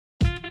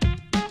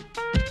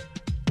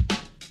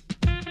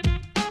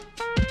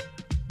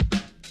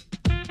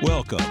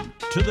Welcome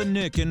to the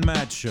Nick and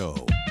Matt Show,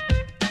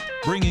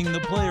 bringing the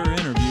player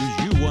interviews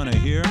you want to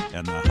hear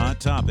and the hot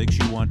topics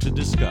you want to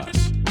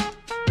discuss.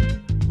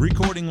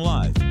 Recording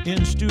live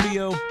in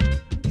studio,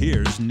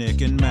 here's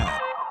Nick and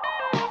Matt.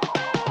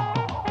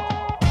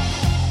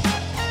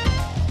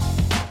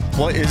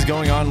 What is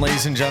going on,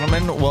 ladies and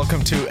gentlemen?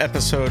 Welcome to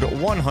episode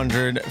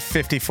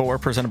 154,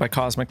 presented by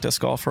Cosmic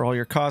Disc Golf. For all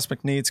your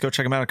cosmic needs, go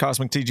check them out at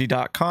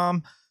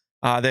cosmicdg.com.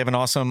 They have an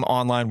awesome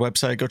online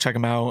website. Go check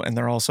them out. And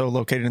they're also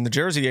located in the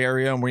Jersey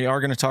area. And we are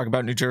going to talk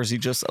about New Jersey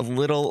just a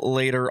little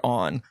later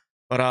on.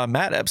 But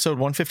Matt, episode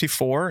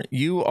 154,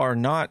 you are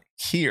not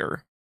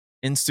here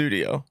in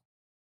studio.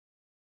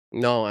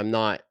 No, I'm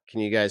not. Can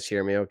you guys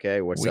hear me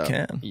okay? What's up? We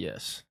can.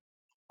 Yes.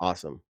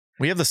 Awesome.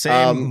 We have the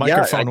same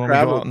microphone when we go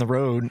traveled. out on the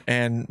road,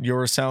 and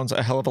yours sounds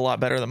a hell of a lot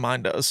better than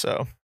mine does.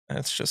 So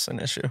that's just an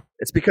issue.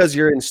 It's because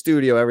you're in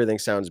studio. Everything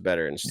sounds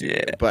better in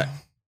studio. Yeah. But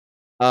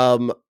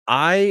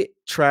I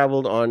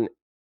traveled on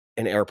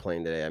an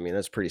airplane today. I mean,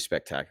 that's pretty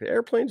spectacular.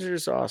 Airplanes are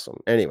just awesome.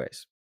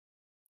 Anyways,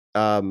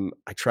 I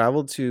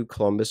traveled to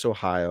Columbus,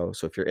 Ohio.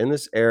 So if you're in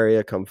this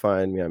area, come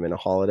find me. I'm in a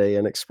Holiday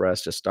Inn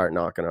Express. Just start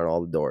knocking on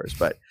all the doors.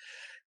 But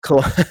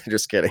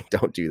just kidding.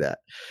 Don't do that.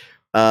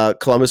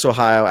 Columbus,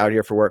 Ohio, out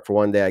here for work for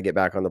one day. I get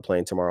back on the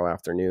plane tomorrow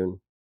afternoon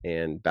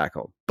and back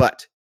home.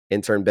 But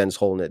intern Ben's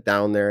holding it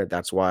down there.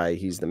 That's why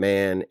he's the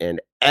man.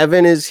 And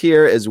Evan is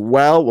here as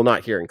well. Well,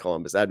 not here in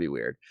Columbus. That'd be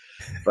weird.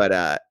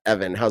 But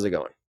Evan, how's it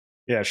going?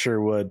 Yeah,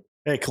 sure would.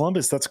 Hey,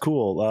 Columbus, that's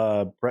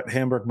cool. Brett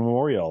Hamburg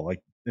Memorial,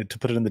 like to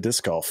put it in the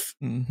disc golf.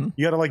 Mm-hmm.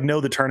 You got to know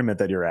the tournament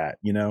that you're at,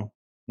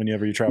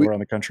 whenever you travel around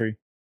the country.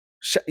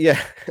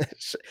 Yeah,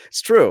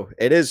 it's true.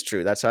 It is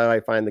true. That's how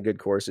I find the good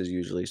courses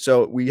usually.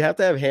 So we have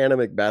to have Hannah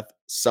Macbeth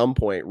some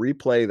point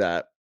replay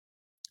that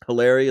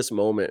hilarious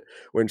moment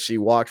when she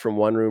walked from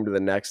one room to the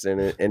next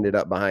and it ended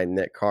up behind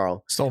Nick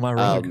Carl. Stole my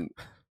rug.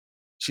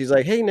 She's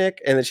like, "Hey,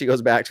 Nick." And then she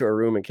goes back to her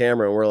room and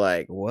camera and we're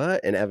like, "What?"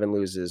 And Evan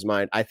loses his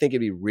mind. I think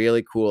it'd be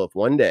really cool if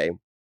one day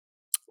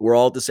we're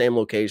all at the same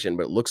location,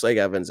 but it looks like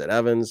Evan's at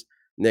Evan's.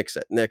 Nick's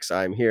at Nick's,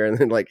 I'm here, and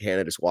then like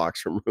Hannah just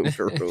walks from room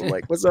to room,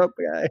 like, "What's up,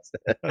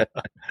 guys?"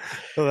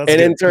 And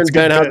intern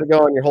Ben, how's it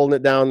going? You're holding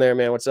it down there,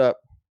 man. What's up?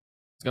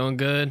 It's going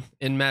good.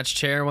 In match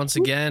chair once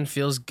again.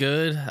 Feels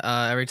good.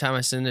 Every time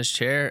I sit in this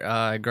chair,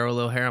 I grow a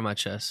little hair on my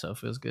chest, so it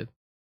feels good.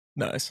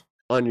 Nice.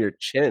 On your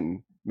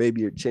chin,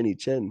 maybe your chinny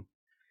chin.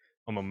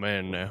 I'm a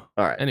man now.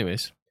 All right.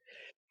 Anyways,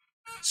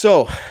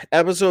 So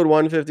episode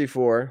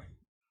 154.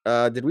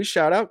 Did we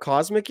shout out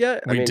Cosmic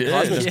yet? We did.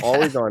 Cosmic's Yeah.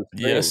 always on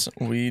screen. Yes,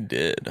 we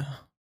did.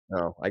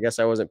 No, I guess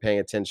I wasn't paying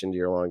attention to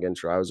your long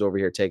intro. I was over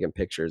here taking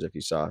pictures if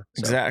you saw. So.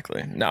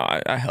 Exactly. No,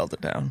 I held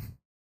it down.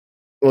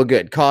 Well,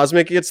 good.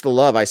 Cosmic gets the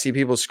love. I see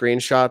people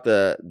screenshot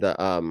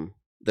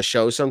the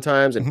show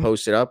sometimes and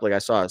post it up. Like I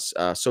saw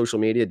social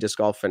media, Disc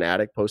Golf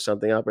Fanatic post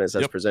something up and it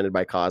says presented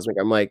by Cosmic.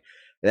 I'm like,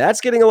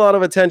 that's getting a lot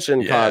of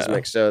attention,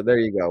 Cosmic. So there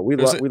you go. We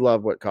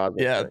love what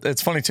Cosmic. Yeah, does.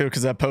 it's funny too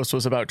because that post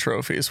was about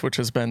trophies, which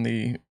has been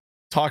the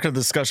talk of the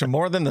discussion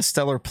more than the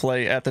stellar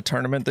play at the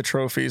tournament. The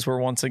trophies were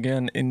once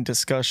again in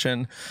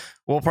discussion.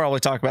 We'll probably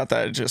talk about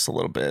that in just a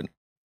little bit.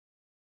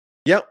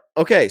 Yep.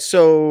 Okay.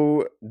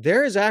 So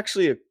there is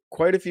actually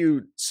quite a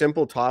few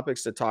simple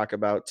topics to talk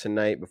about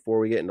tonight before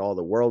we get into all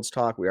the world's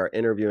talk. We are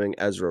interviewing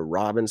Ezra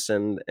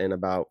Robinson in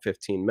about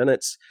 15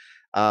 minutes.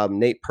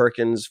 Nate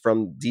Perkins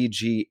from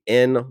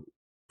DGN,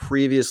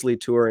 previously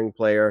touring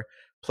player,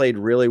 played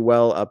really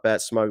well up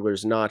at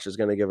Smuggler's Notch, is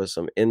going to give us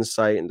some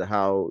insight into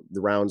how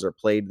the rounds are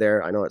played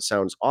there. I know it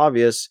sounds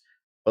obvious,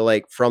 but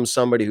like from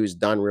somebody who's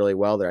done really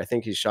well there, I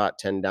think he shot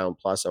 10 down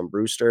plus on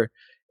Brewster,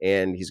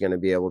 and he's going to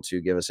be able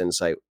to give us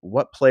insight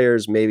what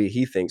players maybe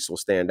he thinks will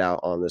stand out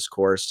on this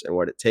course and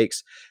what it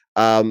takes.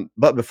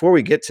 But before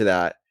we get to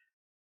that,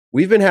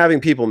 we've been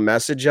having people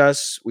message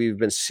us. We've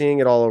been seeing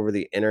it all over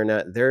the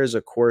internet. There is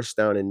a course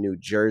down in New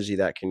Jersey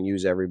that can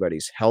use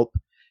everybody's help,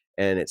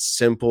 and it's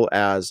simple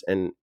as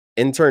an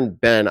intern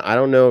Ben. I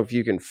don't know if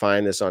you can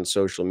find this on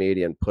social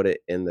media and put it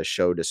in the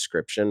show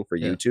description for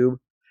YouTube.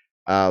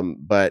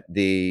 But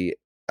the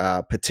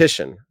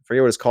petition, I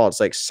forget what it's called. It's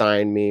like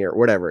Sign Me or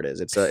whatever it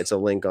is. It's a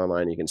link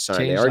online you can sign.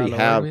 They already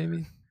have.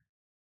 Maybe?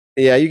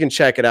 Yeah, you can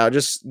check it out.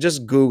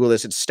 Just Google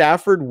this. It's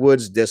Stafford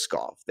Woods Disc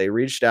Golf. They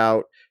reached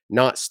out,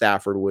 not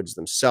Stafford Woods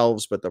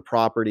themselves, but the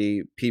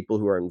property people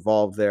who are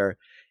involved there,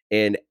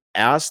 and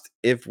asked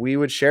if we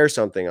would share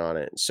something on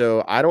it.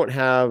 So I don't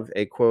have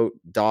a quote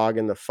dog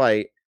in the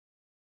fight,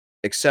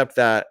 except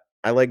that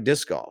I like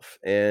disc golf,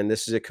 and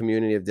this is a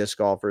community of disc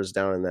golfers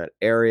down in that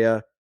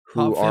area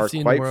who are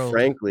quite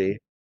frankly.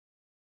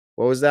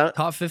 What was that?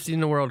 Top 50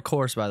 in the world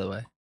course, by the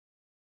way.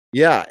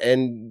 Yeah,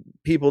 and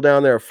people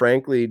down there are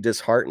frankly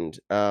disheartened.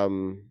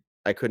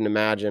 I couldn't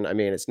imagine. I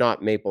mean, it's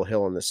not Maple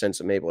Hill in the sense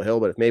of Maple Hill,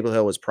 but if Maple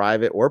Hill was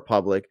private or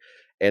public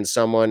and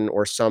someone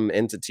or some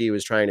entity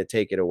was trying to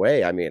take it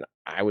away, I mean,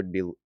 I would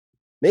be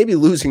maybe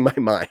losing my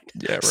mind.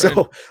 Yeah, right.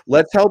 So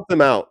let's help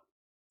them out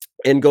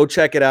and go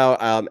check it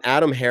out.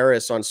 Adam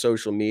Harris on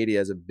social media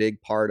is a big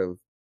part of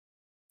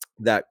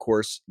that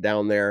course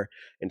down there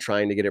and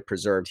trying to get it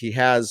preserved. He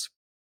has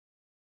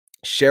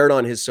shared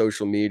on his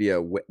social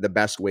media the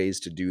best ways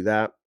to do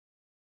that.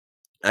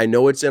 I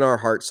know it's in our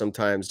heart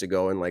sometimes to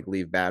go and like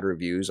leave bad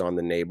reviews on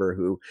the neighbor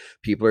who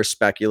people are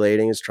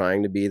speculating is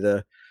trying to be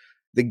the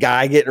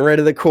guy getting rid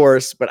of the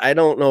course, but I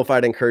don't know if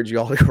I'd encourage you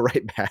all to go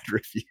write bad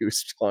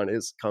reviews on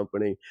his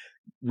company.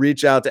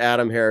 Reach out to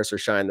Adam Harris or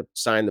sign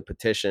the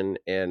petition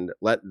and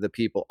let the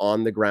people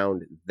on the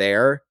ground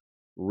there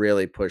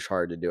really push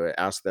hard to do it.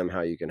 Ask them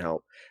how you can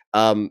help.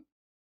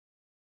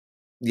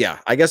 Yeah,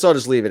 I guess I'll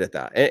just leave it at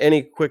that.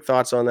 Any quick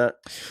thoughts on that?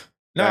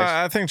 No,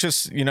 Guys? I think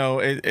just,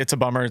 it's a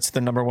bummer. It's the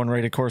 #1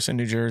 rated course in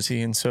New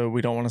Jersey. And so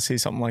we don't want to see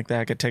something like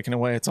that get taken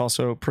away. It's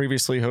also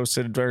previously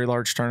hosted very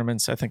large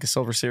tournaments. I think a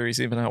Silver Series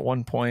even at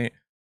one point.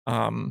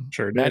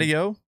 Sure did.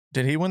 Matty-O,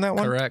 did he win that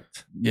one?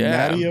 Correct.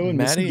 Yeah. Matty-O and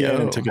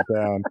Matty-O took it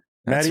down.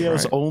 That's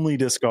Matty-O's right. only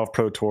Disc Golf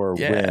Pro Tour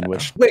win,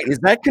 which Wait, is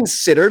that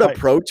considered a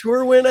Pro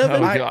Tour win,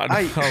 Evan? Oh God,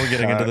 we're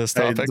getting into this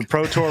topic. The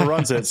Pro Tour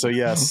runs it, so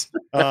yes.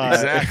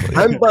 Exactly.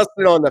 I'm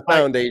busting on the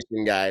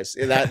foundation guys.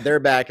 That they're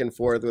back and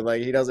forth with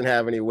like he doesn't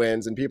have any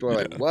wins, and people are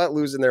like, "What?"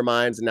 Losing their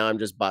minds, and now I'm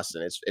just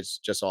busting. It's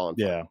just all in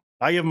fun. Yeah.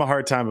 I give him a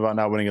hard time about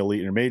not winning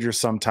elite intermajors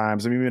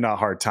sometimes. I mean, maybe not a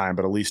hard time,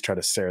 but at least try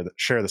to share the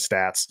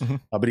stats. Mm-hmm.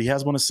 But he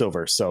has won a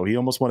silver, so he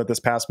almost won it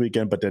this past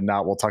weekend, but did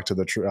not. We'll talk to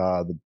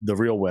the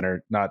real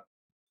winner. Not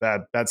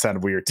that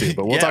sounded weird too,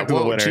 but we'll talk to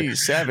the winner.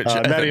 Geez, savage.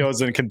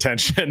 Matty-O's in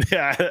contention.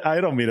 Yeah,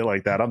 I don't mean it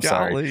like that. I'm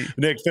Golly. sorry,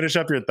 Nick. Finish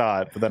up your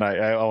thought, but then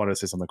I want to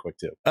say something quick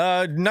too.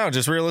 No,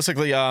 just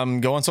realistically,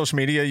 go on social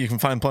media. You can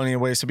find plenty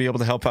of ways to be able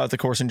to help out the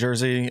course in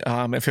Jersey.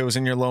 If it was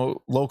in your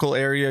local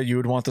area, you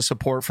would want the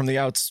support from the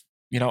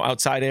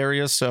outside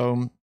areas.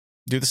 So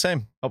do the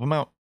same. Help them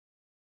out.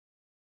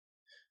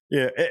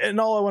 Yeah, and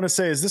all I want to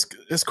say is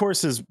this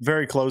course is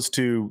very close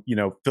to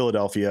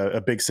Philadelphia, a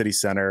big city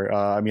center.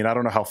 I mean, I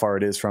don't know how far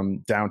it is from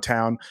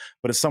downtown,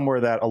 but it's somewhere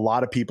that a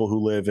lot of people who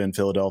live in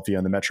Philadelphia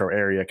and the metro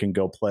area can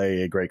go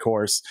play a great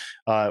course.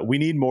 We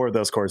need more of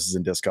those courses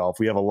in disc golf.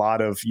 We have a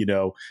lot of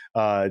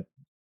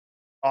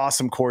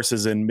awesome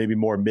courses in maybe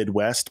more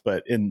Midwest,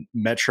 but in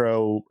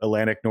Metro,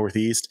 Atlantic,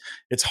 Northeast,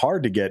 it's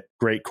hard to get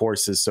great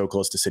courses so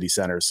close to city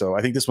centers. So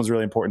I think this one's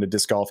really important to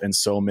disc golf and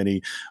so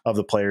many of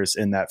the players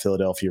in that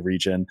Philadelphia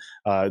region.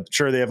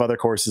 Sure, they have other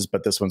courses,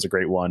 but this one's a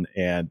great one,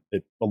 and a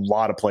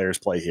lot of players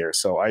play here.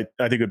 So I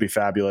think it would be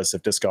fabulous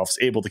if disc golf is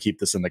able to keep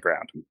this in the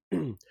ground.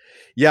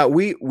 Yeah,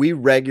 we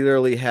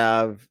regularly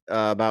have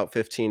about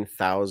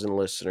 15,000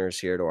 listeners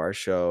here to our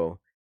show.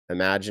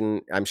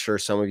 Imagine, I'm sure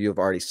some of you have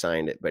already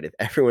signed it, but if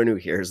everyone who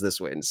hears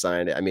this went and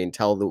signed it, I mean,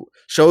 show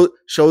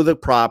the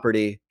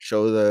property,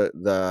 show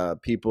the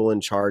people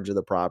in charge of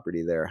the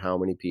property there, how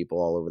many people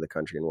all over the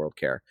country and world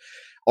care.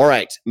 All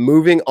right,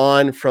 moving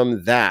on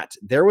from that,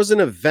 there was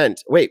an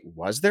event. Wait,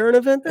 was there an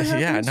event that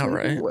happened? Yeah, I know,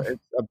 right?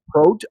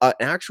 An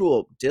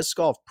actual disc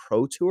golf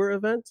pro tour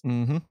event?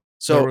 Mm-hmm.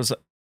 So there was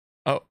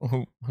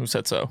who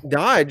said so?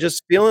 No, I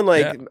just feeling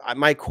like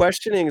my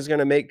questioning is going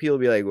to make people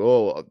be like,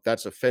 "Oh,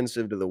 that's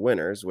offensive to the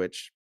winners,"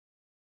 which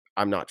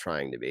I'm not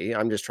trying to be.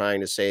 I'm just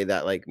trying to say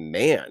that, like,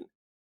 man,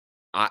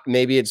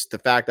 maybe it's the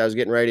fact I was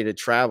getting ready to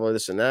travel, or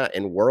this and that,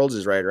 and Worlds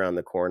is right around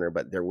the corner,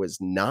 but there was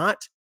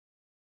not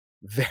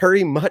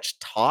very much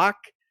talk,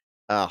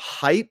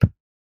 hype.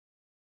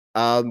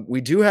 We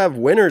do have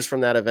winners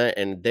from that event,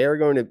 and they're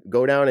going to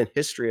go down in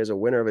history as a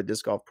winner of a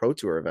disc golf pro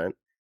tour event.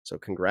 So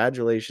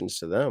congratulations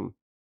to them.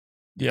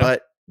 Yeah.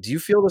 But do you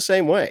feel the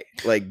same way?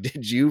 Like,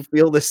 did you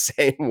feel the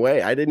same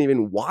way? I didn't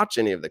even watch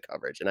any of the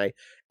coverage, and I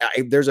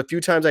there's a few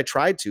times I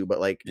tried to,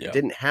 but like it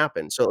didn't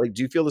happen. So like,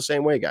 do you feel the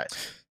same way, guys?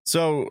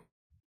 So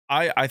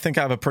I think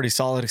I have a pretty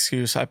solid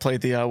excuse. I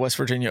played the West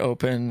Virginia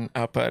Open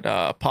up at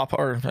Pawpaw,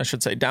 or I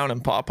should say down in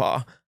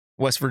Pawpaw,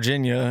 West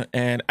Virginia,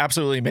 and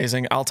absolutely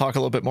amazing. I'll talk a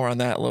little bit more on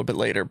that a little bit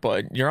later,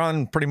 but you're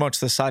on pretty much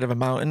the side of a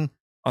mountain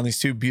on these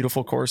two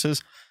beautiful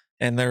courses.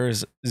 And there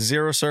is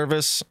zero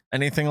service,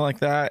 anything like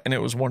that. And it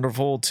was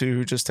wonderful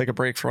to just take a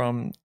break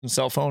from the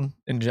cell phone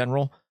in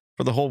general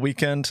for the whole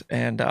weekend.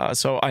 And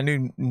so I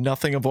knew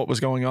nothing of what was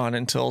going on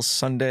until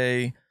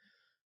Sunday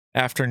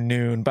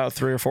afternoon, about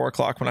 3 or 4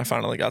 o'clock, when I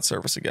finally got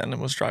service again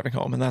and was driving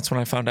home. And that's when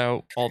I found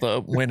out all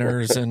the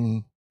winners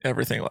and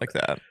everything like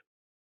that.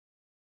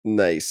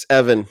 Nice.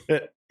 Evan.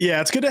 Yeah,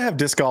 it's good to have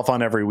disc golf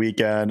on every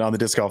weekend on the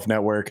Disc Golf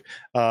Network,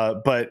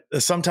 but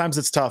sometimes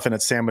it's tough, and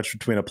it's sandwiched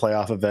between a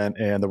playoff event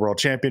and the World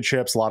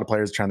Championships. A lot of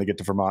players are trying to get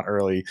to Vermont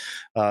early,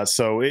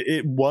 so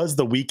it was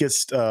the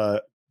weakest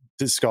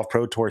Disc Golf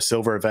Pro Tour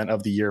silver event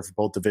of the year for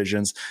both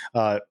divisions.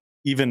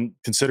 Even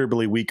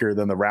considerably weaker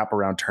than the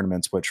wraparound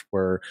tournaments, which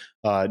were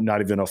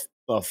not even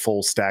a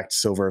full stacked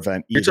silver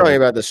event either. You're talking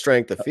about the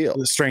strength of field.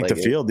 The strength of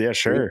field, yeah,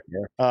 sure.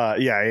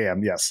 Yeah, I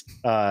am, yes.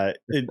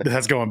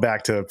 That's going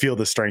back to field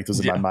of strength was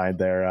in my mind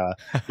there.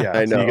 Yeah,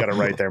 I know. So you got it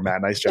right there,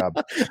 Matt. Nice job.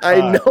 I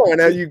know. And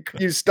now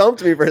you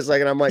stumped me for a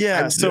second. I'm like,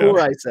 yeah, I'm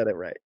sure I said it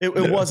right.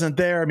 It wasn't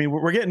there. I mean,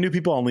 we're getting new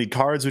people on league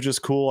cards, which is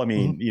cool. I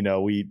mean,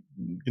 we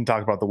can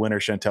talk about the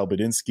winner, Chantel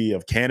Budinsky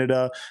of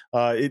Canada.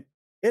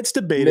 It's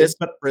debated,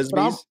 but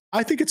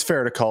I think it's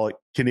fair to call it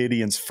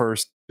Canadian's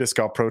first Disc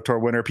Golf Pro Tour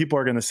winner. People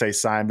are going to say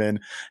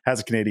Simon has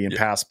a Canadian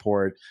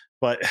passport,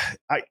 but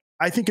I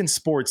I think in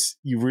sports,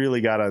 you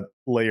really got to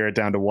layer it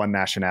down to one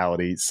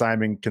nationality.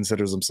 Simon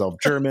considers himself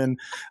German.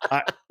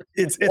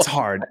 It's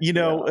hard,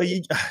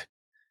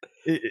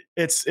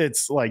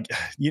 it's like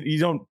you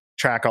don't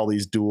track all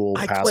these dual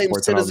I claim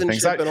passports and all the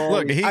things. citizenship and all.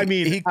 Look,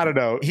 I don't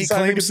know. he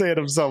Simon claims- can say it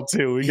himself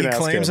too. We He can ask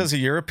claims him. as a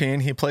European,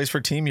 he plays for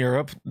Team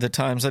Europe. The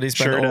times that he's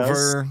been Sure does.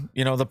 over,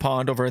 the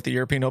pond over at the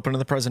European Open and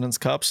the President's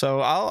Cup.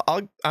 So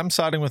I'm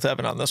siding with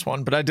Evan on this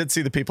one. But I did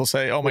see the people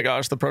say, "Oh my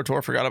gosh, the Pro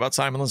Tour forgot about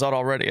Simon Lizotte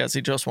already, as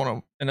he just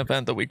won an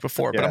event the week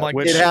before." But Yeah, I'm like,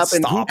 which- it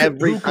happens stop.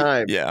 every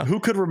time. Yeah,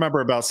 Who could remember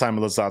about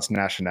Simon Lizotte's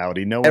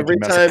nationality? No one Every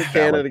can mess time with that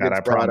Canada like that, gets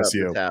I brought up, promise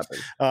you. it's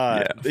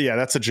happened. Yeah,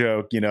 that's a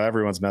joke.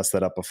 Everyone's messed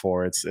that up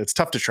before. It's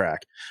tough to track.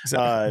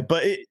 exactly.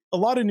 But a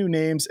lot of new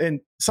names, and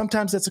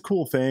sometimes that's a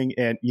cool thing.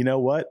 And you know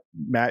what,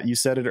 Matt, you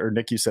said it, or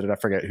Nick, you said it. I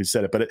forget who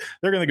said it, but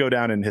they're going to go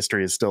down in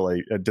history as still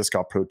a Disc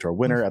Golf Pro Tour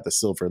winner at the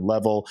silver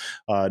level,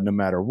 no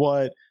matter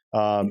what.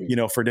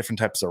 For different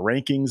types of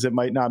rankings, it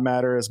might not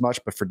matter as much,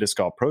 but for Disc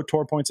Golf Pro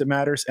Tour points, it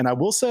matters. And I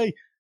will say,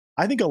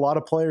 I think a lot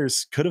of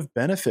players could have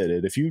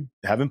benefited if you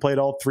haven't played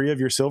all three of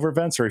your silver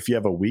events, or if you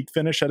have a weak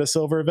finish at a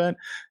silver event,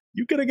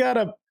 you could have got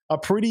a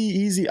pretty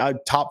easy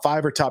top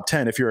 5 or top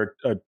 10 if you're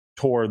a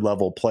tour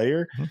level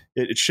player. Mm-hmm.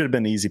 It should have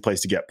been an easy place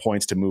to get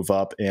points to move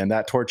up, and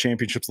that tour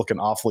championship's looking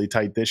awfully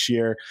tight this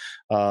year.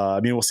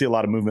 We'll see a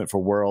lot of movement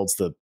for Worlds,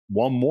 the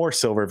one more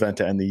silver event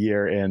to end the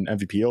year, and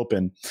MVP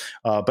Open,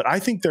 but I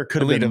think there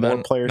could have Elite been more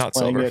event, players not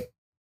playing silver. it.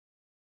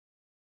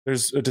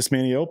 There's a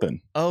Discmania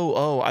Open.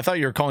 Oh, I thought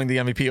you were calling the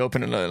MVP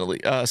Open an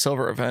elite,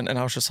 silver event, and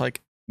I was just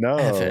like, No,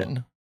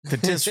 Evan, the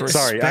disrespect.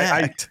 Sorry,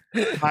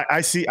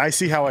 I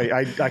see how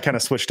I kind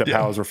of switched up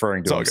how I was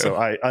referring to him, so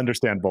I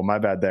understandable. My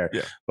bad there.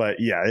 Yeah. But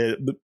yeah,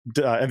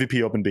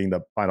 MVP Open being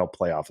the final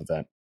playoff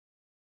event.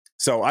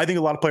 So I think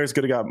a lot of players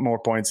could have got more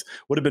points,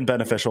 would have been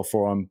beneficial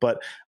for them.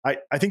 But I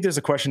think there's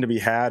a question to be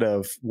had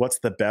of what's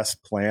the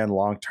best plan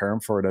long term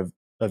for an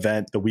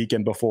event the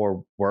weekend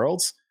before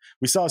Worlds.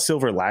 We saw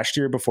silver last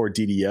year before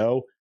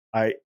DDO.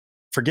 I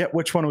forget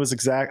which one it was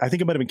exact. I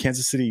think it might have been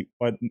Kansas City.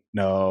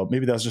 No,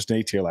 maybe that was just an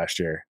A tier last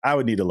year. I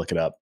would need to look it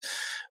up.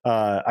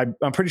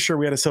 I'm pretty sure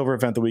we had a silver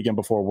event the weekend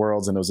before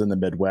Worlds, and it was in the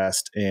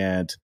Midwest.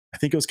 And I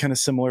think it was kind of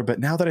similar. But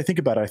now that I think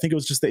about it, I think it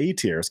was just the A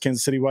tier. It was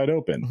Kansas City wide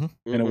open,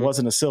 Mm-hmm. and it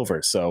wasn't a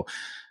silver. So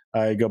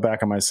I go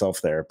back on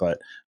myself there. But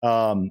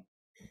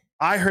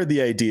I heard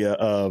the idea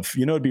of,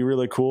 it'd be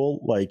really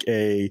cool, like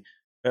a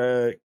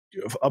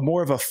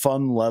more of a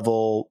fun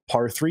level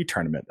par 3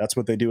 tournament. That's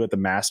what they do at the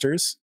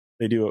Masters.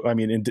 They do.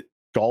 In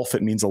golf,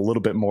 it means a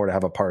little bit more to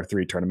have a par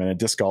 3 tournament. In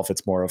disc golf,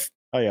 it's more of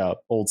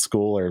old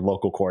school or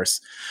local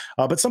course,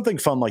 but something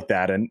fun like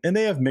that. And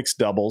they have mixed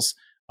doubles.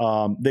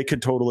 They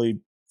could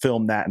totally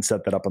film that and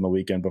set that up on the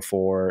weekend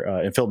before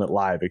and film it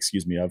live.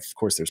 Excuse me. Of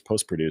course, there's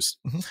post produced.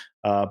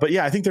 Mm-hmm. But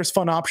yeah, I think there's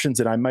fun options,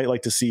 and I might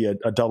like to see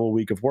a double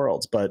week of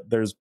Worlds. But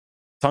there's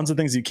tons of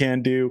things you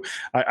can do.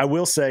 I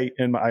will say,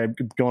 and I'm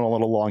going a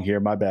little long here,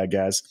 my bad,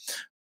 guys.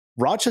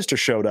 Rochester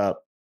showed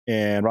up,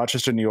 and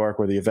Rochester, New York,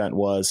 where the event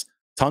was,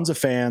 tons of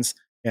fans,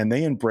 and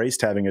they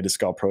embraced having a Disc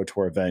Golf Pro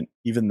Tour event,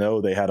 even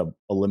though they had a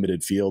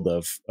limited field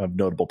of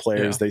notable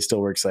players. Yeah. They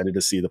still were excited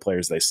to see the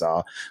players they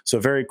saw. So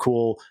very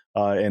cool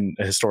and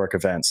a historic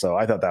event. So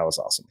I thought that was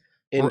awesome.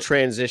 In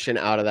transition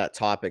out of that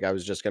topic, I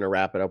was just going to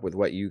wrap it up with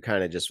what you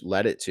kind of just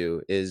led it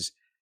to, is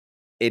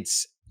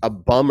it's a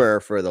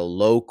bummer for the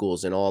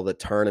locals and all the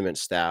tournament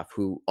staff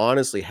who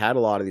honestly had a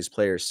lot of these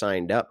players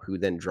signed up who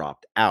then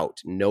dropped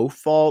out. No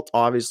fault,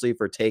 obviously,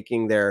 for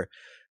taking the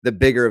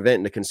bigger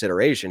event into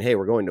consideration. Hey,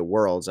 we're going to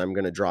Worlds. I'm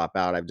going to drop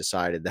out. I've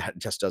decided that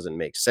just doesn't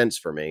make sense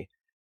for me.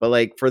 But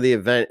like for the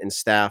event and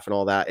staff and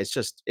all that,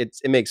 it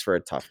makes for a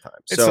tough time.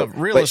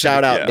 But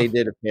shout out, they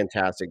did a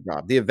fantastic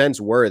job. The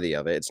event's worthy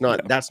of it. It's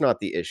not, that's not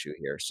the issue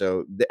here.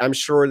 So I'm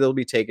sure they'll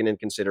be taken in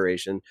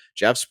consideration.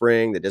 Jeff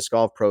Spring, the Disc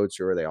Golf Pro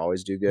Tour, they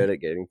always do good at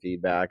getting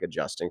feedback,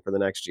 adjusting for the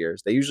next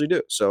years. They usually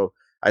do. So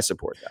I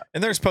support that.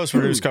 And there's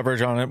post-produced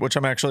coverage on it, which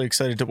I'm actually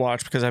excited to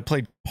watch because I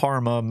played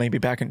Parma maybe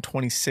back in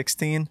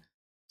 2016.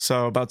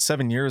 So about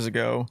 7 years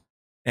ago.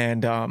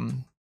 And,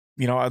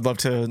 I'd love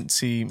to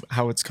see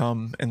how it's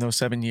come in those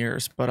 7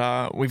 years.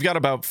 But we've got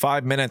about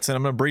 5 minutes, and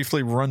I'm going to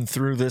briefly run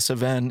through this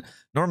event.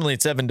 Normally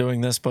it's Evan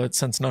doing this, but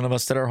since none of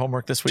us did our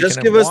homework this week,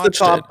 just give us the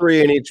top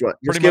 3 in each one.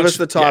 Just give us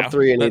the top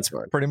 3 in each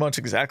one. Pretty much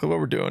exactly what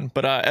we're doing.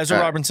 But Ezra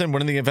Robinson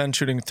winning the event,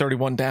 shooting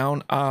 31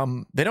 down.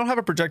 They don't have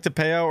a projected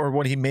payout or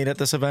what he made at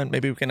this event.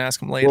 Maybe we can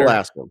ask him later. We'll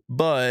ask him.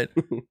 But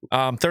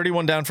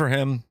 31 down for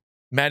him.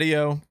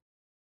 Matteo,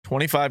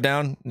 25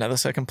 down, another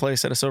second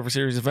place at a Silver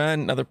Series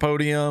event, another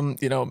podium.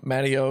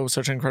 Matteo,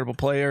 such an incredible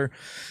player.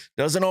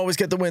 Doesn't always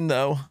get the win,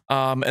 though.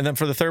 And then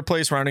for the third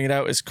place, rounding it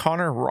out, is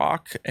Connor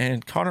Rock.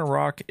 And Connor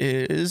Rock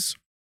is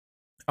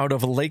out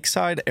of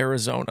Lakeside,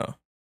 Arizona.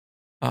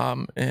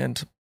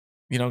 And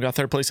got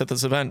third place at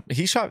this event.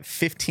 He shot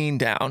 15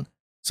 down.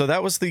 So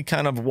that was the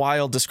kind of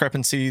wild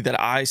discrepancy that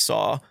I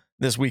saw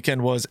this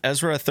weekend was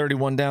Ezra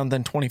 31 down,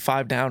 then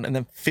 25 down, and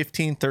then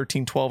 15,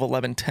 13, 12,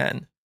 11,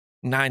 10.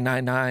 9,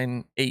 9,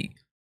 9, 8.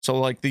 So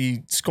like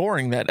the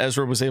scoring that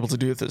Ezra was able to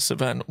do at this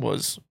event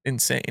was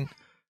insane.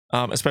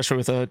 especially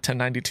with a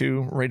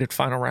 1092 rated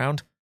final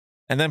round.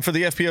 And then for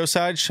the FPO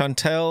side,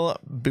 Chantel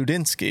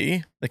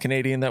Budinsky, the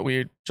Canadian that we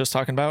were just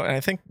talking about. And I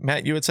think,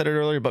 Matt, you had said it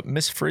earlier, but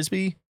Miss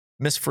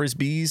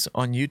Frisbee's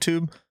on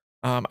YouTube.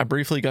 I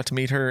briefly got to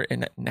meet her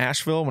in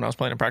Nashville when I was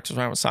playing a practice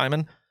round with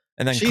Simon.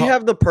 And then she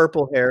have the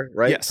purple hair,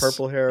 right? Yes.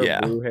 Purple hair,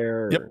 Yeah. blue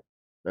hair. Yep.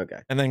 Okay.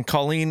 And then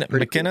Colleen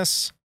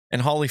McInnes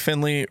and Holly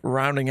Finley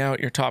rounding out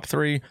your top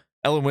three.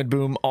 Ellen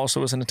Widboom also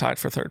was in the tied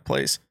for third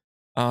place.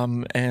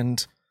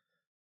 And,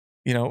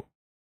 you know,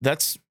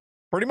 that's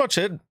pretty much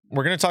it.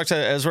 We're going to talk to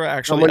Ezra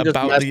actually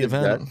about the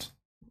event.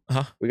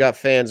 We got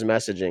fans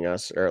messaging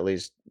us, or at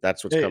least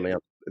that's what's coming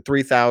up.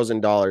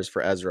 $3,000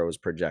 for Ezra was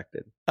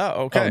projected.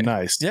 Oh, okay. Oh,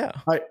 nice. Yeah.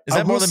 Is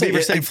that more than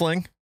Beaver State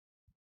Fling?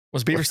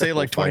 Was Beaver State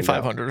like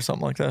 2,500 or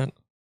something like that?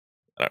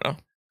 I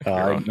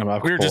don't know.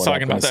 We were just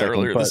talking about that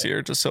earlier this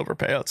year, just silver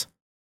payouts.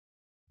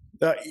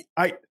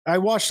 I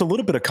watched a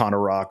little bit of Connor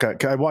Rock.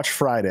 I watched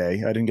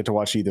Friday. I didn't get to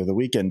watch either of the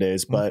weekend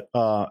days, but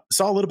saw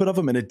a little bit of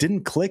him, and it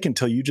didn't click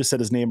until you just said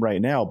his name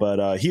right now.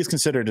 But he is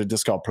considered a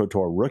Disc Golf Pro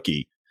Tour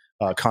rookie.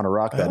 Connor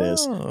Rock, that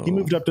is. He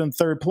moved up to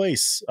third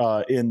place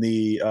in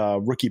the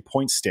rookie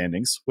points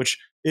standings, which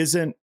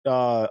isn't.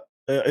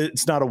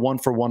 It's not a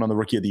 1-for-1 on the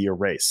Rookie of the Year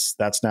race.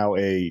 That's now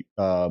a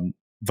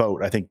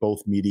vote. I think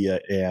both media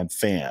and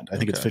fan. I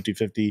think it's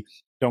 50-50.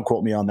 Don't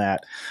quote me on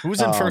that.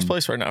 Who's in first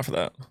place right now for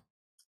that?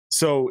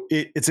 So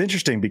it's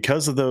interesting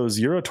because of those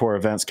Euro Tour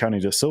events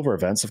counting to silver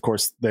events. Of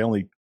course, they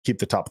only keep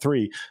the top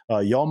three.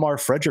 Hjalmar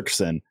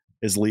Fredriksson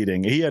is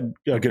leading. He had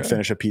a good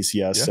finish at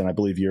PCS and I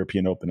believe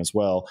European Open as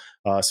well.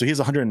 So he has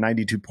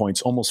 192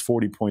 points, almost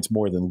 40 points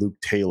more than Luke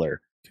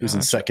Taylor, who's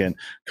in second.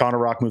 Connor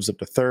Rock moves up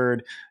to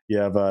third. You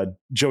have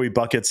Joey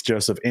Buckets,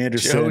 Joseph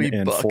Anderson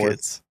in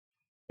fourth.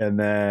 And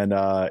then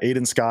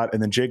Aiden Scott,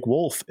 and then Jake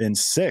Wolf in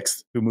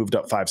sixth, who moved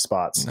up 5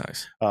 spots.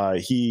 Nice.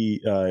 He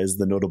is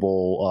the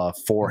notable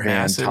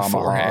forehand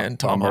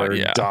tomahawk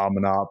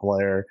dominant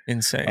player.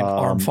 Insane.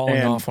 Arm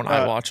falling off when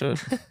I watch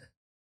it.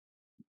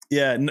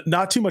 Yeah,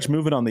 not too much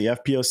movement on the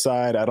FPO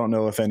side. I don't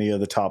know if any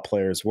of the top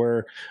players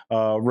were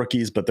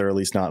rookies, but they're at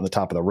least not in the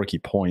top of the rookie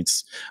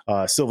points.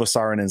 Silva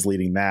Saarinen is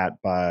leading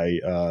that by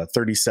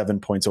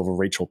 37 points over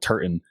Rachel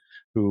Turton,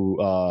 who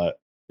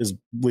is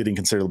leading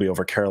considerably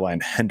over Caroline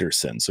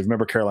Henderson. So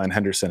remember, Caroline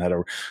Henderson had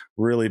a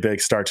really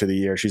big start to the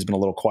year. She's been a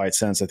little quiet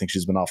since. I think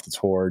she's been off the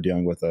tour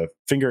dealing with a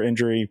finger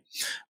injury.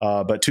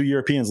 But 2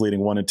 Europeans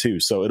leading 1 and 2.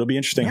 So it'll be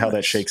interesting how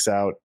that shakes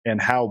out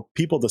and how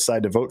people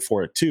decide to vote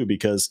for it too,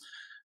 because,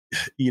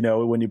 you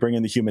know, when you bring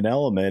in the human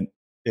element,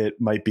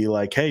 it might be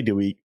like, hey, do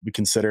we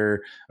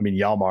consider, I mean,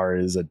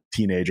 Hjalmar is a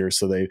teenager,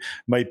 so they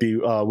might be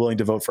willing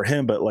to vote for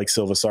him, but like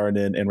Silva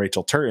Saarinen and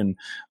Rachel Turton,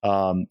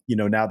 you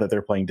know, now that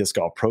they're playing Disc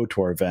Golf Pro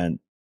Tour event,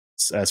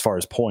 as far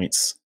as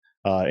points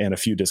and a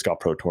few Disc Golf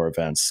Pro Tour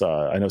events.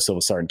 I know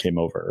Silva Saarinen came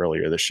over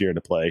earlier this year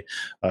to play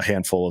a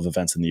handful of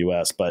events in the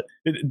US, but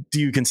do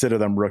you consider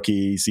them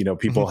rookies? You know,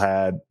 people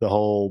had the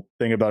whole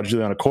thing about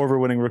Juliana Korver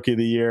winning Rookie of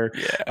the Year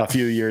a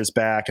few years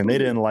back, and they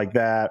didn't like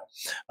that.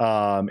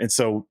 And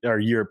so our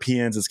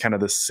Europeans is kind of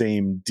the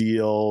same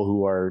deal,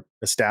 who are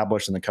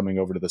established and then coming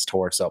over to this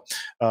tour. So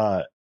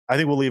I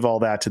think we'll leave all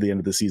that to the end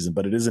of the season,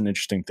 but it is an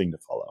interesting thing to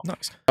follow.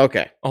 Nice.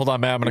 Okay. Hold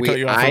on, man. I'm going to cut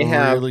you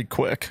off really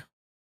quick.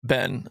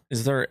 Ben,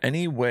 is there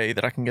any way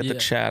that I can get the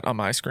chat on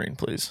my screen,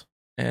 please?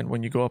 And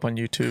when you go up on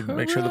YouTube,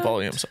 make sure the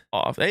volume's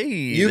off. Hey,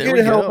 you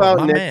can help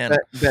out Nick,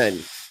 Ben.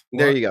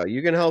 There you go.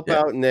 You can help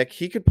out Nick.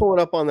 He could pull it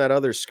up on that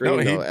other screen.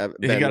 He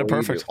got it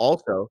perfect.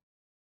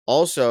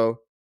 Also,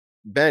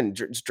 Ben,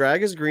 just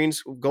drag his green.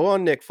 Go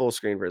on Nick full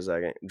screen for a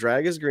second.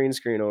 Drag his green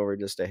screen over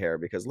just a hair,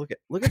 because look at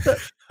the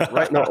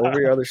right now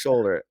over your other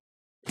shoulder,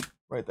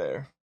 right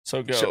there.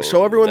 So go.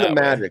 Show everyone the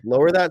magic.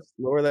 Lower that.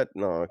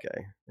 No, okay.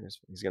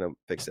 He's gonna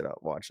fix it up.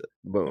 Watch it.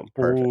 Boom.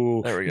 Perfect.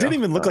 Ooh, there we go. Didn't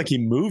even look like he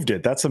moved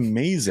it. That's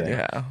amazing.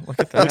 Yeah. Look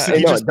at that. Looks like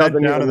he just bent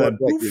down and then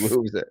he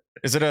moves it.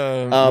 Is it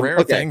a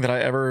rare thing that I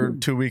ever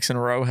 2 weeks in a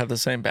row have the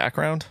same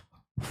background?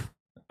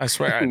 I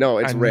swear. No,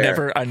 it's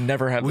rare. I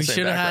never have the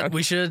same background.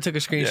 We should have took a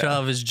screenshot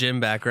of his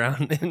gym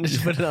background and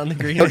just put it on the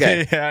green.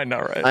 Okay. Yeah, I know,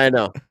 right? I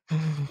know.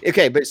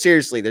 Okay, but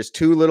seriously, there's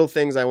 2 little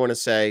things I want to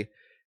say.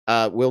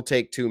 We'll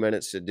take 2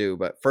 minutes to do,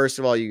 but first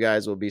of all, you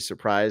guys will be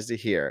surprised to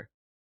hear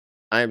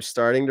I am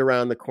starting to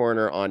round the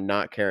corner on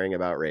not caring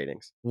about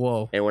ratings.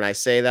 Whoa. And when I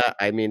say that,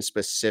 I mean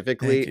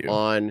specifically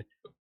on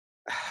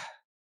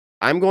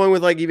I'm going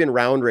with like even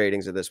round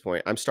ratings at this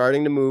point. I'm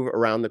starting to move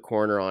around the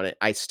corner on it.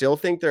 I still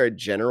think they're a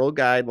general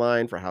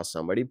guideline for how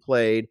somebody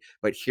played,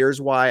 but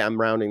here's why I'm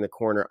rounding the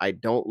corner. I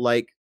don't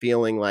like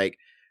feeling like,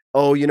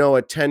 oh, you know,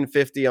 a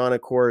 1050 on a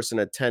course and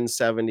a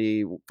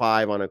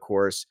 1075 on a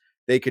course,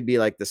 they could be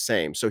like the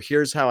same. So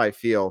here's how I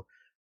feel.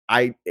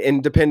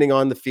 And depending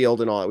on the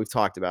field and all that, we've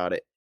talked about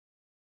it.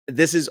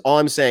 This is all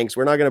I'm saying.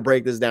 So we're not going to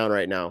break this down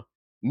right now.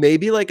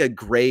 Maybe like a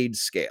grade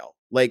scale,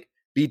 like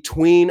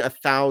between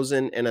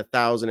 1,000 and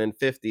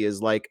 1,050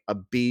 is like a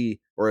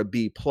B or a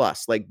B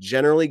plus, like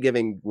generally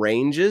giving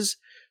ranges.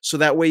 So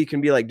that way you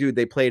can be like, dude,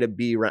 they played a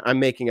B round. I'm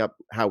making up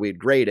how we'd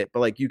grade it, but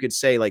like you could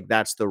say like,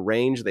 that's the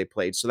range they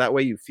played. So that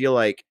way you feel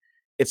like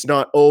It's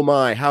not, oh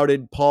my, how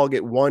did Paul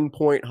get 1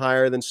 point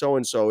higher than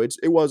so-and-so? It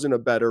wasn't a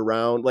better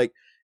round. Like,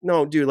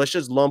 no, dude, let's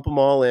just lump them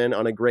all in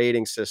on a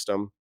grading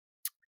system.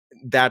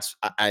 That's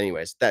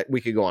anyways, that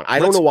we could go on. I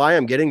don't know why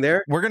I'm getting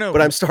there,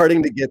 but I'm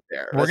starting to get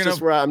there.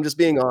 I'm just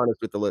being honest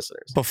with the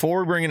listeners.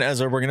 Before we bring in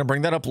Ezra, we're going to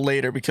bring that up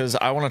later because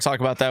I want to talk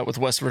about that with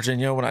West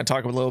Virginia when I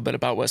talk a little bit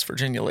about West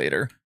Virginia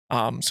later.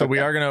 So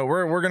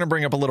we're gonna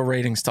bring up a little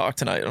ratings talk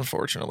tonight.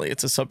 Unfortunately,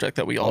 it's a subject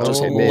that we all just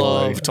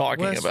love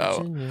talking West about.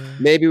 Virginia.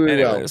 Maybe we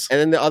will. And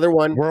then the other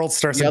one, World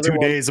starts in 2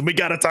 days, and we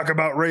got to talk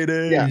about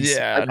ratings.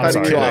 Yeah, I'm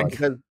sorry,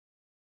 because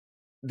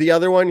the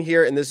other one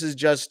here, and this is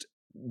just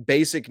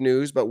basic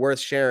news, but worth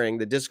sharing.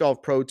 The Disc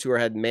Golf Pro Tour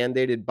had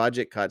mandated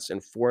budget cuts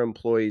and 4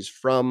 employees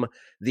from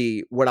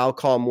the what I'll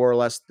call more or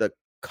less the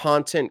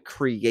content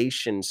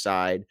creation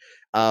side.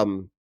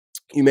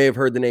 You may have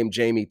heard the name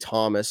Jamie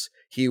Thomas.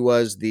 He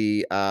was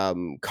the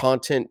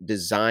content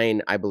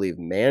design, I believe,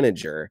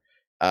 manager,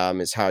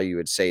 is how you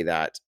would say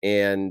that,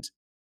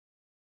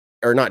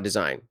 or not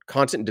design,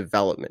 content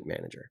development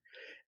manager,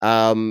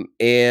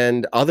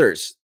 and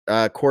others.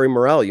 Corey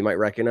Morell, you might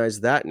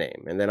recognize that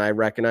name. And then I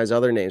recognize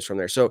other names from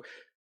there. So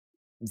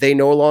they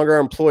no longer are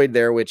employed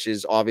there, which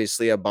is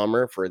obviously a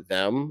bummer for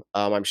them.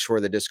 I'm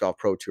sure the Disc Golf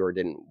Pro Tour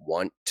didn't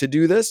want to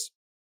do this,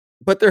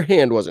 but their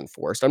hand wasn't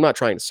forced. I'm not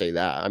trying to say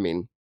that. I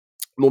mean,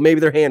 well, maybe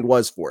their hand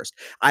was forced.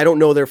 I don't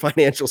know their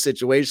financial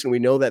situation. We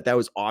know that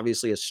was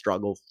obviously a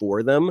struggle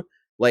for them.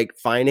 Like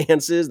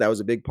finances, that was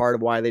a big part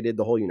of why they did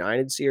the whole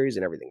United series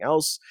and everything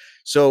else.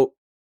 So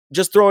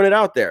just throwing it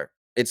out there.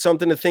 It's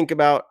something to think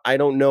about. I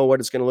don't know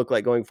what it's going to look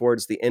like going forward.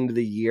 It's the end of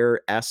the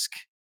year-esque,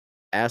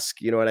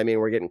 you know what I mean?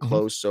 We're getting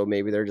close, so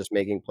maybe they're just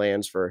making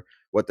plans for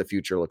what the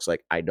future looks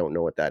like. I don't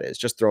know what that is.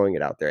 Just throwing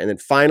it out there. And then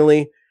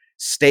finally,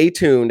 stay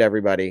tuned,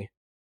 everybody.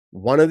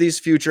 One of these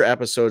future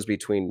episodes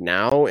between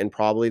now and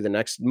probably the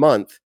next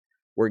month,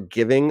 we're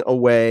giving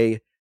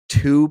away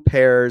 2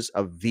 pairs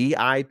of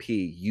VIP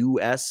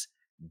US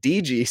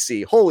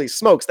DGC. Holy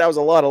smokes, that was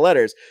a lot of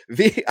letters.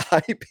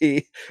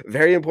 VIP,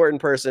 very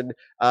important person,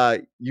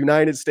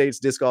 United States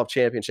Disc Golf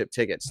Championship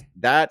tickets.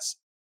 That's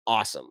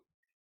awesome.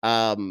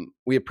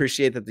 We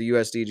appreciate that the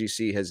US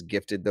DGC has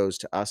gifted those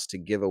to us to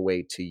give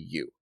away to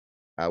you.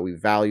 We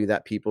value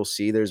that people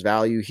see there's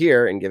value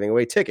here in giving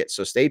away tickets.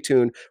 So stay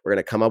tuned. We're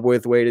going to come up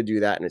with a way to do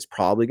that, and it's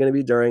probably going to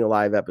be during a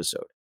live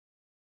episode.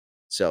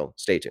 So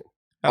stay tuned.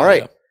 All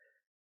right.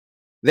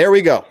 There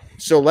we go.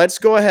 So let's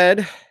go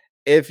ahead.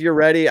 If you're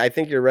ready, I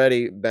think you're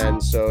ready, Ben.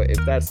 So if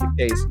that's the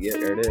case, yeah,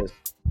 there it is.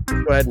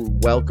 Let's go ahead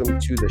and welcome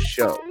to the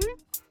show,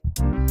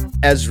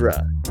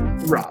 Ezra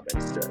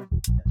Robinson.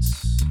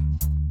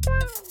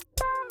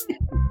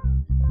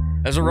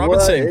 Ezra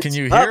Robinson, can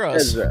you hear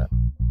us? Ezra?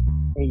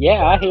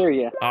 Yeah, I hear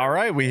you. All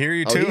right, we hear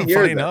you too. And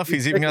funny enough,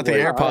 he's even got the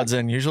AirPods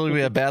in. Usually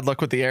we have bad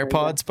luck with the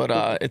AirPods,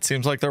 but it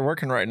seems like they're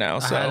working right now.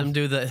 So I had him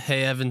do the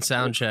Hey Evan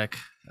sound check,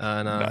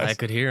 and I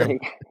could hear him.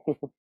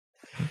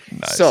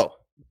 Nice. So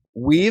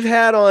we've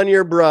had on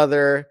your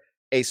brother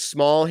a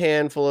small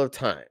handful of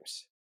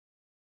times.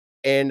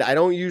 And I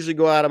don't usually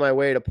go out of my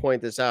way to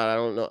point this out. I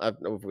don't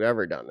know if we've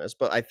ever done this,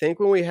 but I think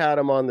when we had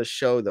him on the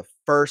show the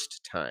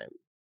first time,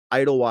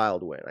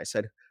 Idlewild win, I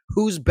said,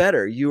 who's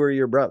better, you or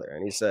your brother?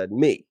 And he said,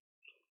 me.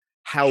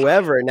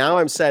 However, now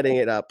I'm setting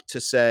it up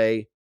to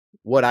say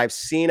what I've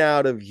seen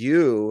out of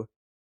you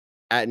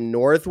at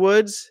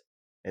Northwoods,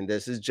 and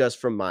this is just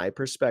from my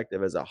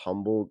perspective as a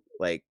humble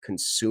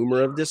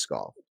consumer of disc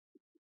golf,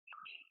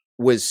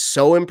 was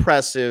so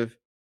impressive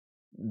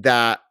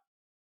that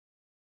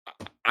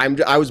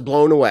I was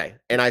blown away.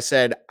 And I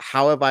said,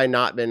 how have I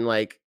not been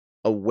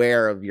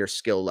aware of your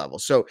skill level?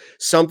 So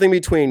something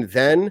between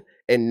then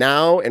and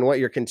now and what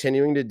you're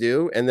continuing to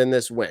do, and then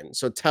this win.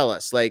 So tell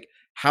us,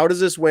 how does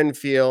this win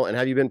feel, and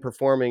have you been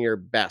performing your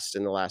best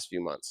in the last few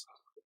months?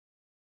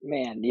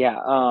 Man, yeah.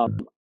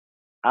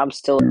 I'm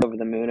still over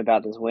the moon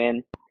about this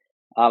win.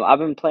 I've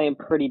been playing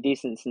pretty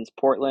decent since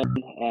Portland,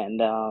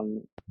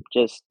 and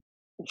just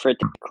for it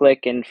to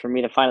click and for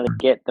me to finally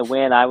get the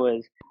win, I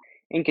was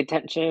in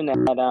contention at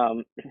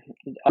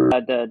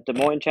the Des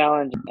Moines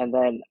Challenge, and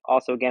then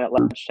also again at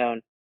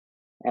Ledgestone.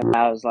 And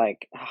I was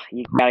like,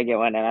 you gotta get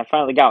one, and I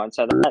finally got one.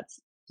 So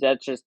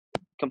that just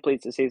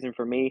completes the season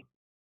for me.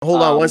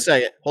 Hold on one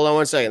second.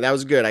 That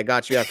was good. I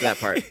got you after that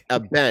part.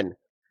 Ben,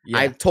 yeah.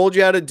 I've told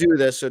you how to do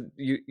this, so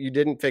you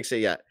didn't fix it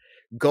yet.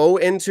 Go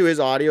into his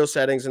audio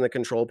settings in the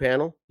control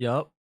panel.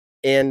 Yep.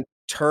 And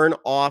turn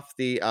off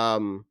the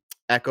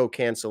echo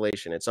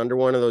cancellation. It's under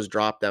one of those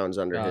drop downs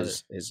under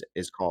his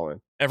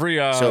call-in. Every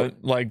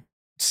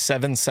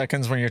 7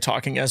 seconds when you're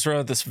talking,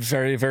 Ezra, this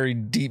very, very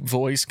deep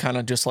voice kind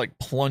of just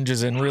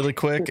plunges in really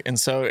quick. And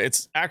so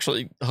it's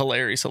actually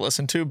hilarious to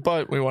listen to,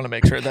 but we want to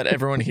make sure that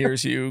everyone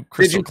hears you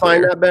crystal clear.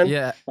 Did you find that, Ben?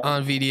 Yeah,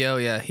 on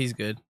VDO. Yeah, he's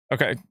good.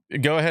 Okay,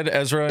 go ahead,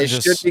 Ezra. It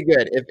should be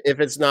good. If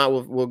it's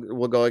not,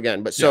 we'll go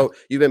again. But so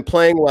you've been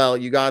playing well.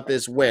 You got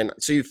this win.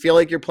 So you feel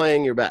like you're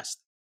playing your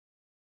best.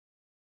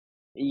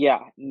 Yeah,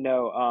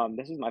 no.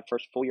 This is my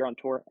first full year on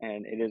tour,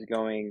 and it is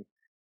going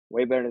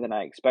way better than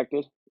I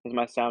expected. Is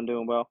my sound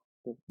doing well?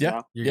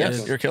 Yeah,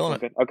 you're killing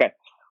it. Good. Okay,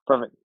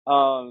 perfect.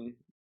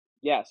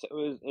 yeah, so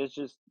it's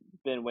just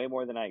been way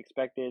more than I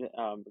expected,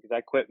 because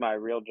I quit my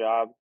real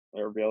job,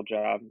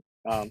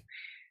 um,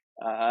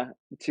 uh,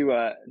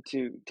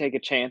 to take a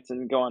chance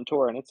and go on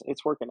tour, and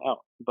it's working out.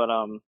 But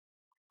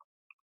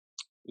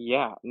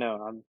yeah, no,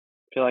 I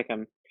feel like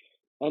I'm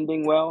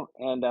ending well.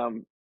 And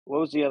what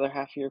was the other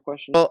half of your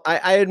question? Well,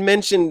 I had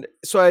mentioned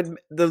so I had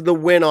the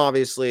win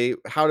obviously.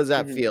 How does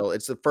that Mhm. feel?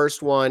 It's the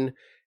first one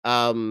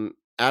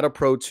at a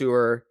pro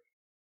tour,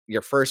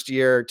 your first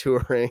year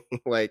touring.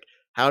 Like,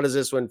 how does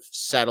this one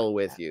settle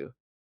with you?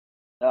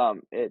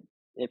 It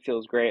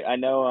feels great. I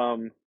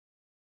know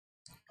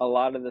a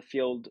lot of the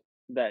field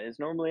that is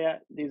normally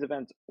at these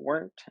events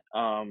weren't,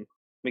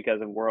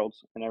 because of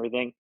Worlds and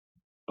everything.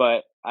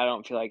 But I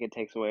don't feel like it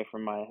takes away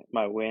from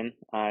my win.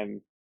 A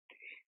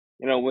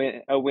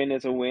win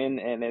is a win,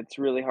 and it's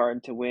really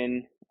hard to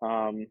win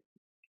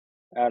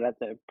out at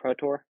the Pro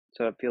Tour.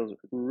 So it feels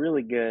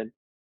really good,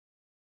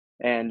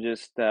 and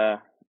just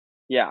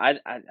yeah,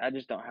 I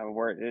just don't have a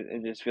word.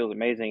 It just feels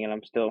amazing, and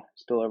I'm still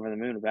over the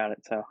moon about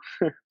it. So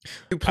You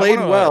I played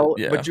want well,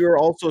 to, yeah. but you were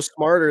also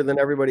smarter than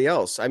everybody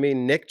else. I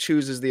mean, Nick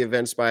chooses the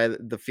events by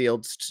the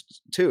fields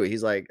too.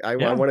 He's like, I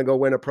Yeah. want to go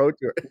win a pro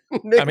tour.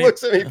 Nick I mean-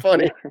 looks at me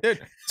funny. Dude,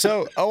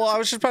 so, well, I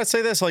was just about to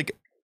say this, like,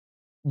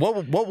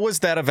 what was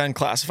that event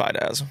classified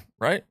as,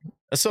 right?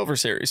 A Silver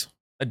Series,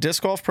 a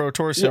Disc Golf Pro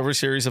Tour Silver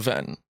Series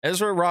event.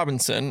 Ezra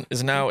Robinson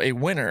is now a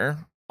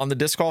winner on the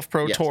Disc Golf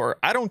Pro Yes. Tour.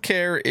 I don't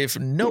care if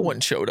no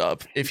one showed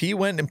up. If he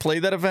went and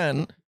played that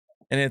event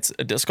and it's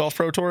a Disc Golf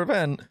Pro Tour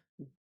event,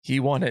 he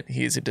won it.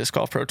 He's a Disc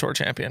Golf Pro Tour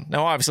champion.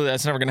 Now, obviously,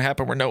 that's never going to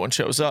happen where no one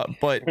shows up.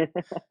 But,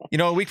 you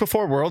know, a week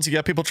before Worlds, you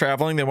got people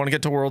traveling. They want to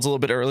get to Worlds a little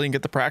bit early and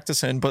get the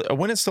practice in. But a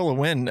win is still a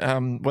win.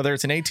 Whether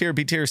it's an A tier,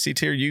 B tier, C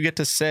tier, you get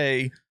to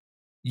say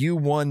you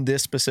won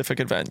this specific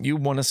event. You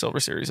won a Silver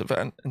Series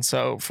event. And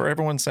so for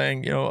everyone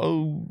saying, you know,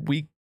 oh,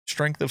 weak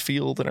strength of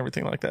field and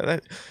everything like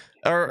that,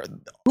 are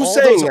Who's all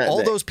saying those, that, all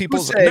Nick? those people.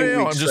 Who's No, saying no,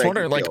 weak I'm just strength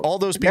wondering, of like, field? all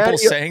those people Matty-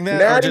 saying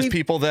that are just Matty-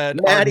 people that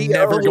Matty are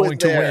never O was going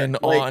to there, win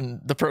like-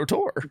 on the Pro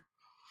Tour.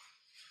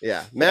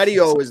 Yeah, Matty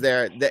O was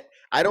there. That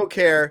I don't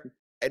care.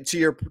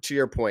 To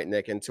your point,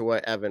 Nick, and to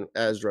what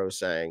Ezra was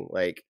saying,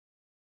 like,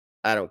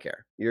 I don't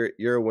care.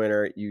 You're a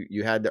winner.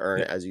 You had to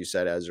earn it, as you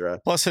said, Ezra.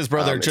 Plus, his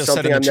brother It's just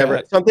said in the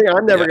chat. something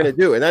I'm never Yeah. going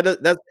to do,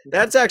 and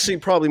that's actually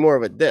probably more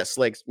of a diss,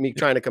 like me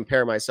trying to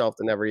compare myself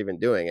to never even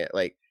doing it.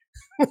 Like,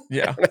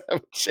 Yeah. I don't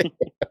have a chance.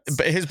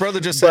 But his brother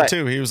just said But-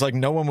 too. He was like,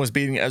 no one was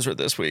beating Ezra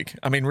this week.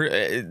 I mean,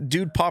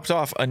 dude popped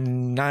off a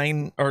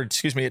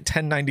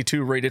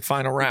 1092 rated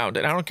final round,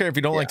 and I don't care if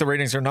you don't like the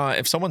ratings or not.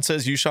 If someone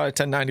says you shot a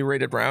 1090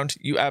 rated round,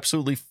 you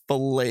absolutely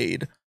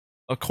filleted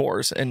a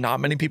course, and not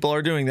many people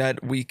are doing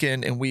that week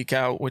in and week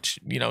out. Which,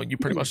 you know, you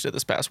pretty much did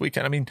this past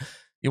weekend. I mean,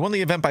 you won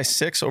the event by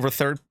 6 over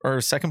third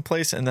or second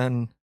place, and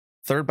then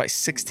third by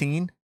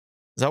 16. Is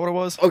that what it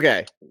was?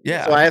 Okay,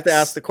 Yeah. so I have to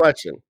ask the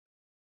question.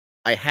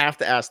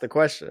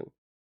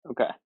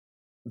 okay.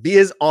 Be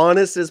as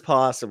honest as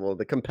possible.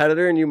 The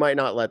competitor, and you might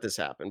not let this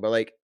happen, but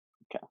like,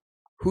 Okay.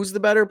 who's the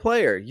better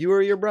player, you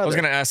or your brother? I was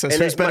going to ask this.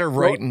 And Who's better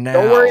right don't, now?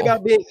 Don't worry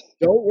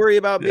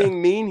about Yeah.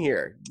 being mean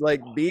here. Like,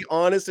 be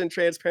honest and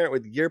transparent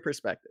with your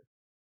perspective.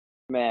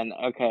 Man,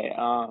 okay.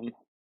 I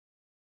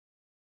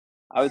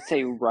would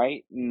say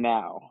right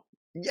now.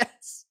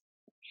 Yes.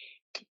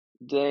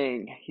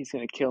 Dang, he's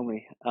gonna kill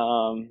me.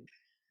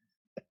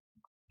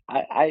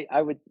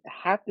 I would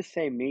have to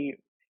say me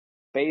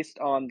based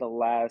on the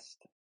last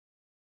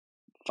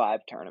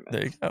 5 tournaments.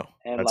 There you go.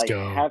 And Let's like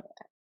go.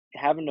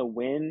 having to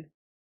win,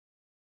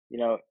 you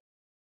know,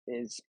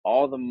 is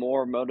all the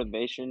more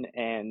motivation,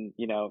 and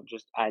you know,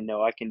 just I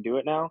know I can do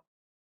it now,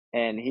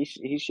 and he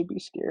should be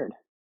scared.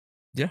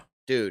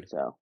 Dude,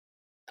 So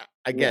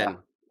again,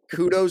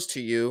 kudos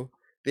to you.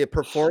 The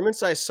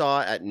performance I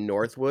saw at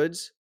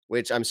Northwoods,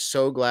 which I'm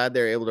so glad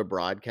they're able to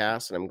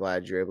broadcast, and I'm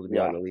glad you're able to be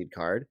on the lead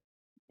card.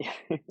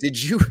 Did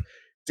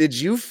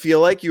you feel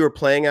like you were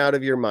playing out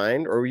of your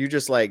mind, or were you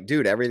just like,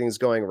 dude, everything's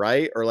going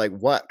right, or like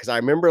what? Because I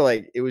remember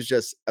like it was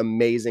just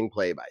amazing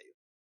play by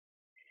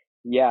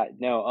you. yeah,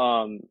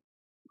 no,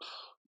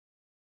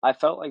 I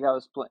felt like I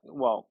was playing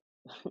well.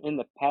 In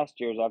the past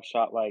years, I've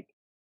shot like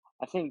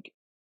I think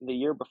the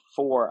year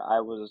before I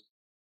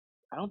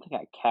don't think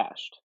I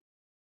cashed.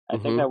 I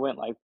think I went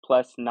like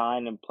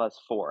 +9 and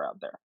 +4 out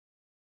there.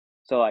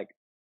 So like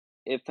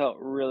it felt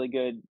really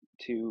good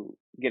to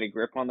get a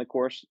grip on the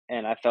course,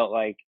 and I felt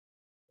like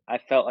I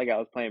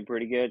was playing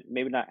pretty good.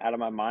 Maybe not out of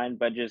my mind,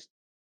 but just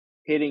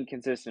hitting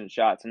consistent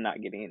shots and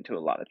not getting into a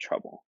lot of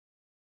trouble.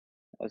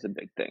 That was a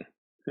big thing.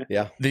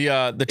 Yeah.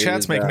 The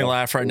chat's was, making me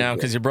laugh right it was now good.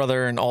 because your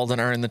brother and Alden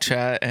are in the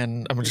chat,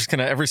 and I'm just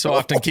gonna every so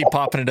often keep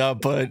popping it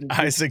up. But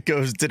Isaac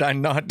goes, "Did I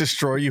not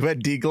destroy you at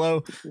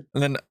D-Glow?" And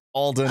then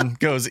Alden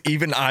goes,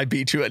 "Even I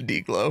beat you at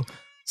D-Glow."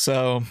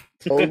 So,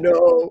 Oh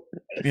no.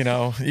 you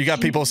know, you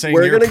got people saying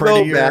We're you're gonna go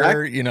prettier,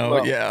 back. you know,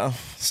 Well, yeah.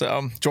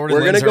 So Jordan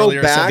we're gonna Lynn's go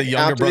earlier said back the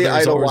younger after the brother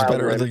is Idle always Wild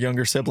better, or run. the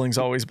younger sibling's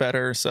always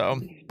better. So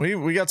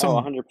we got some,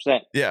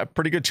 100%. yeah,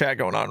 pretty good chat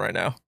going on right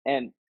now.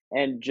 And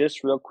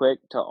just real quick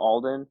to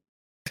Alden,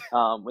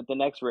 with the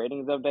next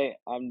ratings update,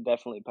 I'm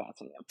definitely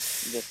passing him.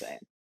 Just saying.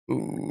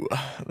 Ooh,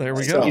 there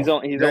we So- go. He's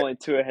that- only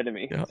 2 ahead of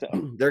me. Yeah. So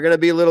They're going to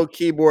be little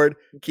keyboard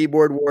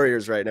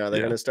warriors right now. They're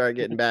Yeah. going to start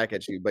getting back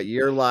at you, but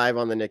you're live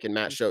on the Nick and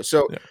Matt show.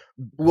 So Yeah.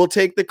 we'll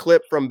take the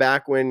clip from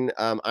back when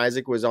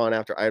Isaac was on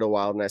after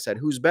Idlewild, and I said,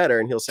 who's better?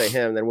 And he'll say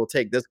him. Then we'll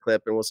take this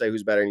clip and we'll say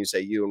who's better, and you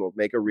say you, and we'll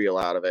make a reel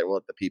out of it. And we'll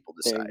let the people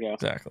there decide. you go.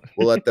 Exactly.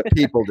 We'll let the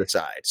people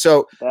decide.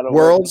 So That'll work.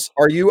 Worlds,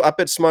 are you up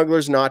at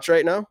Smuggler's Notch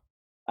right now?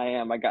 I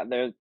am. I got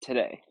there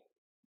today.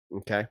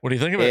 Okay. What do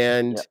you think of it?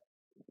 And Yep.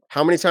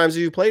 how many times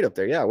have you played up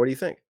there? Yeah. What do you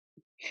think?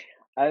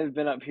 I've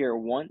been up here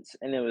once,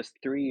 and it was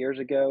 3 years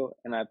ago,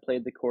 and I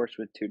played the course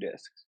with 2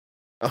 discs.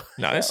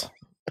 Nice. So,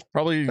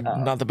 Probably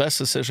not the best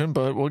decision,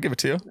 but we'll give it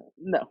to you.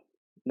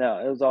 no,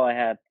 it was all I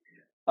had.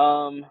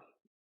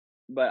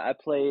 But I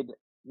played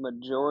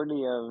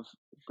majority of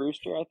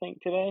Brewster, I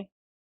think, today,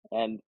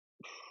 and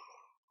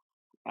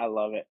I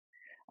love it.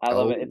 I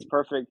love it. It's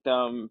perfect.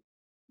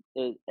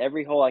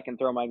 Every hole I can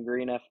throw my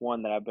green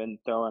F1 that I've been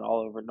throwing all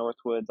over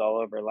Northwoods, all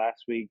over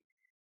last week,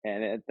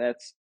 and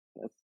that's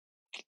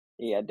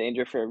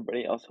danger for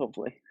everybody else,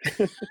 hopefully.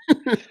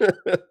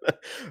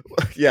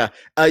 Yeah.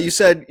 You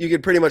said you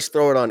could pretty much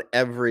throw it on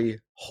every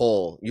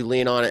hole. You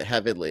lean on it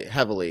heavily,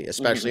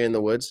 especially in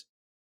the woods.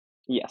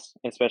 Yes,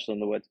 especially in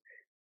the woods.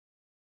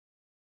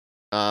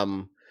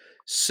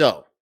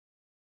 So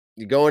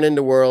you're going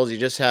into Worlds, you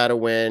just had a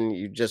win,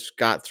 you just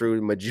got through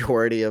the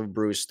majority of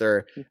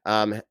Brewster.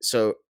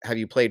 So have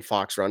you played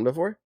Fox Run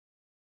before?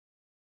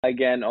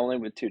 Again, only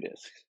with 2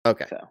 discs.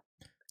 Okay. So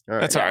All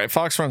right. That's all right.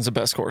 Fox Run's the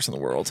best course in the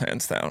world,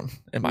 hands down,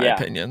 in my Yeah.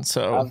 opinion.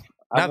 So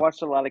I've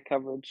watched a lot of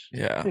coverage.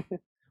 yeah.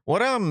 What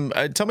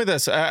tell me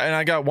this, and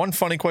I got one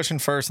funny question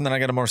first, and then I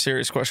got a more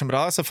serious question, but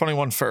I'll ask the funny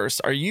one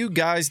first. Are you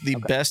guys the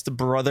best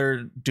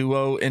brother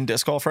duo in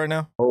disc golf right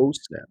now? Oh,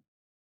 snap.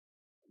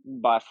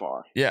 By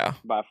far. Yeah.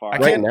 By far.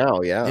 Right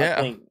now, yeah. Yeah.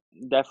 I think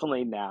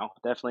definitely now.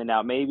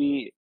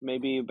 Maybe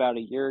about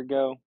a year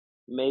ago,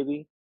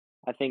 maybe.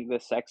 I think the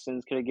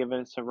Sextons could have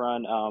given us a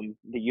run.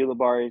 The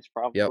Ulibaris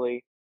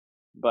probably.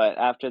 But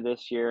after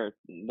this year,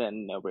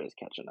 then nobody's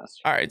catching us.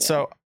 All right, Yeah.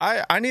 so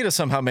I need to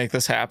somehow make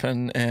this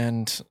happen,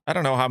 and I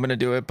don't know how I'm going to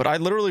do it, but I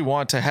literally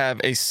want to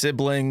have a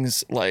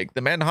siblings, like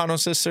the Mandahano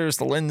sisters,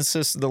 the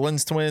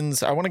Lins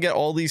twins. I want to get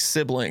all these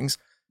siblings,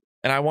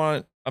 and I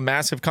want a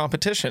massive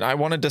competition. I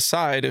want to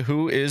decide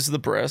who is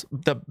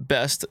the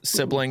best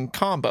sibling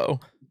combo,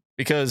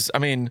 because I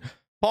mean,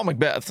 Paul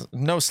Macbeth,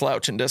 no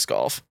slouch in disc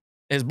golf.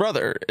 His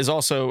brother is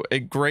also a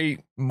great,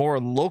 more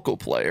local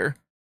player.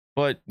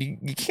 But you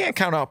can't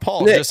count out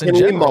Paul. Nick, just in can we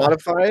general.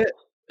 modify it?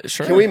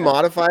 Sure. Can we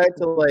modify it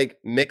to like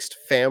mixed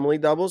family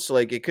doubles? So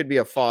like it could be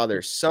a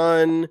father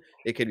son,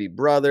 it could be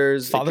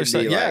brothers, Father it could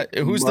son, be yeah. like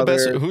Who's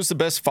mother, the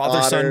best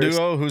father son daughters.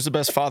 duo? Who's the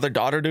best father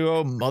daughter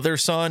duo? Mother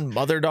son,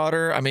 mother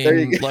daughter. I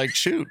mean, like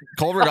shoot,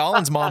 Culver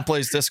Allen's mom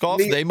plays disc golf.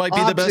 The They might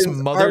be the best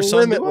options mother are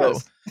son duo.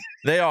 limitless.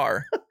 They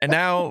are. And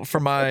now for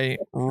my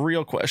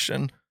real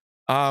question.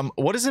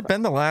 What has it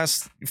been the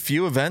last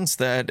few events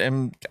that,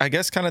 and I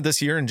guess kind of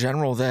this year in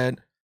general, that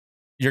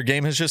your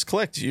game has just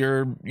clicked?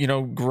 You're,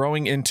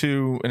 growing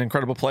into an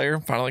incredible player.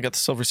 Finally got the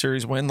Silver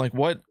Series win. Like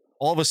what?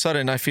 All of a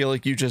sudden, I feel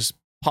like you just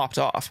popped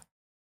off.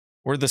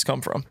 Where'd this come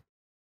from?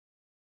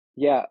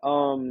 Yeah,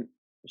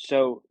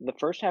 so the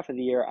first half of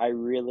the year, I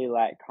really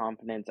lacked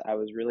confidence. I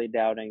was really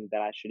doubting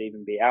that I should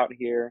even be out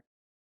here.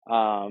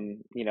 I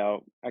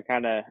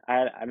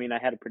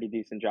had a pretty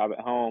decent job at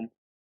home,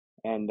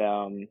 and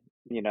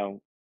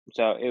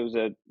so it was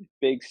a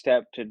big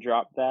step to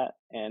drop that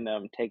and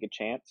take a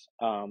chance.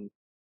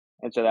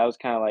 And so that was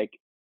kind of like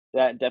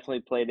that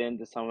definitely played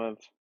into some of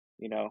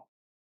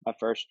my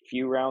first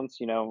few rounds.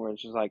 Where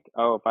it's just like,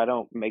 oh, if I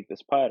don't make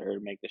this putt or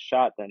make this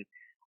shot, then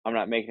I'm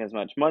not making as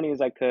much money as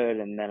I could,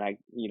 and then I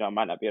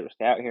might not be able to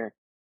stay out here.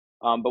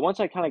 But once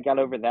I kind of got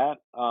over that,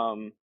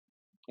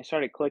 I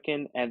started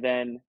clicking, and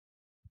then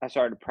I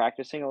started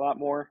practicing a lot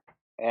more,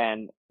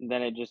 and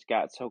then it just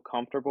got so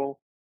comfortable,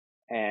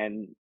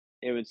 and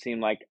it would seem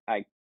like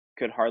I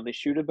could hardly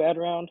shoot a bad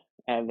round,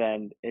 and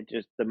then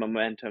the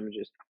momentum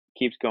just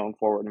keeps going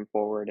forward and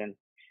forward, and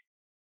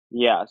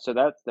yeah, so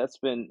that's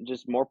been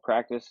just more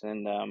practice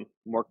and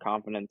more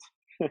confidence,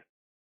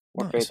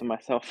 more Nice. faith in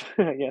myself,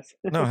 I guess.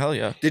 No, hell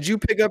yeah. Did you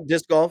pick up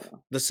disc golf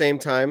the same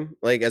time,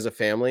 like as a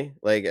family,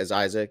 like as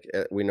Isaac?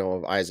 We know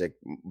of Isaac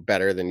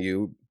better than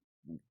you,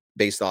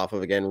 based off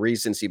of again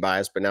recency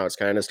bias, but now it's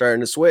kind of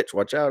starting to switch.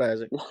 Watch out,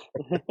 Isaac.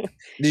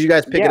 Did you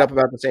guys pick it Yeah. up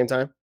about the same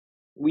time?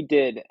 We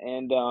did,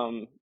 and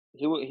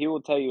he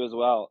will tell you as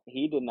well.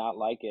 He did not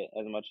like it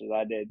as much as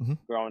I did Mhm.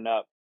 growing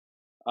up.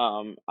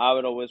 I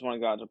would always want to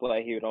go out to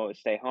play. He would always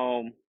stay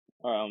home,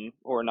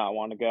 or not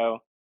want to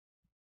go.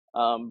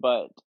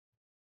 But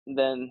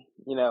then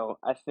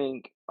I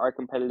think our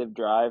competitive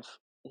drive.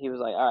 He was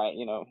like, all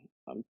right,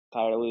 I'm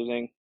tired of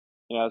losing.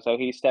 So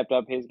he stepped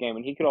up his game,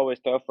 and he could always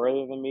throw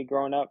further than me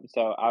growing up.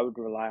 So I would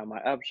rely on my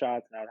up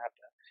shots, and I would have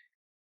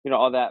to,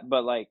 all that.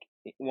 But like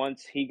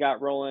once he got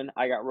rolling,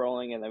 I got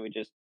rolling, and then we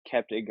just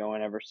kept it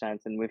going ever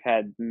since. And we've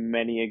had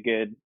many a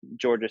good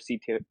Georgia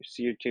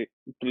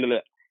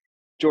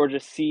Georgia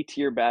C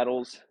tier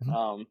battles.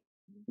 Mhm.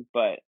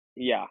 But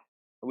yeah,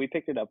 we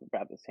picked it up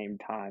about the same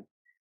time.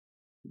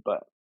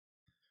 But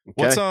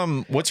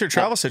What's your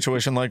travel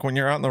situation like when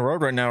you're out on the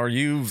road right now? Are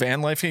you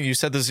van lifing? You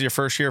said this is your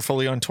first year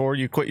fully on tour.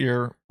 You quit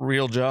your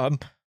real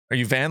job. Are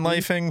you van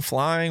lifing,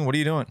 flying? What are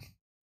you doing?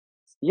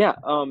 yeah,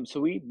 so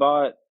we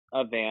bought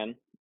a van,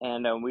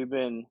 and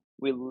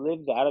we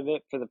lived out of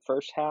it for the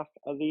first half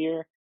of the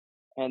year,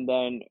 and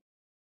then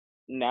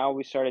now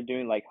we started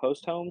doing like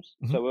host homes.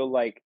 Mhm. So we'll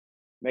like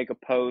make a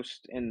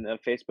post in the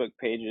Facebook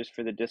pages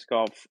for the disc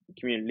golf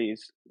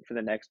communities for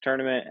the next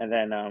tournament, and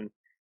then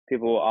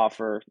people will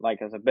offer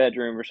like as a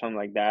bedroom or something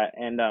like that.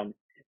 And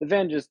the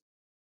van just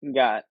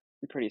got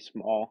pretty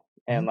small,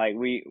 and like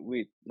we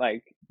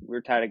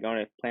we're tired of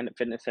going to Planet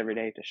Fitness every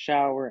day to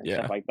shower and Yeah.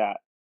 stuff like that.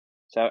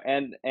 So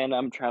and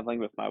I'm traveling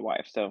with my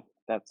wife, so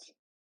that's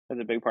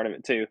a big part of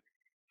it too.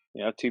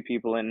 You know, two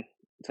people in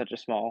such a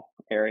small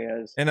area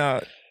is And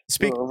a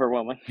little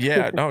overwhelming.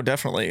 yeah, no,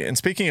 definitely. And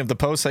speaking of the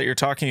post that you're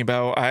talking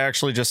about, I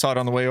actually just saw it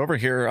on the way over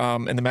here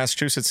in the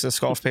Massachusetts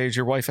disc golf page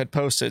your wife had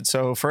posted.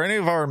 So for any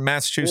of our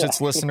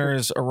Massachusetts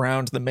listeners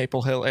around the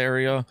Maple Hill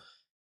area,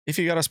 if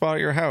you got a spot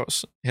at your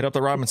house, hit up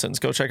the Robinsons.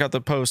 Go check out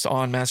the post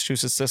on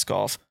Massachusetts disc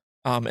golf.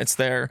 It's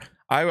there.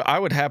 I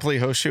would happily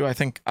host you. I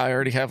think I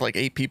already have like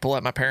 8 people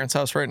at my parents'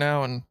 house right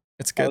now, and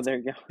it's good. Oh, there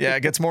you go. Yeah,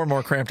 it gets more and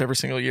more cramped every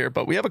single year.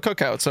 But we have a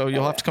cookout, so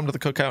you'll have to come to the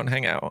cookout and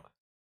hang out.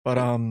 But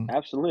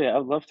absolutely, I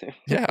would love to.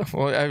 yeah,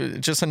 well,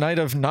 just a night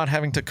of not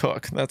having to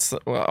cook. That's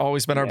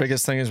always been our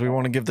biggest thing. Is we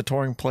want to give the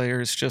touring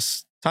players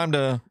just time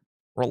to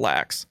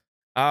relax.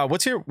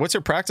 What's your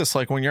practice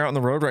like when you're out on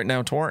the road right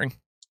now touring?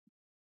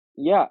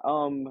 Yeah,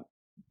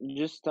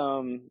 just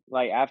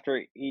like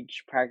after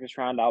each practice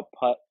round, I'll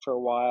putt for a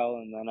while,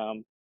 and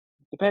then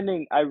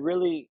depending, I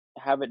really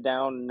have it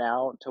down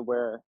now to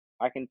where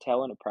I can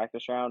tell in a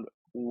practice round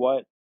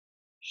what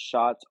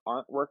shots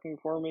aren't working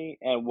for me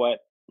and what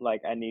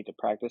like I need to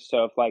practice.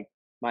 So if like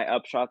my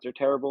up shots are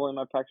terrible in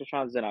my practice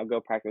rounds, then I'll go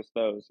practice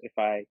those. If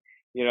I,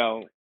 you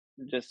know,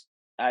 just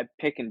I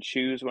pick and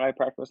choose what I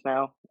practice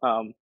now.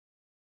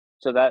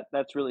 So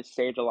that's really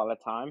saved a lot of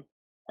time,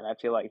 and I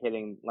feel like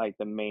hitting like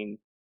the main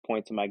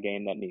points in my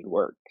game that need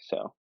work.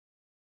 So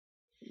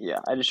yeah,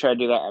 I just try to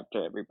do that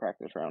after every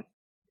practice round.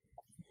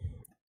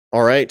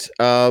 All right.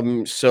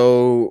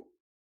 So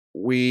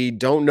we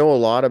don't know a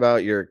lot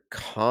about your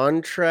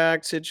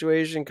contract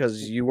situation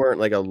because you weren't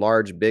like a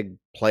large, big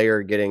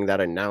player getting that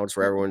announced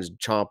where everyone's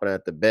chomping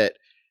at the bit.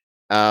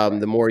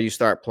 The more you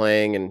start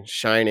playing and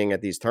shining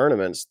at these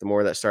tournaments, the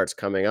more that starts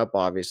coming up,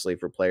 obviously,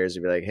 for players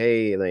to be like,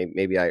 hey, like,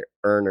 maybe I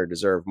earn or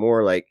deserve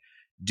more. Like,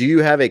 do you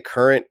have a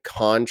current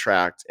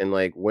contract, and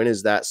like when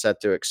is that set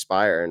to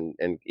expire,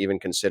 and even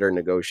consider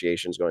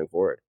negotiations going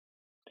forward?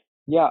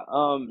 Yeah,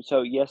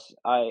 so yes,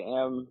 I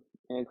am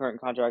in a current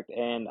contract,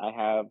 and I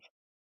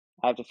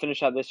have to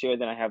finish out this year,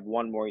 then I have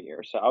one more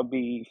year. So I'll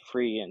be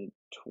free in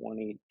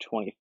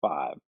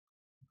 2025.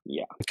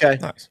 Yeah. Okay.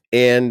 Nice.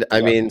 And I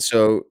Yeah. mean,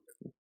 so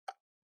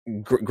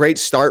great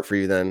start for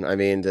you then. I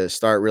mean, to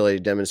start really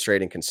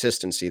demonstrating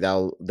consistency, that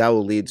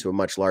will lead to a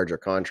much larger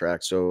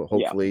contract. So Yeah.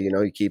 hopefully,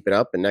 you keep it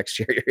up, and next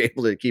year you're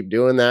able to keep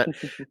doing that.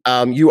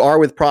 You are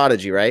with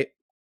Prodigy, right?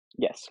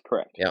 Yes,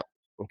 correct. Yeah.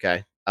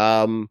 Okay.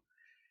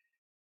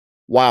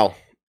 Wow.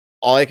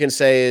 All I can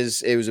say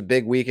is it was a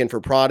big weekend for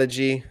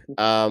Prodigy,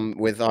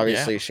 with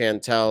obviously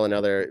Chantel,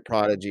 another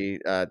Prodigy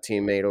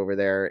teammate over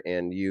there,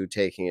 and you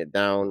taking it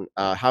down.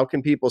 How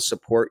can people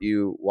support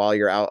you while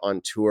you're out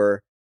on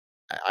tour?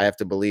 I have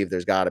to believe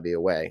there's got to be a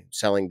way.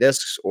 Selling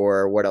discs,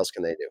 or what else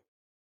can they do?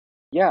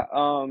 Yeah,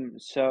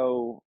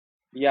 so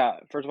yeah,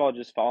 first of all,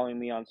 just following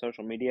me on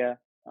social media.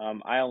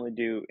 I only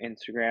do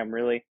Instagram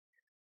really.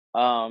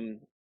 And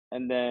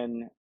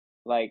then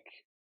like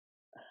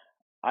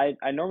I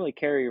normally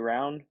carry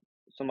around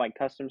some like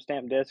custom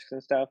stamp discs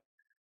and stuff.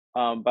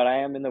 But I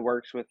am in the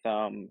works with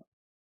a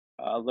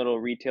little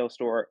retail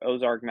store,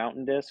 Ozark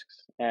Mountain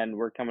Discs, and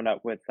we're coming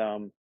up with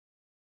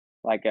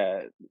like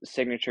a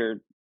signature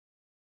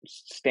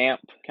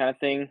stamp kind of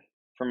thing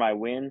for my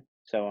win.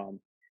 So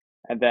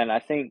and then I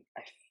think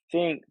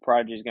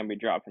Prodigy is gonna be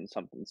dropping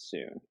something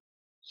soon.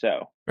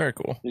 So Very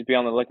cool. just be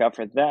on the lookout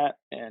for that.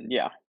 And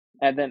yeah.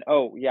 And then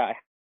oh yeah,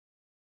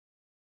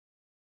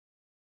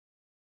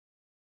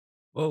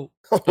 Whoa.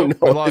 Oh Oh, no,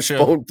 we lost his you.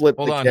 phone flipped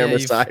Hold the on. camera Yeah,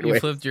 you sideways.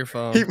 flipped your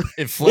phone.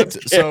 It flipped.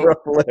 His So camera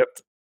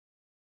flipped.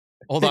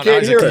 hold He on, can't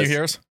Isaac. hear Can us. you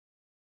hear us?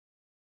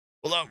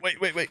 Hold on.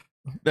 Wait.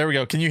 There we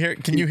go. Can you hear?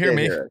 Can you hear Can't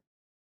me? us.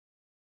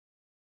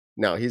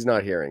 No, he's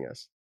not hearing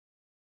us.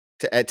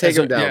 Take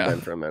Ezra, him down, yeah.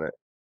 Ben, for a minute.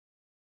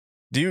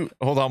 Do you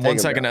hold on Take one him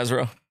second, down.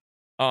 Ezra?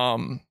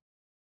 Can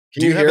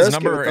Do you have hear his us?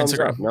 number Give a or thumbs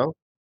up. Instagram? No.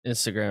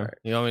 Instagram. Right.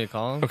 You want me to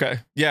call him? Okay.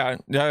 Yeah.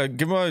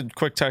 Give him a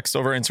quick text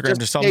over Instagram.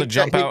 Just tell him to take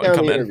jump take out and down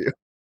come the in. interview.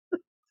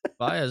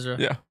 Bye, Ezra.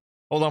 Yeah.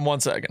 Hold on one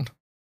second.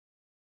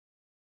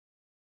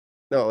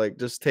 No, like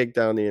just take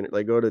down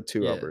like go to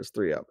 2 Yeah. uppers,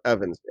 3 up.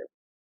 Evans.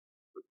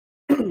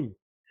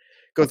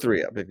 Go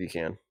 3 up if you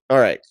can. All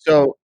right.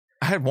 So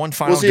I had one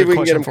final see if good we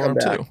can get question him for come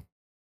him back. too.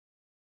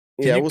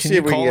 yeah, you, we'll can see you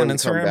if we can call get on him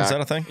to come Instagram? Is back.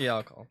 that a thing? Yeah,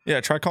 I'll call him.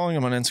 Yeah, try calling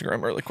him on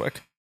Instagram really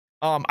quick.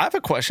 I have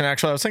a question,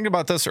 actually. I was thinking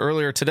about this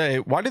earlier today.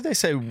 Why did they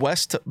say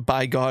West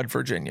by God,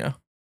 Virginia?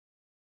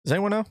 Does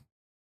anyone know?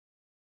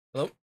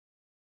 Hello?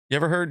 You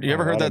ever heard I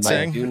that don't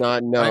saying? Do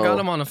not know. I got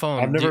him on the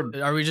phone. I've never-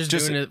 Are we just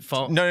doing it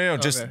phone? No.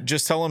 Okay.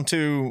 Just tell him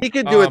to. He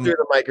could do it through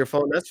the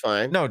microphone. That's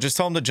fine. No, just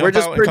tell him to We're jump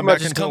just out and pretty come much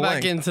back Just into the come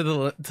back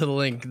link. into the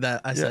link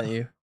that I sent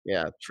you.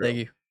 Yeah, true. Thank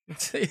you.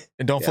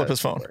 And don't Yeah, flip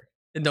his that should phone. work.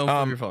 And don't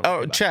flip your phone. Oh,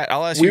 Come back. chat.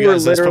 I'll ask We you were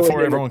guys this literally before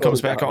gonna everyone comes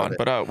close back out on. of it.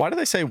 But why do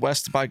they say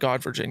West by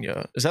God,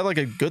 Virginia? Is that like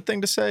a good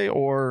thing to say,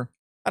 or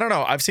I don't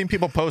know? I've seen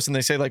people post and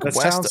they say like That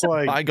West sounds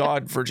like- by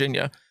God,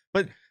 Virginia,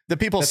 but the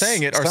people That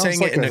saying it are sounds saying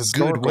like it in a a good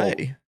historical-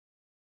 way.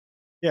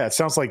 Yeah, it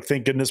sounds like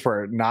thank goodness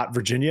we're not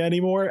Virginia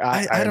anymore.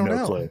 I I have don't no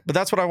know, clue. but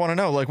that's what I want to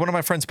know. Like one of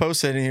my friends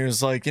posted, and he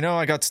was like,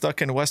 I got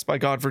stuck in West by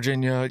God,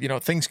 Virginia.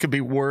 Things could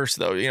be worse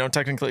though.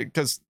 Technically,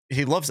 because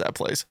he loves that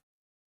place.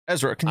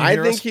 Ezra, can you I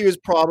hear think us? he was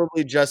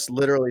probably just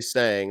literally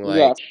saying like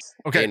Yes.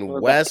 Okay. in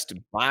We're back. West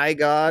by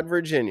God,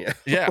 Virginia.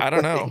 Yeah, I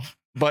don't know,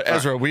 but All right.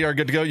 Ezra, we are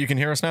good to go. You can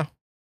hear us now.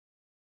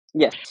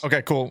 Yes.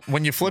 Okay, cool.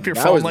 When you flip your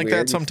That phone was like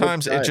weird. that, You flipped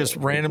sometimes it just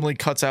silent. randomly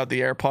cuts out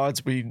the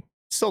AirPods. We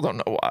still don't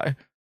know why.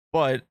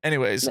 But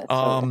anyways, That's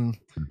all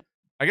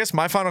I guess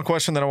my final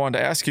question that I wanted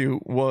to ask you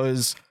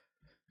was,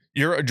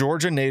 you're a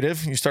Georgia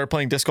native. You started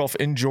playing disc golf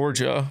in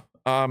Georgia.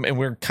 And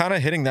we're kind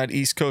of hitting that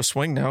East Coast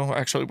swing now.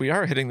 Actually, we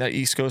are hitting that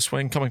East Coast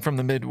swing coming from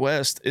the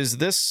Midwest. Is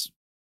this,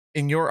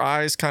 in your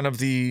eyes, kind of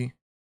the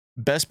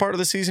best part of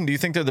the season? Do you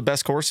think they're the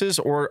best courses,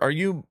 or are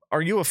you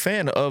a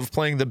fan of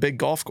playing the big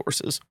golf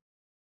courses?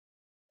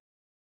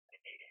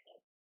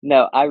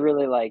 No, I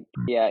really like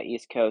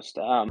East Coast.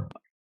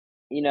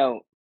 You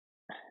know,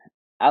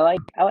 I like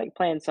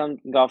playing some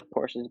golf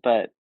courses,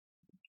 but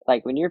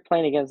like when you're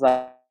playing against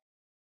like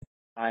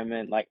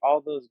Hyman, like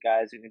all those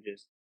guys who can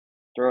just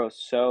throw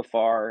so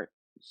far,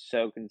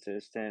 so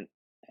consistent,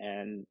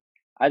 and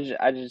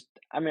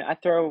I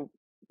throw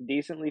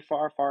decently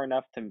far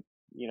enough to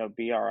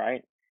be all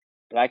right,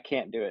 but I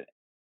can't do it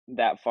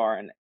that far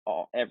in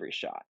every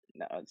shot.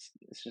 No, it's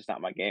just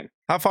not my game.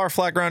 How far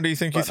flat ground do you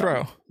think you But,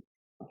 throw?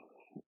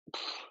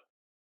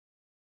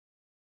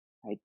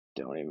 I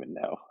don't even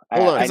know.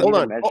 Hold on, I need hold to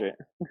on. measure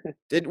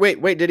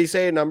it. Did he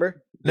say a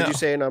number? Did No. you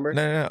say a number?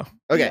 No.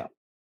 Okay. No.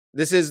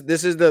 This is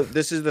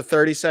the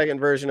 30-second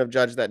version of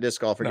Judge That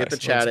Disc Golfer. Get the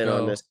Nice, chat let's in on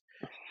go. this.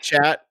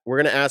 Chat, we're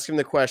gonna ask him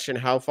the question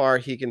how far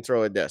he can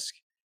throw a disc.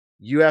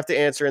 You have to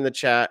answer in the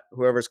chat.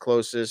 Whoever's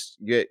closest,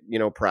 get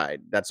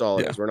pride. That's all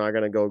it Yeah. is. We're not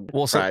gonna go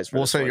We'll say prize for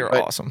this one. you're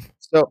But- awesome.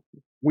 So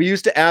we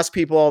used to ask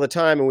people all the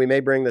time, and we may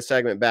bring the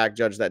segment back,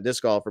 Judge That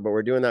Disc Golfer, but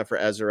we're doing that for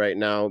Ezra right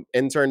now.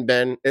 Intern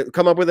Ben,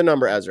 come up with a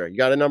number, Ezra. You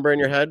got a number in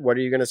your head? What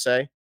are you going to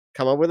say?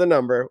 Come up with a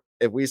number.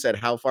 If we said,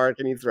 how far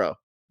can you throw?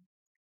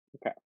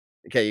 Okay.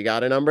 Okay, you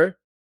got a number?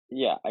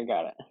 Yeah, I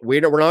got it.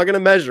 We're not going to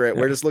measure it.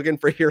 We're just looking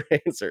for your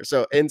answer.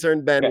 So,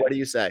 Intern Ben, Okay. what do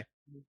you say?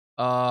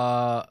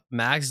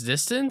 Max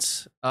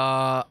distance?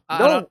 I No,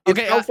 don't, it's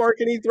okay. how far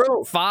can he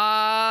throw?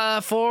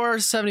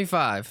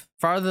 475.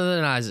 Farther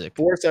than Isaac.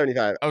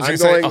 475. I was I'm gonna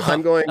say, going.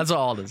 I'm going. That's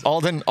all it is.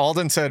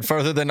 Alden said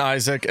further than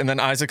Isaac, and then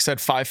Isaac said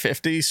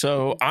 550.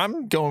 So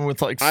I'm going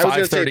with like I was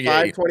going to say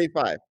 538.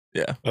 525.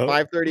 Yeah. Oh,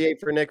 538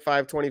 for Nick.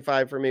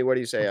 525 for me. What do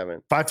you say,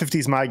 Evan? 550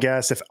 is my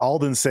guess. If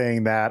Alden's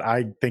saying that,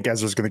 I think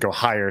Ezra's going to go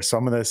higher. So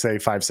I'm going to say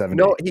 570.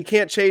 No, he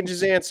can't change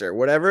his answer.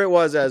 Whatever it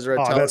was, Ezra.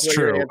 Oh, tell that's us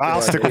what your true. answer I'll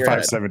was stick in with your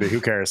head. 570. Who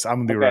cares?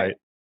 I'm going to be Okay. right.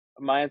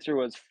 My answer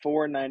was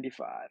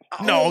 495.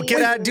 No, get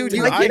wait, out, dude.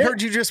 did I I get it?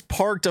 heard you just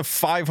parked a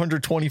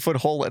 520-foot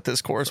hole at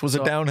this course. Was it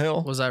So-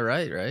 downhill? Was I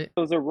right? It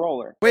was a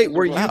roller. Wait, It was a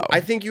were you? roller. Wow. I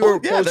think you were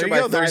Yeah, closer there you by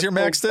go. There's 5 your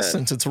max points then.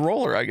 distance. It's a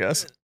roller, I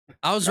guess.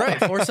 I was right.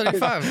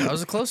 475. I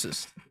was the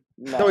closest.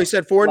 No, he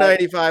said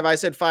 495. I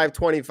said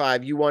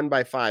 525. You won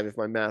by 5 if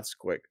my math's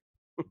quick.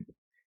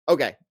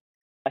 Okay.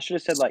 I should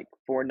have said like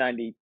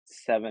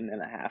 497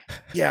 and a half.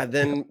 Yeah,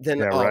 then Yeah,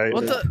 right.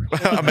 What the?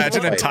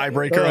 Imagine a Right.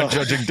 tiebreaker on Ugh.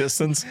 judging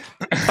distance.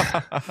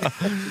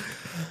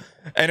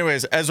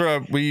 Anyways,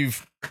 Ezra,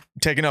 we've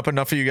taken up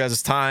enough of you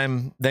guys'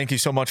 time. Thank you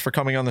so much for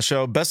coming on the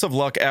show. Best of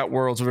luck at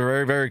Worlds. We're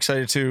very, very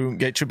excited to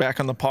get you back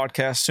on the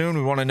podcast soon.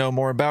 We want to know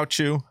more about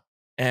you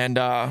and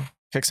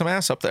kick some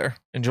ass up there.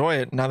 Enjoy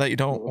it now that you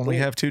don't only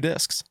have 2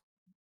 discs.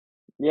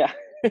 Yeah,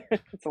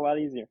 it's a lot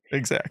easier.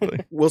 Exactly.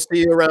 We'll see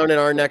you around in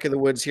our neck of the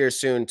woods here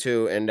soon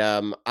too. And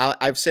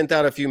I've sent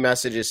out a few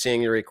messages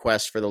seeing your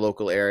requests for the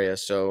local area.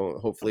 So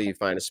hopefully you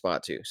find a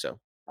spot too. So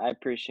I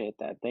appreciate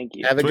that. Thank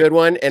you. have a Sweet. good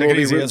one, and Take we'll it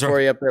be easy, rooting Ezra.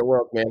 for you up there at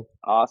World, man.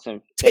 Awesome.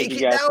 Take Thank it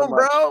you guys down, so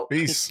much. bro.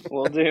 Peace.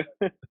 We'll do.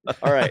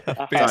 All right. All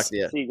Talk right. to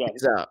you. See you guys.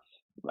 Peace out.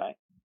 Bye.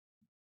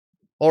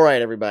 All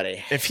right,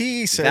 everybody. If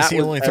he says That he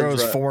was only throws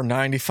Ezra.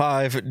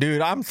 495,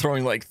 dude, I'm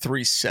throwing like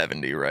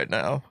 370 right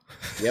now.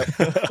 Yep.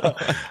 I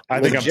think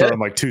I'm Legit. throwing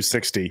like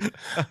 260.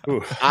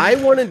 Ooh. I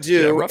want to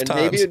do, rough and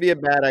maybe times. it'd be a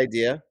bad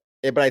idea,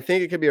 but I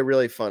think it could be a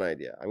really fun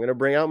idea. I'm going to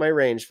bring out my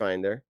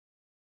rangefinder,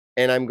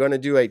 and I'm going to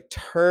do a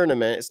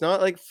tournament. It's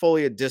not like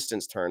fully a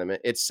distance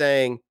tournament. It's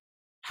saying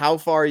how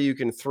far you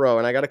can throw,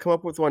 and I got to come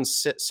up with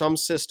some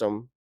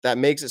system that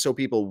makes it so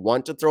people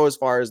want to throw as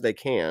far as they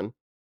can,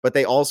 but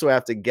they also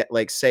have to get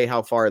say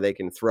how far they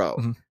can throw.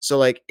 Mhm. So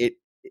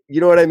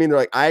you know what I mean? They're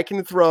like, I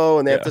can throw,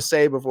 and they have Yeah. to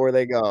say before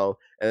they go,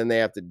 and then they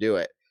have to do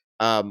it.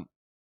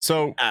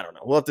 So I don't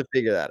know. We'll have to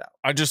figure that out.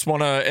 I just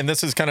want to, and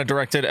this is kind of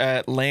directed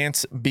at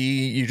Lance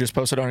B. You just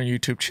posted on our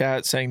YouTube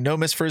chat saying, no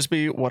Miss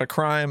Frisbee, what a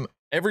crime.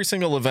 Every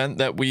single event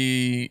that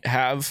we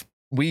have,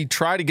 we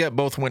try to get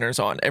both winners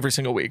on every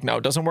single week. Now,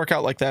 it doesn't work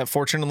out like that.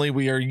 Fortunately,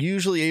 we are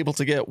usually able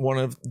to get one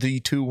of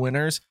the two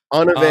winners.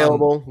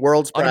 Unavailable,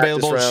 Worlds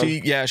practice Unavailable.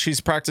 round. She's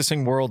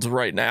practicing Worlds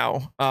right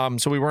now.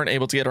 So we weren't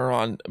able to get her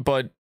on.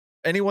 But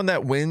anyone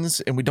that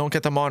wins and we don't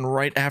get them on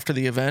right after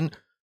the event,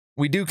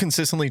 we do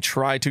consistently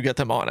try to get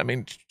them on. I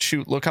mean,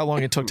 shoot, look how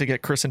long it took to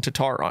get Kristen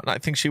Tatar on. I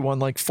think she won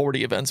like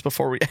 40 events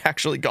before we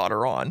actually got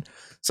her on.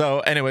 So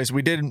anyways,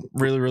 we did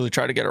really, really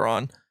try to get her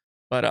on.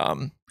 But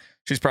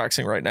she's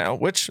practicing right now,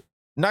 which,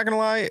 not gonna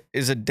lie,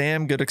 is a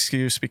damn good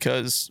excuse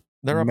because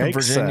they're up in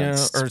Virginia,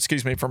 or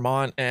excuse me,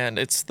 Vermont, and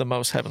it's the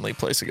most heavenly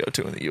place to go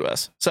to in the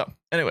US. So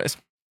anyways.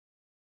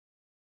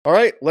 All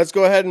right, let's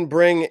go ahead and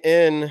bring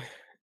in,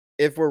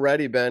 if we're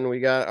ready, Ben, we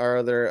got our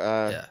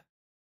other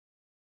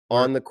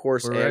on the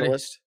course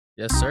analyst.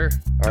 Yes, sir.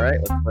 All right,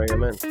 let's bring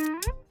him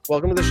in.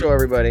 Welcome to the show,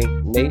 everybody.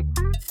 Nate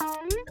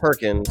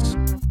Perkins,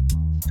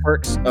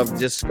 Perks of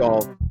Disc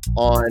Golf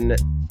on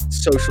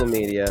social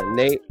media.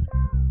 Nate,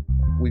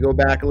 we go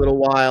back a little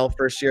while.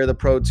 First year of the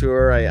Pro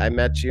Tour, I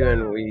met you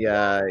and we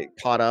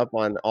caught up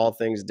on all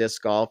things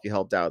disc golf. You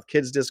helped out with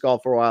kids disc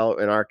golf for a while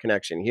in our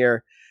connection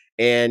here,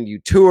 and you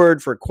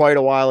toured for quite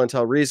a while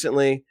until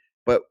recently.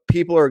 But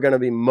people are going to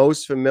be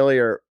most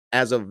familiar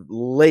as of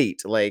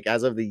late, like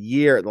as of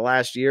the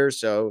last year or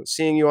so,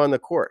 seeing you on the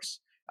course,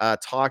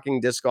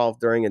 talking disc golf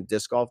during a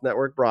Disc Golf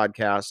Network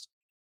broadcast.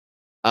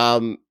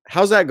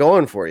 How's that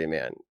going for you,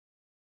 man?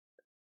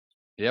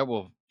 Yeah,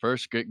 well,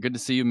 first, good to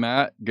see you,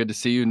 Matt. Good to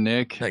see you,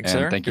 Nick. Thanks, and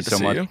sir. thank you Good to so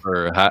see much you.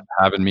 for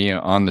having me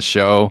on the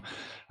show.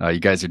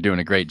 You guys are doing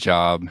a great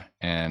job,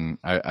 and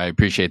I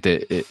appreciate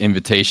the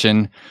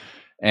invitation.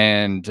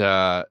 And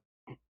to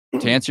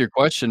answer your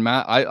question,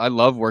 Matt, I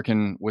love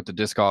working with the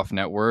Disc Golf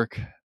Network.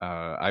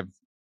 I've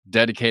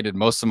dedicated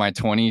most of my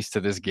 20s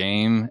to this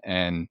game,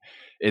 and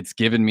it's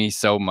given me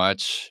so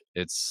much.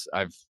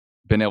 I've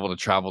been able to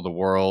travel the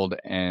world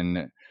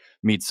and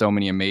meet so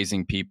many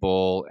amazing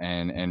people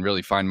and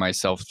really find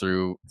myself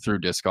through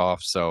disc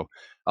golf. So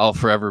I'll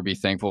forever be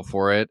thankful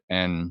for it.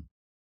 And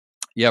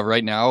yeah,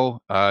 right now,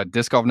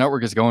 Disc Golf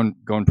Network is going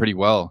pretty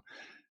well.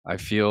 I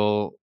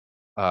feel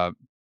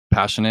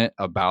passionate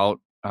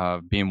about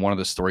being one of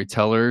the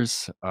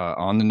storytellers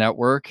on the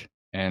network,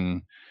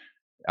 and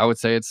I would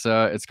say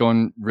it's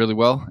going really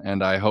well,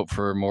 and I hope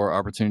for more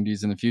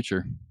opportunities in the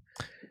future.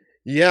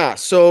 Yeah,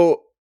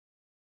 so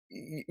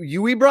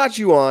we brought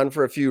you on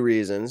for a few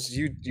reasons.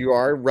 You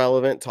are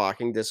relevant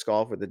talking disc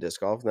golf with the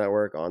Disc Golf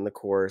Network on the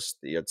course.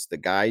 It's the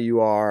guy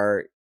you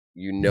are.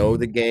 You know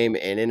the game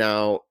in and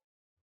out.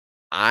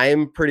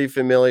 I'm pretty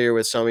familiar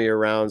with some of your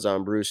rounds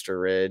on Brewster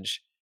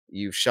Ridge.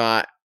 You've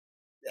shot,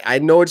 I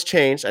know it's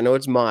changed, I know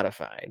it's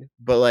modified,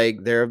 but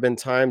like there have been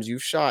times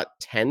you've shot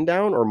 10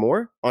 down or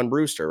more on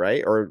Brewster,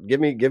 right? Or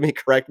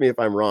correct me if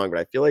I'm wrong, but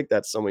I feel like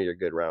that's some of your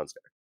good rounds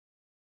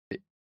there.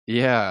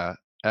 Yeah,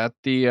 at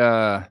the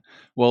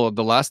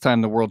the last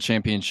time the World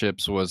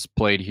Championships was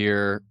played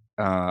here,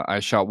 I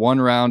shot one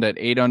round at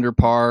 8 under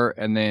par,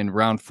 and then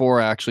round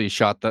 4 I actually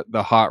shot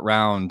the hot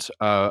round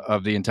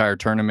of the entire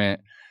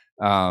tournament.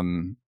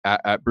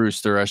 At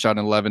Brewster, I shot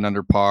an 11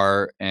 under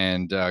par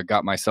and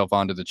got myself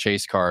onto the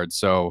chase card.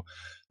 So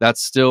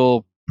that's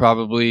still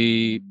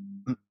probably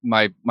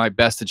my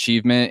best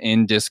achievement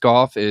in disc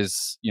golf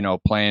is,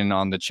 playing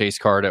on the chase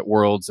card at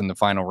Worlds in the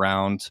final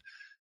round.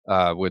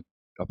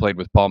 I played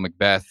with Paul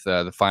Macbeth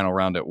the final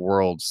round at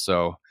Worlds.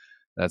 So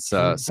that's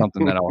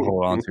something that I'll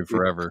hold on to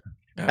forever.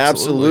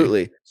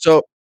 Absolutely.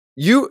 So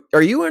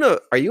are you in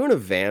a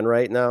van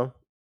right now?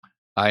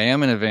 I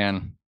am in a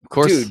van, of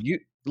course. Dude, you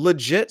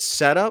legit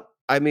setup.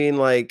 I mean,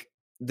 like,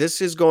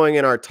 this is going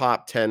in our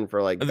top 10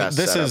 for like best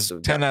this setups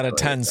is 10 out of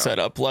 10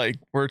 setup. Like,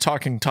 we're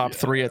talking top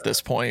 3 at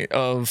this point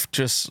of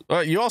just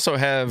you also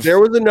have there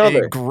was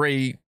another a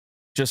great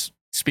just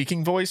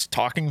speaking voice,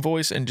 talking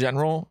voice in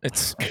general.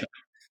 It's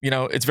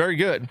it's very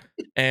good,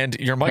 and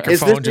your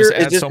microphone just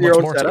adds so much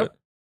more to it.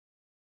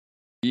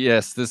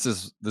 Yes, this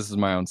is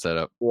my own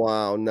setup.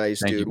 Wow, nice.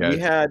 Thank dude. you, guys. We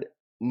had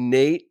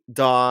Nate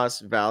Doss,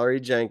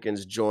 Valerie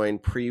Jenkins join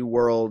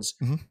pre-Worlds.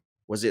 Mm-hmm.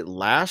 Was it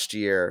last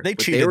year? They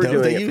cheated,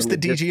 though. They used the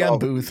DGM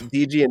booth.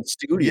 DGM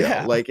studio.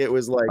 Yeah. Like, it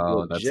was like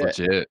legit. That's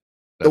legit.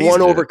 The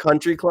one over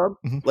Country Club?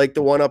 Mm-hmm. Like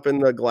the one up in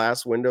the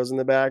glass windows in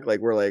the back? Like,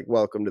 we're like,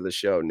 welcome to the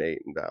show,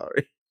 Nate and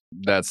Valerie.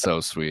 That's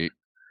so sweet.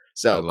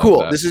 So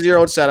cool. This is your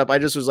own setup. I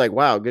just was like,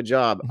 wow, good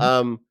job.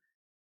 Mm-hmm.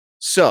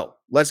 So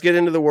let's get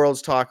into the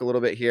Worlds talk a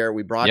little bit here.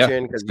 We brought you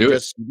in because you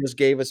just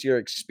gave us your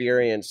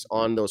experience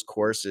on those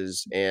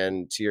courses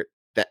and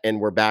and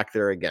we're back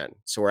there again.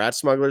 So we're at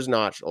Smuggler's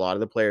Notch. A lot of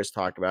the players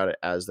talk about it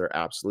as their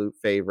absolute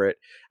favorite.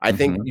 I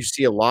think you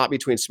see a lot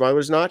between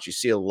Smuggler's Notch. You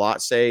see a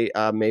lot, say,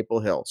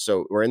 Maple Hill.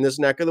 So we're in this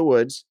neck of the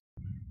woods.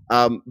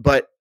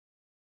 But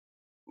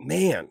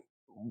man,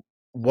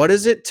 what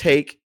does it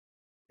take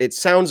it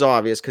sounds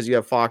obvious because you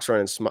have Fox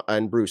Run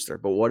and Brewster,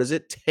 but what does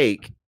it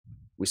take?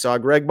 We saw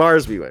Greg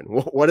Barsby win.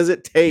 What does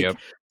it take Yep.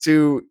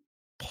 to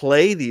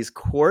play these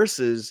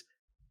courses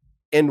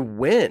and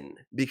win?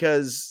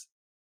 Because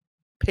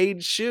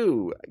Paige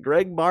Shue,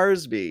 Greg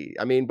Barsby,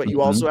 I mean, but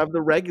you also have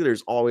the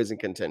regulars always in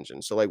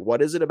contention. So, like,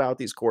 what is it about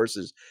these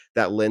courses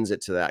that lends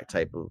it to that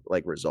type of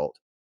like result?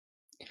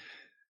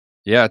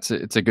 Yeah,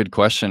 it's a good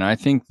question. I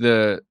think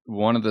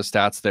one of the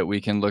stats that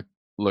we can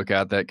look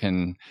at that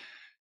can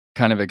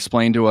kind of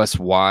explain to us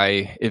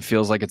why it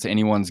feels like it's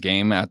anyone's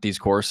game at these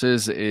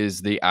courses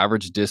is the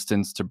average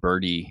distance to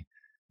birdie.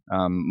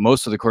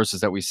 Most of the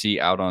courses that we see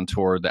out on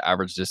tour, the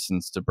average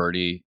distance to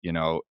birdie,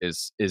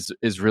 is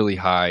really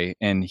high.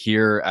 And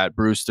here at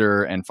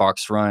Brewster and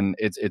Fox Run,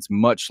 it's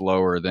much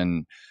lower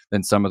than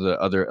some of the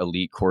other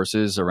elite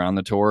courses around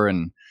the tour.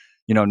 And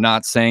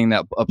not saying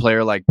that a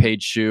player like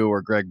Paige Shue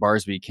or Greg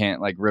Barsby can't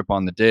like rip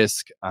on the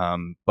disc,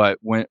 but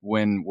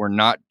when we're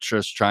not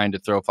just trying to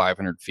throw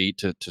 500 feet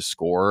to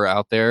score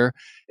out there,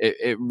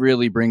 it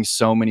really brings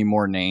so many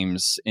more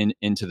names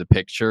into the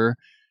picture.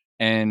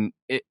 And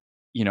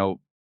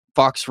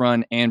Fox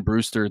Run and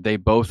Brewster, they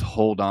both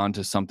hold on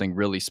to something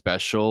really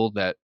special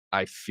that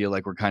I feel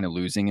like we're kind of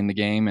losing in the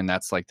game, and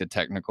that's like the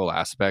technical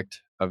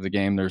aspect of the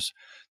game. There's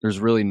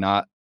really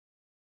not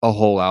a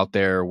hole out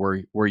there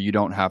where you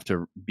don't have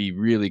to be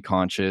really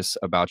conscious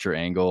about your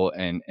angle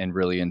and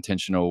really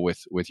intentional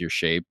with your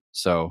shape.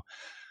 So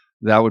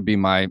that would be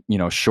my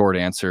short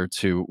answer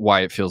to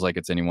why it feels like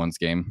it's anyone's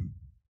game.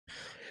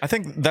 I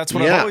think that's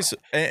what I've always,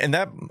 and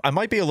that I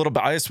might be a little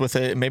biased with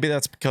it. Maybe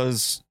that's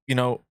because,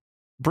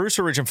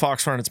 Brewster Ridge and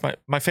Fox Run, it's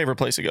my favorite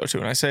place to go to.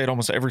 And I say it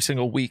almost every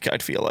single week,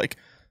 I'd feel like.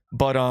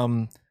 But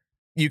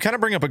you kind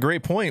of bring up a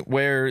great point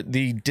where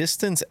the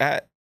distance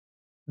at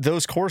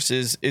those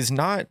courses is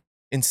not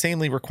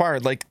insanely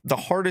required. Like the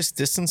hardest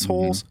distance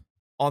holes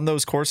on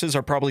those courses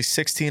are probably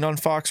 16 on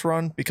Fox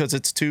Run because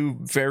it's two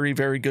very,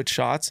 very good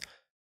shots.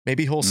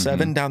 Maybe hole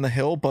 7 down the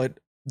hill, but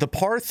the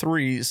par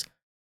 3s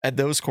at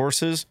those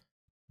courses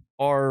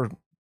are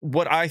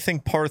what I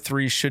think par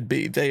 3s should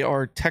be. They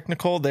are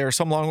technical. There are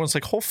some long ones,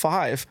 like hole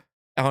 5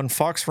 on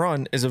Fox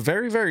Run is a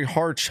very, very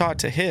hard shot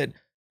to hit.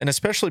 And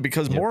especially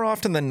because more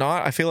often than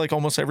not, I feel like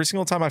almost every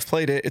single time I've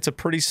played it, it's a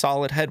pretty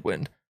solid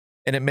headwind.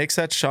 And it makes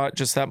that shot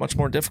just that much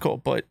more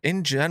difficult. But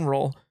in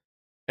general,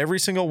 every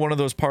single one of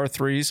those par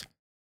 3s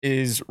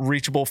is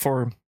reachable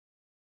for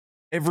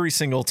every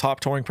single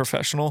top touring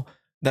professional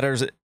that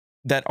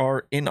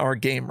are in our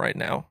game right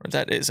now, or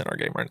that is in our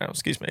game right now,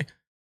 excuse me.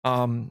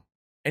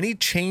 Any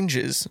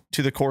changes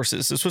to the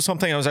courses? This was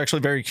something I was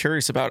actually very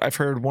curious about. I've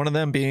heard one of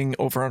them being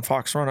over on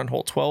Fox Run on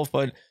hole 12,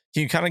 but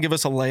can you kind of give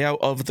us a layout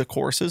of the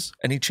courses?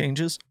 Any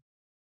changes?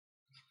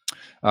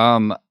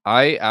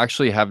 I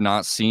actually have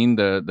not seen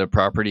the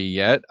property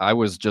yet. I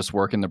was just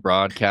working the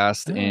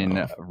broadcast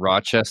in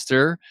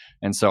Rochester,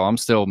 and so I'm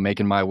still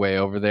making my way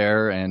over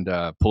there and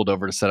pulled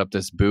over to set up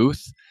this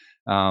booth.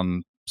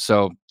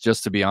 So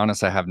just to be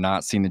honest, I have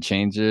not seen the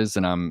changes,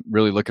 and I'm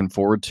really looking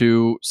forward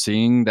to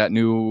seeing that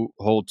new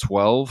hole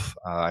 12.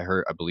 I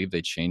believe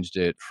they changed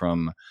it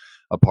from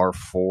a par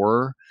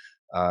 4.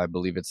 I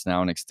believe it's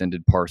now an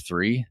extended par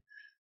 3.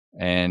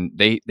 And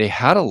they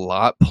had a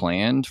lot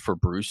planned for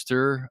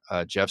Brewster.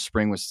 Jeff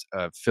Spring was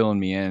filling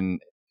me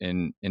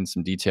in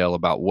some detail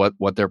about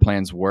what their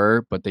plans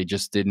were, but they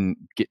just didn't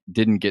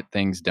get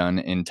things done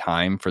in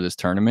time for this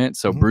tournament.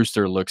 So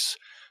Brewster looks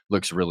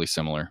really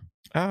similar.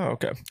 Oh,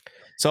 okay.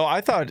 So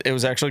I thought it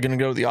was actually going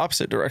to go the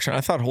opposite direction.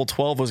 I thought hole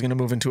 12 was going to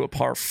move into a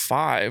par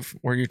 5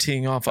 where you're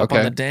teeing off up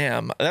on the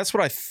dam. That's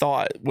what I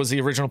thought was the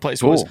original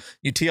place. Was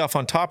you tee off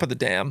on top of the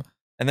dam,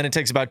 and then it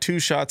takes about 2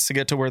 shots to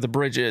get to where the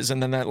bridge is,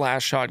 and then that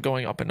last shot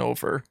going up and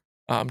over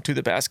to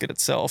the basket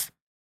itself.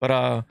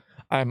 But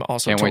I'm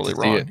also totally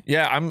wrong.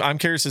 Yeah, I'm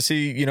curious to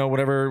see,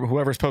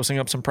 whoever's posting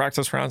up some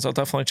practice rounds. I'll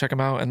definitely check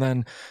them out. And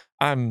then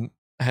I'm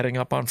heading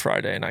up on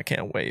Friday, and I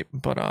can't wait.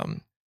 But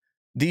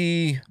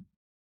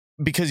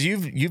because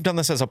you've done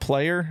this as a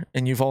player,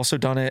 and you've also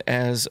done it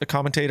as a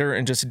commentator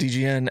and just a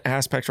DGN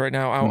aspect right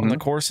now out on the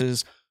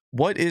courses.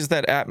 What is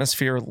that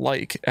atmosphere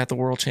like at the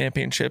World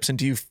Championships? And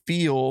do you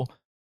feel,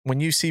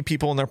 when you see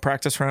people in their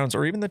practice rounds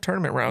or even the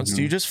tournament rounds,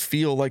 do you just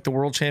feel like the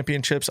World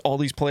Championships, all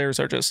these players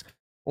are just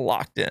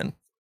locked in?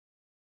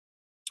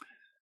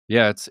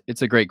 Yeah,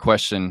 it's a great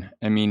question.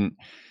 I mean,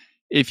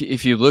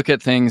 if you look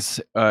at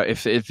things,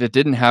 if it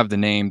didn't have the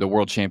name, the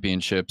World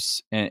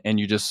Championships, and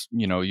you just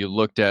you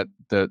looked at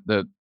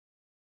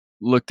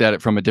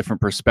it from a different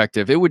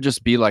perspective, it would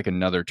just be like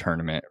another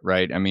tournament,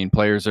 right? I mean,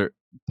 players are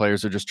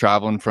just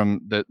traveling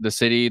from the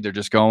city. They're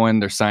just going,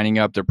 they're signing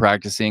up, they're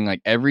practicing.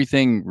 Like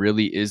everything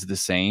really is the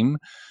same.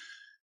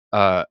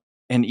 And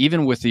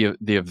even with the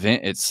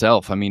event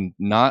itself, I mean,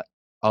 not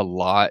a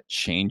lot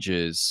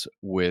changes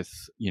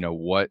with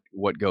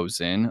what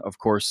goes in. Of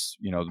course,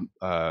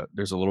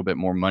 there's a little bit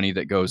more money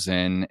that goes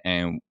in,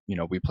 and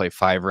we play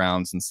 5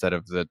 rounds instead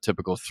of the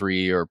typical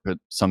 3 or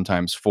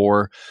sometimes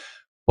 4.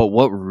 But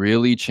what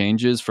really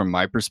changes from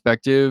my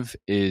perspective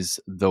is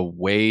the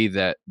way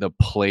that the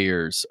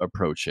players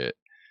approach it.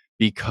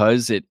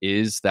 because it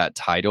is that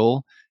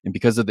title and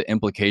because of the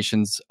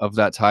implications of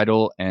that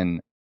title and,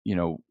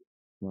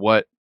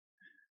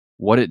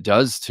 what it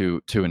does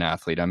to an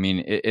athlete. I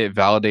mean, it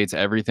validates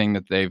everything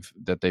that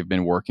they've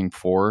been working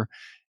for,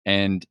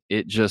 and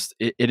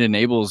it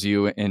enables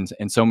you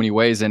in so many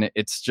ways, and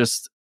it's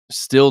just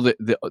still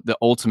the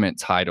ultimate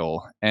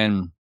title.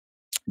 And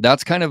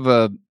that's kind of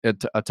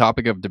a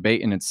topic of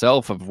debate in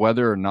itself of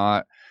whether or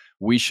not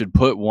we should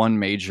put one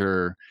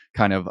major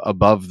kind of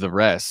above the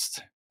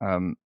rest.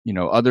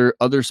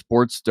 Other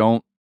sports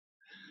don't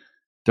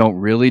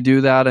really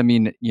do that. I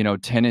mean,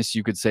 tennis,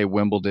 you could say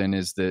Wimbledon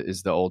is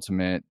the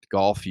ultimate.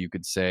 Golf, you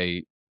could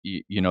say,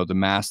 the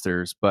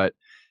Masters. But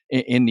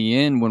in the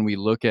end, when we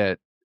look at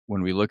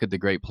the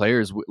great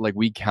players,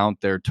 we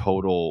count their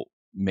total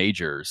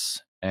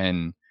majors,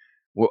 and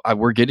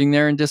we're getting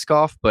there in disc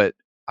golf. But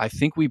I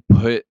think we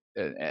put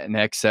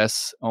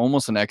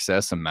almost an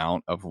excess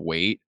amount of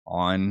weight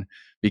on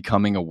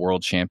becoming a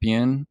world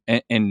champion,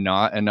 and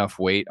not enough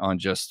weight on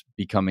just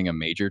becoming a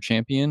major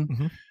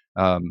champion.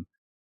 Mm-hmm.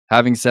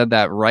 Having said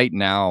that, right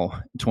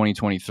now,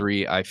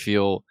 2023, I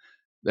feel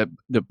that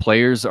the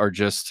players are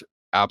just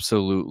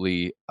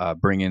absolutely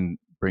bringing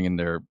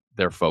their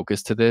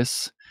focus to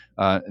this.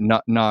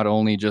 Not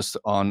only just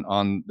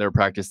on their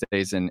practice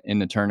days and in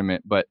the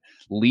tournament, but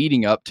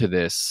leading up to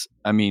this.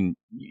 I mean,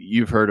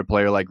 you've heard a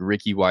player like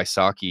Ricky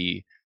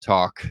Wysocki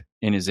talk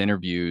in his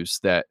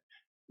interviews that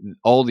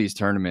all these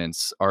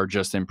tournaments are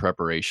just in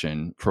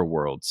preparation for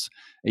Worlds.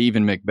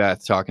 Even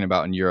Macbeth talking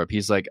about in Europe,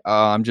 he's like,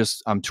 I'm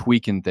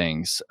tweaking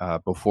things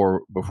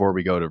before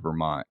we go to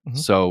Vermont. Mm-hmm.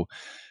 So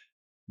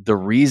the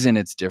reason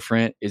it's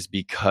different is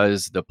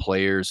because the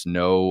players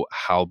know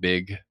how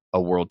big a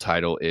world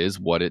title is,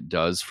 what it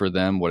does for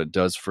them, what it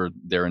does for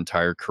their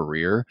entire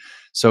career.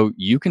 So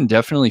you can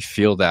definitely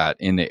feel that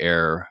in the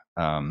air.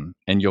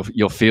 And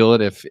you'll feel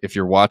it if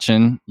you're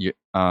watching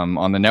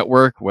on the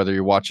network, whether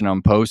you're watching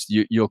on post,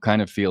 you'll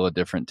kind of feel a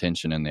different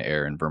tension in the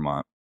air in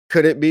Vermont.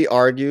 Could it be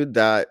argued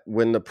that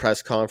when the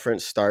press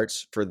conference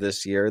starts for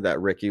this year, that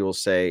Ricky will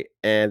say,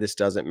 this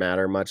doesn't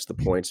matter much, the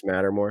points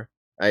matter more?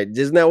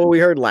 Isn't that what we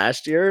heard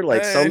last year?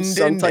 Like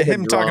some type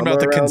him of talking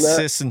about the drama around that?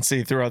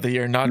 consistency throughout the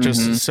year, not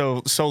just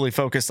solely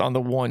focused on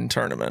the one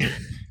tournament.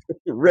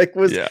 Rick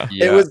was, Yeah.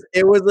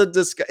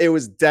 it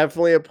was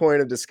definitely a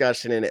point of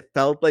discussion, and it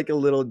felt like a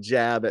little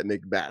jab at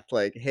Macbeth.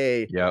 Like,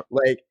 hey,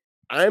 like,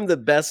 I'm the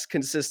best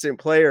consistent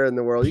player in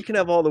the world. You can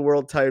have all the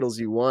world titles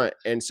you want.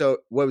 And so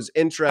what was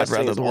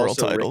interesting is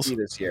also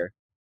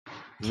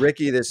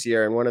Ricky this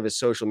year in one of his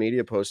social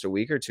media posts a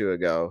week or two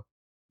ago,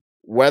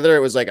 whether it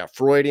was like a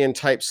Freudian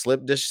type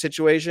slip dish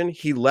situation,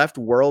 he left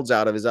Worlds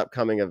out of his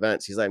upcoming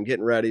events. He's like, I'm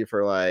getting ready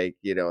for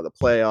the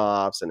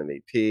playoffs and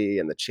MVP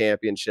and the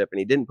championship. And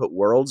he didn't put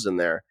Worlds in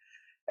there.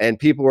 And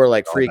people were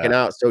like freaking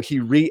out. So he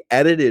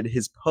re-edited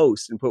his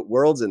post and put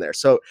Worlds in there.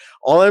 So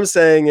all I'm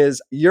saying is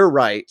you're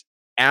right.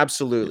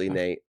 Absolutely,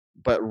 Nate.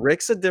 But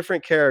Rick's a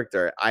different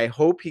character. I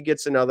hope he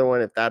gets another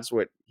one if that's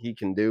what he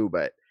can do.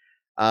 But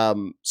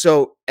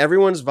so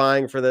everyone's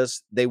vying for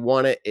this. They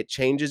want it. It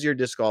changes your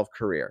disc golf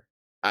career.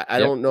 I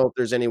don't know if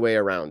there's any way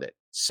around it.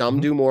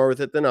 Some do more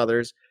with it than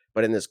others,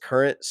 but in this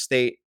current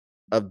state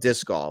of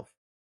disc golf,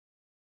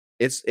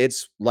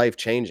 it's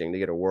life-changing to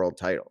get a world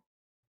title.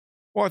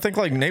 Well, I think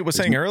like Nate was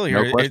saying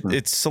earlier,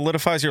 it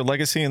solidifies your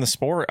legacy in the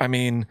sport. I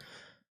mean,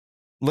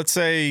 let's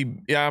say,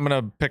 I'm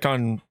going to pick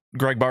on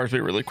Greg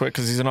Barsby really quick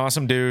because he's an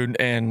awesome dude,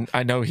 and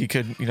I know he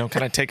could,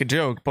 kind of take a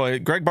joke,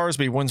 but Greg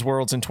Barsby wins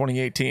Worlds in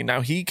 2018.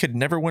 Now, he could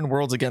never win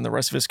Worlds again the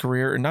rest of his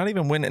career, or not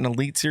even win an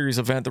Elite Series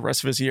event the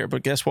rest of his year.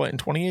 But guess what? In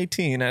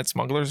 2018 at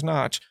Smuggler's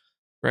Notch,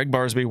 Greg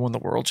Barsby won the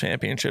World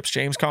Championships.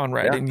 James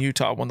Conrad in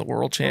Utah won the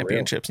World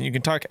Championships. And you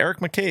can talk Eric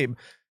McCabe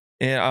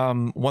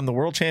won the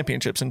World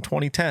Championships in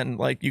 2010.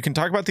 Like, you can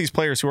talk about these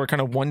players who are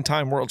kind of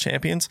one-time world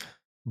champions,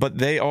 but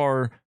they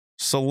are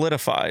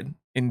solidified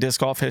in disc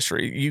golf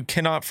history. You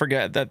cannot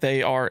forget that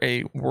they are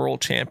a world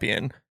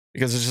champion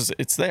because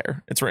it's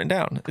there. It's written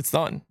down. It's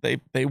done.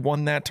 They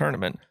won that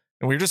tournament.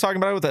 And we were just talking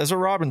about it with Ezra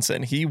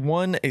Robinson. He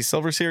won a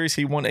Silver Series.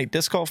 He won a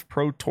Disc Golf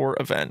Pro Tour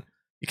event.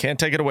 You can't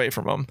take it away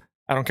from him.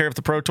 I don't care if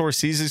the Pro Tour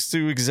ceases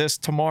to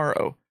exist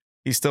tomorrow.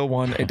 He still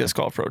won a Disc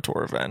Golf Pro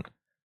Tour event.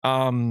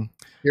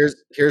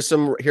 Here's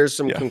some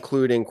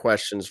concluding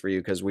questions for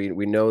you, because we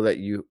know that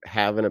you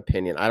have an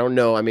opinion. I don't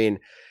know. I mean,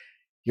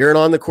 you're an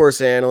on the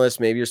course analyst.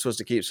 Maybe you're supposed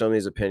to keep some of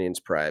these opinions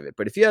private,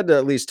 but if you had to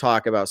at least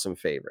talk about some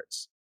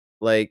favorites,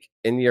 like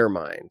in your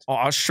mind,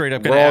 I was straight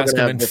up going to ask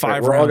him in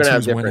 5 rounds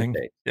who's winning.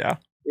 Takes.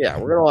 Yeah,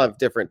 we're gonna all have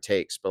different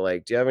takes, but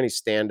like, do you have any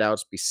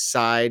standouts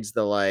besides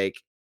the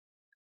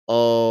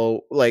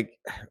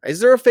is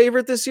there a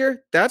favorite this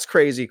year? That's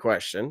crazy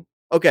question.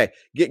 Okay,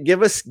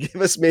 give us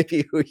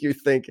maybe who you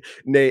think,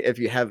 Nate, if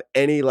you have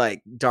any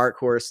like dark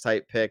horse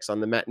type picks on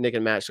the Nick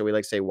and Matt show. We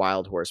like to say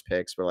wild horse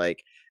picks, but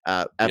like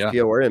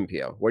FPO or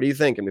MPO. What are you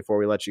thinking before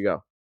we let you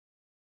go?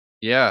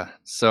 Yeah,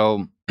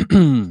 so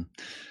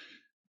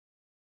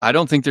I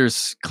don't think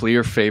there's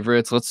clear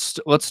favorites.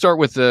 Let's start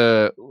with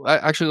the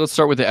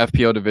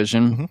FPO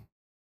division.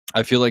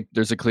 I feel like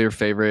there's a clear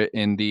favorite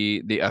in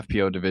the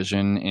FPO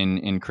division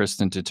in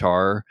Kristen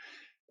Tatar.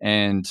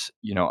 And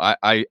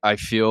I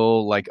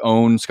feel like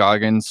Owen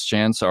Scoggins'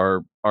 chance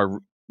are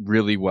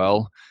really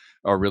good,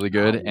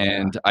 Oh, yeah.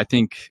 and I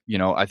think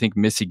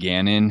Missy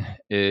Gannon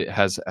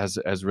has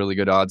really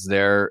good odds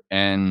there,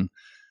 and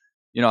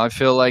I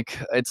feel like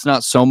it's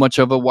not so much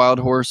of a wild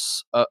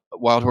horse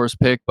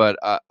pick, but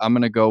I'm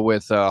gonna go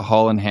with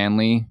Holland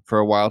Hanley for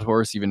a wild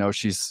horse, even though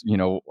she's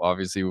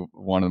obviously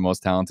one of the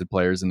most talented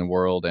players in the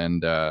world,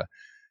 and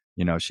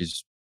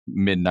she's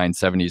mid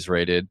 970s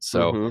rated,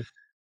 so.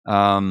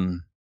 Mhm.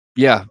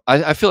 Yeah,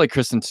 I feel like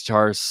Kristen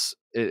Tatar's.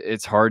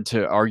 It's hard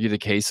to argue the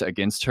case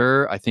against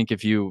her. I think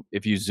if you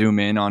zoom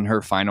in on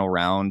her final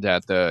round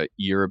at the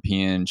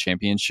European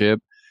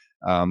Championship,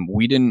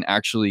 we didn't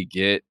actually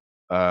get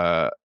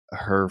the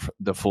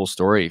full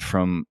story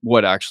from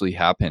what actually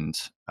happened.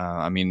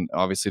 I mean,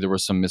 obviously there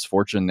was some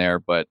misfortune there,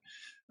 but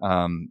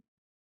um,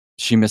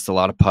 she missed a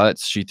lot of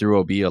putts. She threw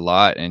OB a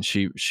lot, and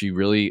she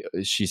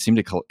seemed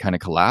to kind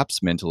of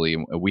collapse mentally.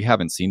 We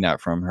haven't seen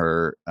that from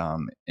her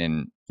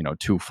in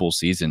 2 full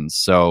seasons.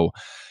 So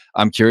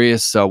I'm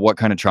curious what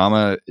kind of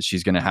trauma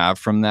she's going to have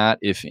from that,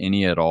 if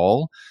any at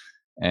all.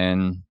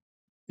 And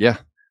yeah,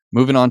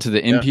 moving on to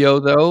the Yeah. MPO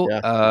though.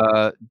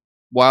 Yeah.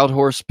 Wild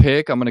horse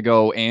pick. I'm going to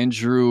go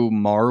Andrew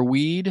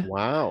Marweed.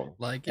 Wow.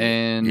 Like it.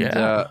 And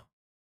Yeah.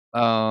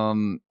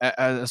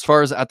 as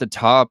far as at the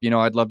top,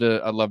 I'd love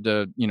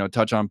to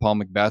touch on Paul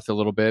Macbeth a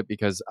little bit,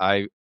 because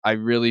I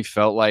really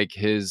felt like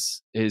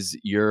his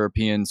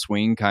European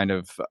swing kind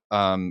of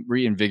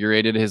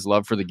reinvigorated his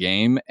love for the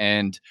game,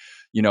 and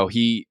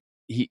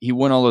he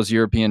won all those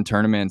European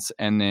tournaments,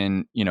 and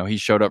then he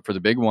showed up for the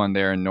big one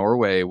there in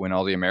Norway when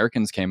all the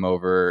Americans came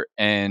over,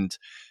 and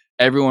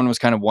everyone was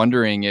kind of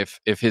wondering if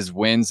his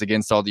wins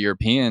against all the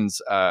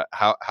Europeans,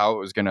 how it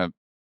was going to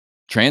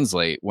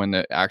translate when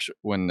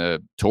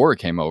the tour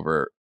came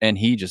over, and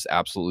he just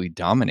absolutely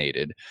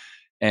dominated.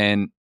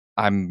 And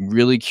I'm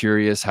really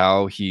curious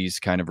how he's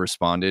kind of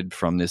responded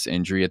from this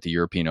injury at the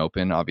European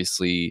Open.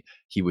 Obviously,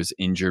 he was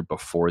injured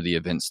before the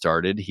event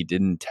started. He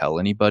didn't tell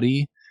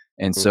anybody.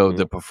 And so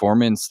the Mhm.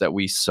 performance that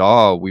we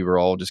saw, we were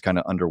all just kind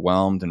of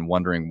underwhelmed and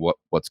wondering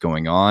what's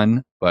going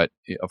on. But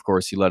of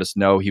course, he let us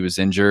know he was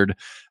injured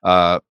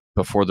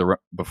before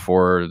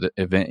the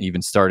event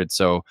even started.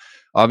 So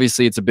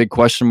obviously, it's a big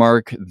question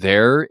mark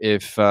there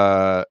if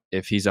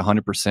he's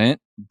 100%.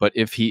 But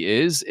if he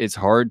is, it's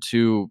hard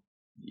to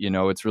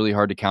it's really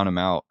hard to count him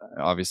out.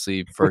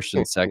 Obviously, first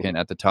and second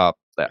at the top.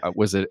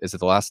 Is it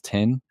the last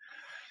 10?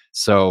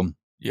 So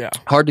Yeah.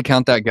 hard to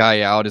count that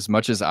guy out. As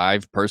much as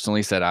I've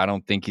personally said I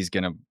don't think he's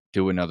gonna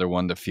do another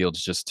one. The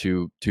field's just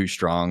too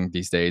strong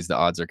these days. The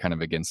odds are kind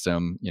of against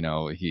him.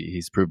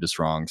 He's proved us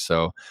wrong.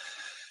 So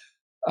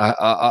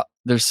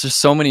there's just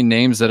so many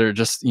names that are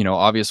just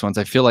obvious ones.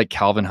 I feel like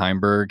Calvin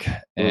Heimberg, Mhm.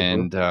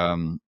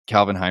 and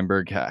Calvin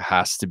Heimberg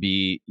has to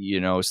be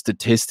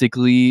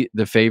statistically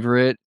the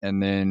favorite,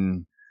 and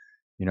then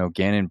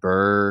Gannon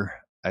Burr.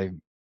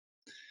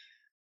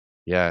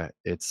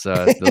 It's those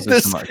are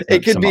This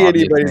it could some be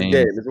obvious anybody's game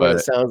names, is what it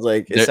but sounds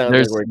like. It there, sounds like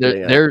there's we're there,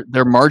 getting at.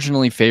 they're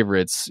marginally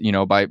favorites,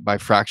 by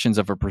fractions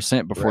of a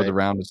percent before the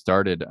Right. round has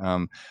started.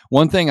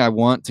 One thing I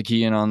want to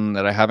key in on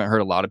that I haven't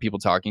heard a lot of people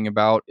talking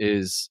about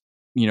is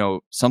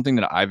something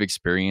that I've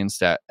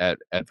experienced at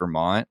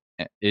Vermont,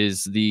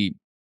 is the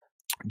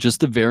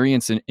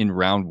variance in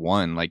round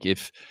one. Like,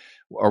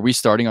 are we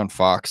starting on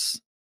Fox,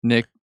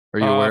 Nick? Are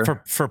you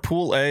aware? For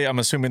Pool A, I'm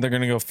assuming they're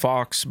going to go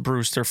Fox,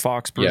 Brewster,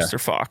 Fox, Yeah, Brewster,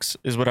 Fox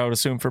is what I would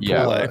assume for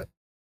yeah, Pool A.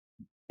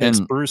 It's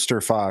and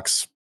Brewster,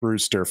 Fox,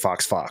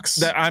 Fox.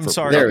 That, I'm for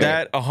sorry, There we Pool A.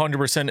 that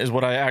 100% is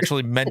what I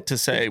actually meant to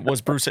say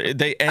was Brewster.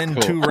 They end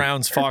Cool. 2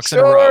 rounds Fox in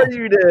a row. Sure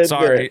you did.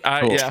 Sorry.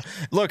 Cool. Yeah.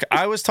 Look,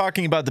 I was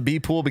talking about the B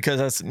pool because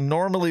that's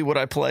normally what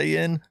I play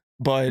in,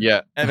 but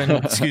yeah. Evan,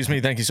 excuse me,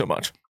 thank you so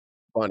much.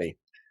 Funny.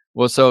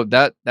 Well, so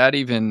that's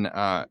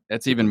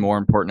even more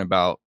important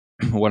about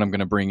what I'm going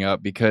to bring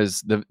up,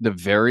 because the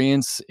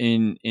variance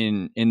in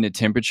the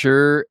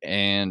temperature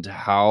and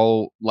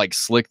how like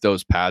slick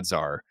those pads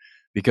are,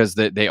 because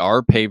they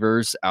are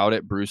pavers out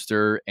at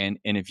Brewster, and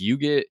if you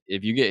get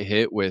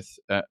hit with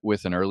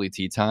an early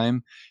tee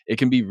time, it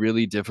can be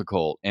really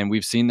difficult. And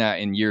we've seen that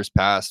in years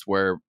past,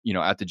 where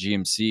at the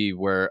GMC,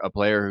 where a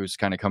player who's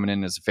kind of coming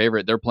in as a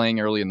favorite, they're playing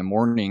early in the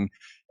morning.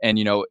 And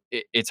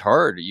it's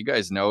hard. You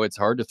guys know it's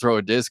hard to throw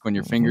a disc when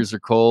your fingers are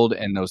cold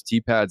and those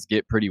tee pads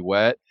get pretty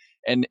wet,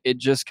 and it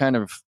just kind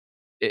of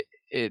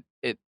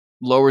it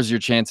lowers your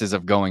chances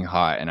of going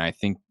hot. And I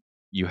think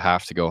you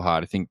have to go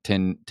hot. I think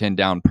 10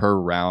 down per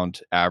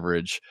round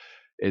average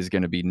is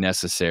going to be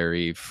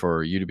necessary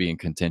for you to be in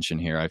contention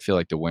here. I feel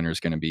like the winner is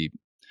going to be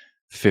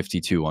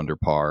 52 under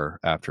par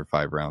after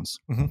 5 rounds.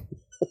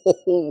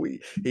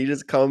 He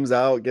just comes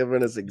out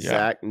giving us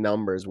exact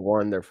numbers.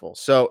 Wonderful.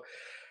 So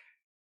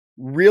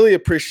really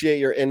appreciate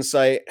your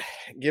insight,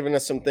 giving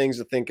us some things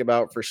to think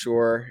about for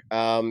sure.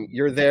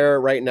 You're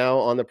there right now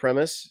on the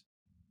premise.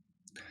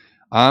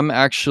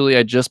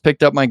 I just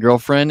picked up my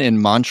girlfriend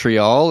in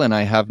Montreal, and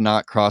I have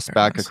not crossed Very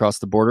back nice. across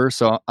the border.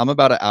 So I'm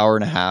about an hour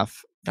and a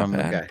half from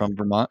Okay. from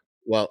Vermont.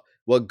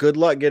 Well, good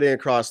luck getting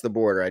across the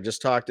border. I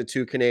just talked to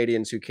 2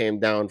 Canadians who came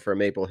down for a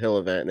Maple Hill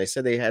event, and they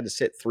said they had to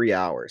sit 3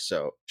 hours.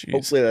 So Jeez.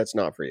 hopefully that's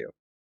not for you.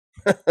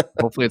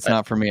 Hopefully it's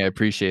not for me. I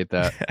appreciate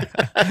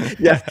that.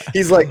 Yeah,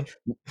 he's like,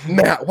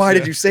 Matt, why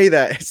did you say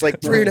that? It's like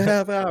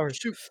 3.5 hours.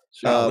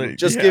 Golly,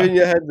 Just yeah. giving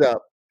you a heads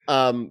up.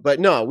 But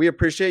no, we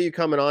appreciate you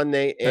coming on,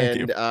 Nate. Thank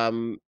you.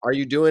 And are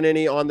you doing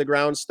any on the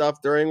ground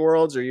stuff during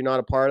Worlds? Are you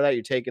not a part of that?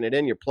 You're taking it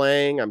in, you're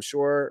playing, I'm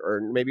sure,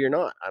 or maybe you're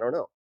not. I don't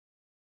know.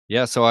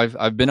 Yeah, so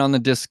I've been on the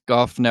Disc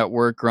Golf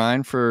Network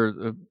grind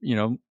for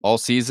all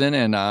season,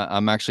 and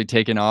I'm actually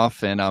taking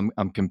off, and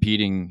I'm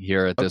competing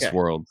here at this Okay.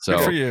 World. Good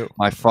for So you.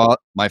 my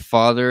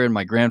father and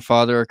my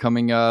grandfather are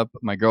coming up.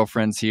 My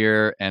girlfriend's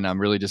here, and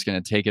I'm really just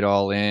going to take it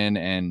all in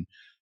and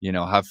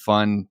have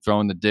fun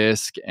throwing the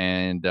disc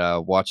and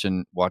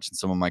watching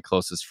some of my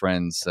closest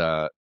friends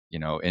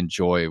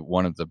enjoy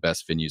one of the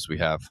best venues we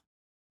have.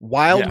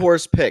 Wild Yeah.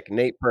 horse pick,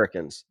 Nate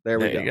Perkins. There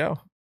we There you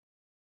go.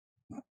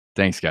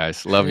 Thanks,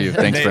 guys. Love you.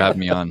 Thanks for having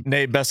me on.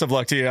 Nate, best of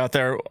luck to you out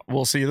there.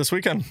 We'll see you this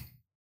weekend.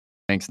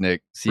 Thanks,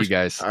 Nick. See you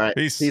guys. All right.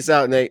 Peace. Peace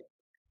out, Nate.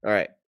 All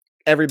right.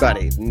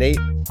 Everybody, Nate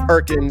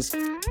Perkins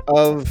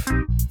of,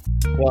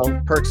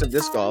 Perks of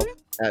Disc Golf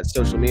at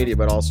social media,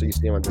 but also you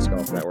see him on Disc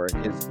Golf Network.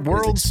 His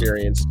Worlds-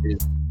 experience is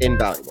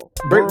invaluable.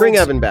 Bring Worlds-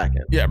 Evan back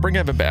in. Yeah, bring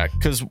Evan back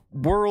because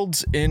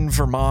Worlds in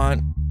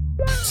Vermont,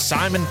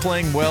 Simon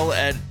playing well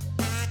at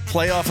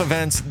playoff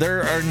events.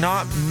 There are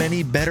not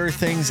many better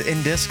things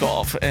in disc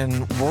golf,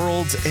 and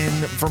Worlds in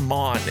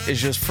Vermont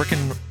is just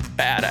freaking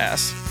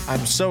badass.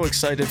 I'm so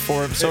excited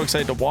for it. I'm so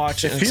excited to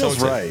watch it. It feels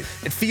right.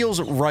 It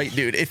feels right,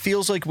 dude. It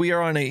feels like we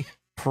are on a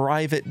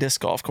private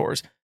disc golf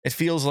course. It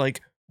feels like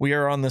we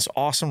are on this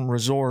awesome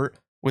resort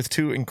with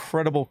 2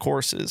 incredible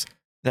courses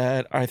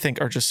that I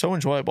think are just so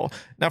enjoyable.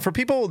 Now, for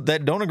people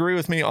that don't agree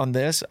with me on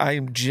this, I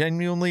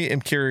genuinely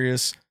am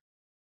curious.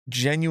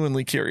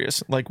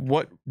 Like,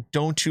 what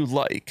don't you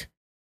like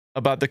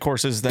about the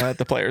courses that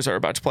the players are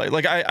about to play?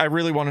 Like, I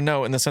really want to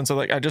know, in the sense of,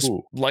 like, I just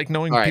like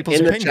knowing All right, people's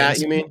in the opinions. chat,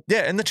 you mean?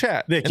 Yeah, in the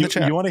chat. Nick, in the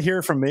chat. you want to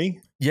hear from me?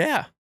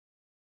 Yeah.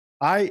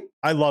 I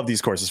love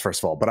these courses,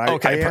 first of all, but I am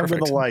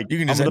perfect. going to You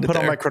can I'm just going end to it put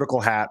on there. my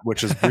critical hat,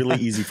 which is really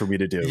easy for me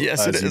to do.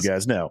 Yes, as it is. you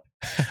guys know.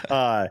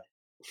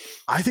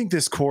 I think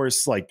this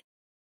course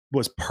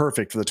was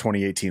perfect for the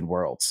 2018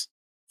 Worlds.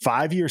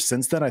 5 years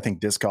since then, I think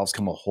disc golf's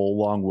come a whole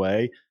long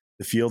way.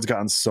 The field's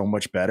gotten so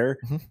much better.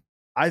 Mm-hmm.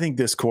 I think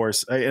this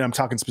course, and I'm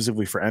talking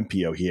specifically for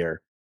MPO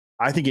here,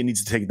 I think it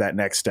needs to take that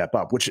next step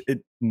up, which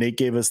Nate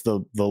gave us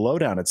the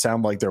lowdown. It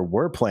sounded like there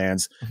were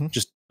plans,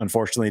 just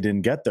unfortunately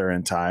didn't get there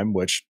in time,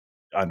 which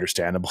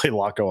understandably a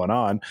lot going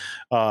on.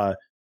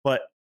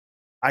 But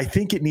I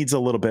think it needs a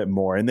little bit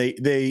more. And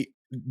they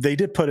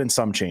did put in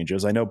some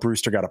changes. I know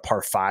Brewster got a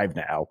par 5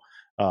 now,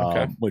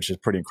 which is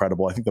pretty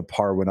incredible. I think the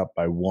par went up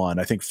by 1.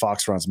 I think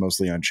Fox Run's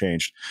mostly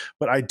unchanged,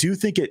 but I do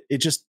think it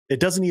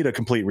doesn't need a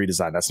complete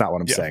redesign. That's not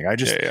what I'm saying. I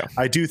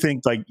do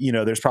think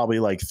there's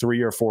probably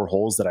 3 or 4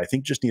 holes that I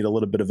think just need a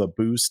little bit of a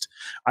boost.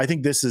 I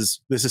think this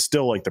is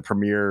still like the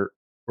premier,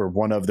 or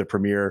one of the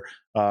premier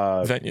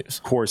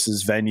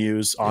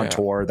venues on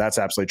tour. That's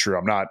absolutely true.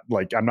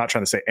 I'm not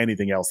trying to say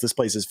anything else. This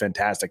place is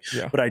fantastic,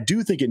 but I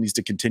do think it needs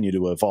to continue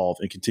to evolve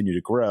and continue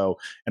to grow.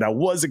 And I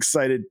was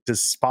excited to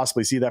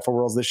possibly see that for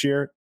Worlds this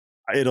year.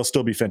 It'll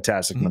still be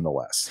fantastic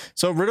nonetheless.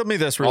 So riddle me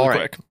this really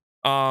quick.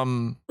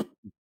 Vermont,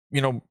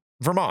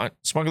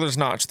 Smuggler's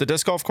Notch, the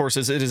disc golf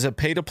courses, it is a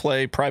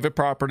pay-to-play private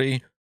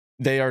property.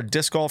 They are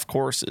disc golf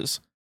courses.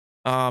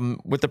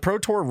 With the Pro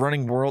Tour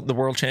running the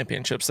World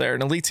Championships there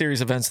and Elite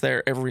Series events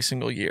there every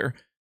single year,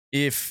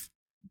 if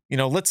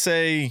let's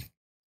say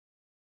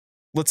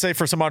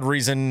for some odd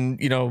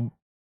reason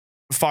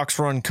Fox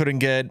Run couldn't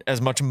get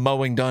as much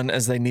mowing done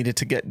as they needed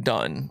to get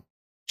done,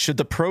 should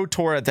the Pro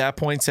Tour at that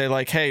point say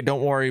like, hey,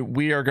 don't worry,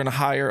 we are going to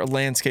hire a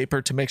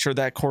landscaper to make sure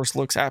that course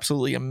looks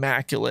absolutely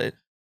immaculate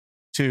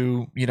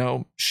to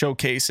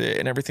showcase it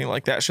and everything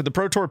like that? Should the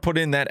Pro Tour put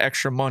in that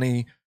extra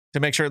money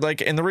to make sure,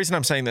 and the reason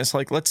I'm saying this,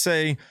 let's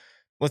say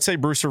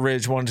Brewster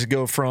Ridge wanted to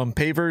go from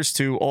pavers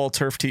to all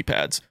turf tee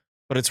pads,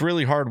 but it's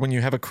really hard when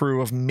you have a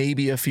crew of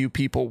maybe a few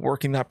people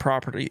working that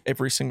property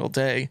every single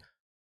day.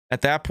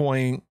 At that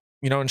point,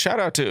 and shout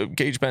out to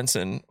Gage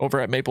Benson over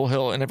at Maple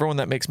Hill and everyone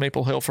that makes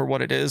Maple Hill for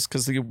what it is,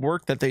 because the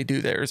work that they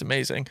do there is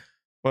amazing.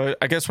 But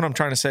I guess what I'm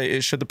trying to say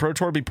is, should the Pro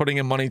Tour be putting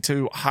in money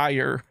to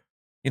hire,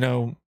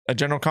 a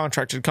general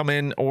contractor to come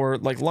in, or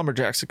like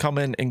lumberjacks to come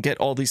in and get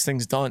all these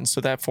things done,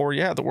 so that for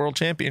the World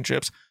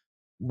Championships,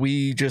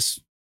 we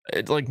just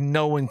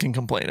no one can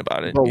complain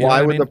about it. But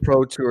why would the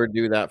Pro Tour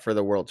do that for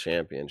the World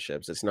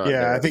Championships? It's not.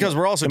 Yeah, I think because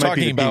we're also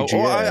talking about.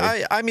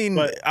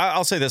 PGA,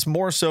 I'll say this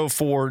more so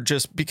for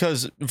just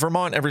because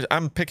Vermont.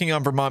 I'm picking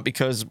on Vermont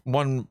because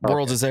one,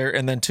 Worlds is there,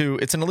 and then 2,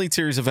 it's an Elite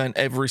Series event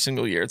every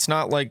single year. It's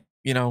not like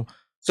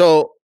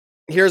So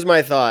here's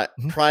my thought: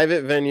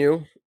 private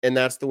venue. And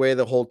that's the way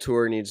the whole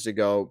tour needs to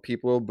go.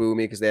 People will boo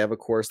me because they have a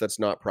course that's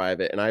not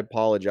private. And I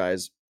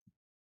apologize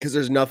because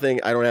there's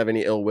nothing, I don't have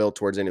any ill will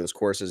towards any of those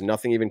courses.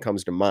 Nothing even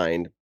comes to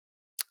mind.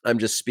 I'm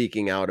just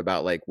speaking out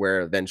about like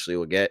where eventually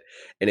we'll get.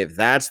 And if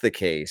that's the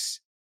case,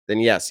 then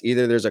yes,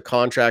 either there's a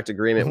contract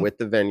agreement with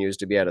the venues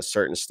to be at a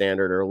certain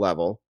standard or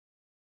level.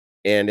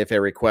 And if a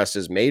request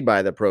is made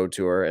by the Pro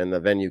Tour and the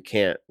venue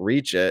can't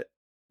reach it,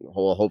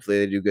 well, hopefully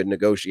they do good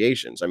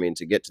negotiations. I mean,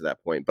 to get to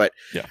that point. But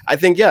I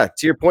think, to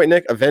your point,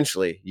 Nick,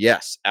 eventually,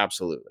 yes,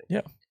 absolutely.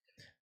 Yeah.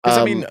 Because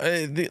I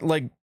mean,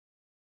 like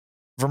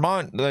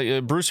Vermont,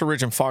 Brewster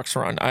Ridge and Fox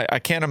Run, I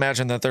can't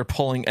imagine that they're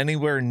pulling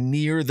anywhere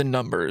near the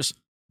numbers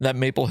that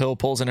Maple Hill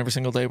pulls in every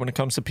single day when it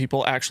comes to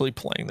people actually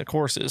playing the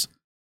courses.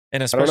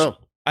 And especially,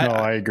 I don't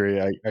know. I agree.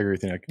 I agree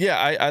with you, Nick. Yeah,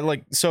 I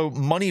like, so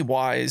money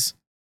wise,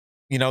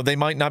 you know, they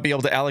might not be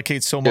able to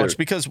allocate so much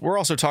because we're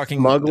also talking.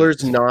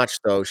 Smuggler's Notch,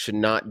 though, should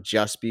not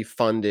just be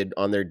funded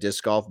on their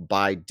disc golf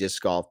by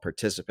disc golf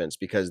participants,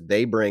 because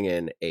they bring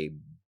in a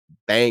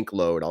bank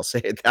load, I'll say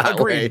it that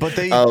way, but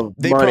they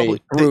money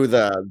through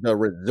the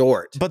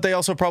resort. But they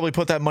also probably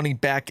put that money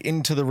back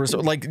into the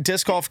resort. Like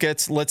disc golf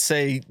gets, let's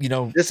say, you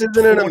know, this isn't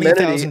an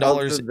amenity of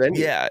the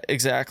venue. Yeah,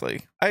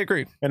 exactly. I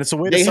agree. And it's a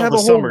way they to sell have the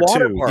a whole summer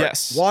water too. park,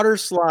 Yes, water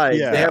slides.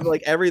 Yeah. They have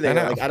like everything.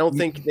 I Like I don't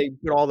think they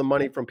put all the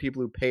money from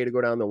people who pay to go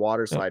down the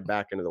water slide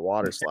back into the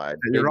water slide.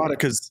 You're on it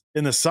because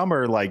in the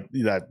summer, like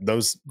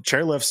those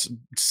chairlifts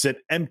sit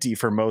empty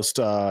for most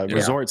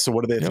resorts. So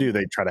what do they have to do?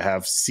 They try to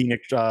have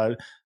scenic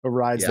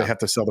rides. They have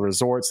to sell the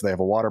resorts. They have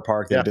a water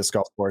park. They have a disc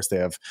golf course. They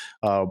have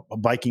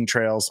biking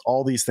trails.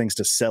 All these things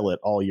to sell it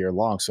all year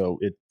long. So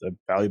it's a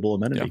valuable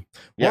amenity.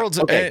 Worlds.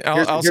 Okay.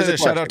 I'll say a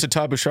shout out to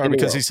Todd Bouchard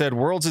because he said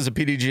Worlds is a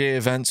PDGA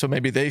event, so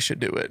maybe they should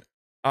do it.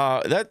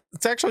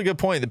 That's actually a good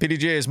point. The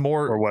PDGA is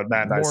more. Or what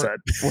Matt and I said.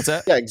 What's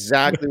that? Yeah,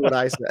 exactly what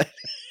I said.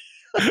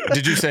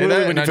 Did you say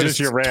that? And I just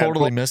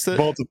totally missed it.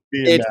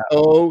 It's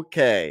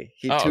okay.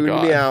 He tuned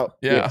me out.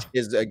 Yeah,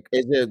 is a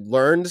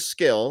learned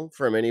skill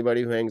from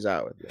anybody who hangs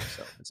out with me.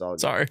 So it's all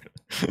good. Sorry.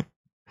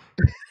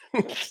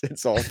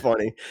 It's all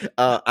funny.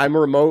 I'm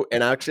remote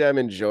and actually I'm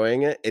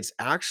enjoying it. It's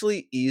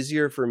actually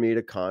easier for me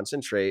to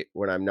concentrate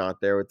when I'm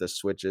not there with the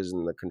switches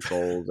and the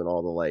controls and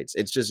all the lights.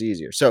 It's just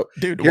easier. So,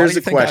 dude, here's why do you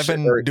the think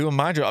question. I've been doing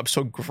my job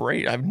so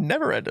great? I've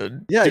never had to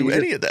do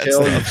any of that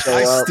chill, stuff.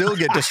 I still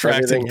get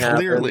distracted.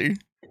 Clearly.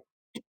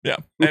 Yeah.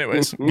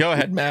 Anyways, go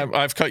ahead, Matt.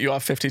 I've cut you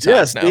off 50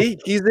 times now.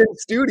 He's in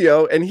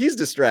studio and he's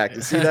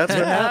distracted. See, that's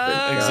what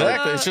happened.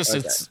 Exactly. It's just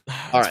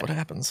that's what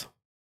happens.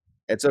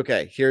 It's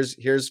okay.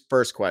 Here's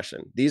first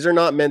question. These are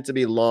not meant to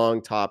be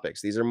long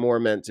topics. These are more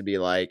meant to be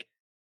like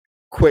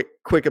quick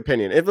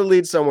opinion. If it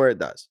leads somewhere, it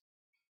does.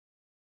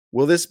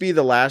 Will this be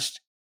the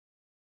last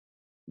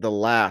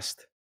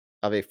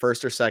of a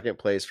first or second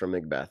place from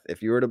Macbeth?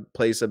 If you were to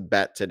place a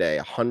bet today,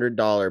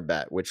 $100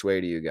 bet, which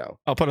way do you go?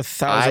 I'll put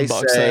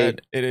 $1,000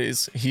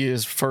 that he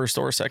is first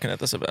or second at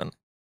this event.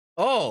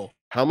 Oh,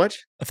 how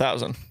much?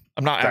 1,000.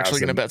 I'm not actually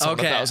going to bet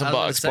someone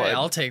 $1,000, but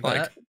I'll take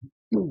that.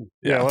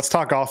 Yeah, let's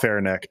talk off air,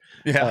 Nick.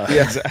 Yeah,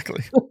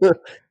 exactly. No,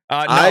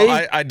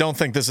 I don't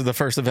think this is the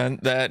first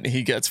event that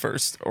he gets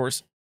first. Or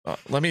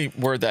let me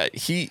word that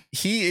he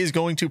is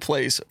going to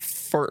place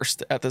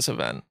first at this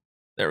event.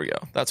 There we go.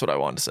 That's what I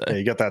wanted to say. Yeah,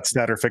 you got that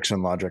stat or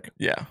fiction logic.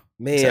 Yeah,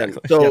 man.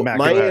 Exactly. So Matt,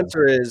 my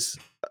answer is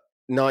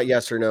not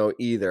yes or no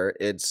either.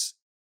 It's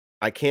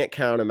I can't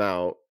count him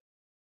out.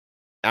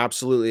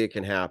 Absolutely, it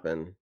can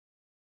happen.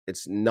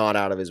 It's not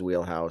out of his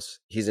wheelhouse.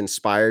 He's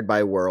inspired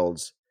by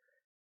Worlds.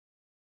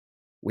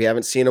 We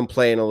haven't seen him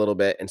play in a little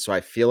bit, and so I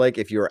feel like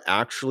if you're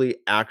actually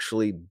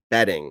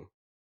betting,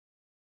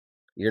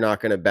 you're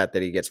not going to bet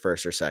that he gets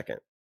first or second.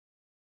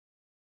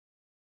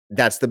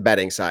 That's the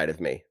betting side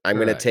of me. I'm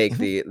going to take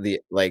the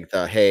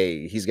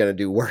hey, he's going to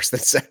do worse than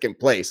second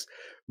place.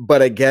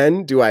 But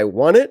again, do I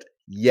want it?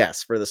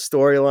 Yes, for the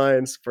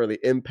storylines, for the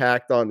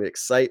impact on the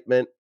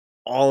excitement,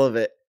 all of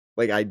it.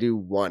 Like I do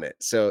want it.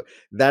 So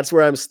that's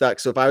where I'm stuck.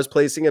 So if I was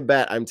placing a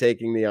bet, I'm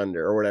taking the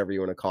under or whatever you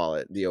want to call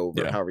it, the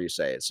over, however you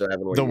say it. So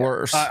Evan, what the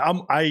worst.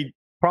 I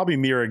probably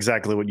mirror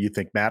exactly what you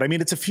think, Matt. I mean,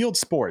 it's a field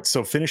sport.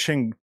 So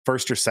finishing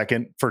first or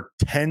second for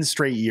 10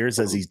 straight years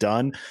as he's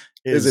done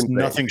is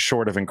nothing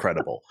short of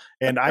incredible.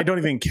 And I don't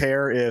even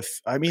care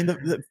if, I mean,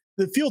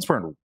 the fields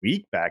weren't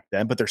weak back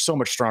then, but they're so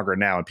much stronger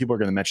now. And people are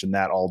going to mention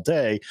that all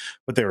day,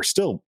 but they were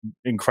still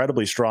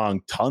incredibly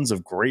strong. Tons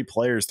of great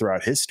players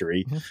throughout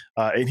history.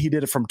 And he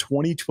did it from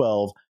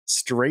 2012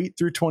 straight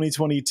through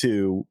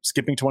 2022,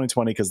 skipping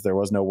 2020 because there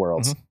was no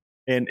Worlds.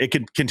 And it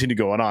could continue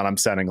going on. I'm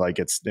sounding like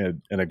it's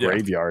in a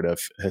graveyard of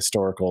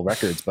historical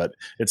records, but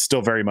it's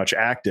still very much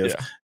active.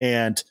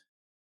 And,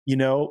 you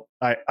know,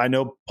 I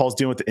know Paul's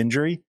dealing with the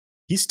injury.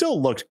 He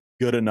still looked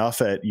good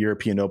enough at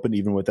European Open,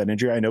 even with that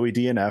injury. I know he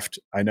DNF'd.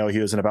 I know he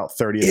was in about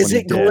 30th. Is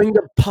it going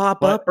to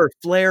pop up or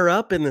flare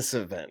up in this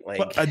event? Like,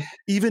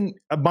 even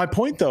my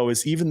point though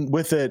is even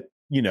with it,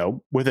 you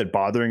know, with it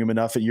bothering him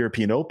enough at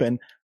European Open,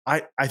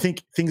 I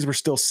think things were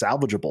still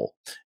salvageable.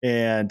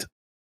 And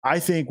I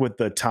think with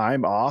the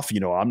time off, you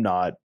know, I'm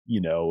not,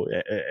 you know,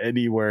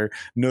 anywhere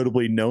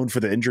notably known for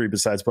the injury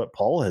besides what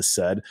Paul has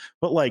said,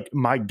 but like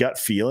my gut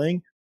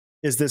feeling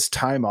is this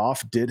time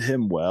off did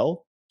him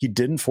well. he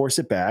didn't force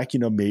it back.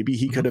 Maybe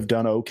he could have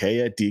done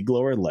okay at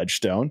Deaglo or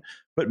Ledgestone,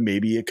 but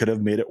maybe it could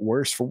have made it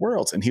worse for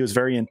Worlds. And he was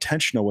very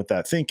intentional with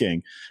that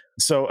thinking.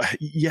 So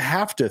you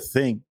have to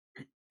think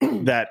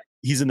that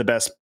he's in the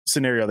best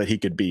scenario that he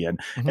could be in.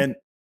 And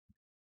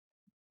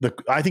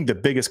I think the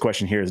biggest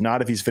question here is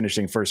not if he's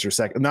finishing first or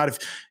second, not if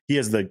he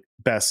has the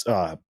best,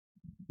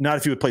 not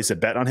if you would place a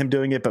bet on him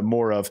doing it, but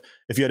more of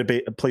if you had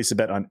to place a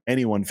bet on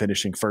anyone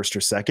finishing first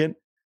or second,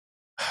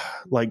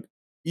 like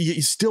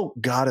you still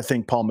got to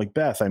think Paul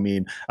Macbeth. I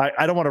mean,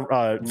 I don't want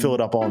to fill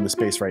it up all in the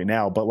space right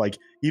now, but like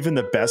even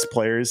the best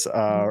players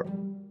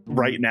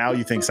right now,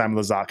 you think Simon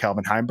Lizotte,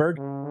 Calvin Heimberg,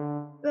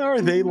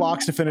 are they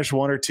locks to finish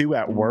 1 or 2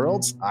 at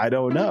Worlds? I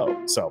don't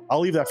know. So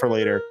I'll leave that for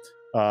later.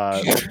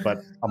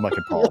 But I'm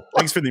liking Paul.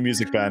 Thanks for the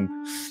music, Ben.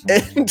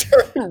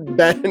 Intern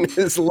Ben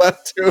is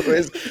left to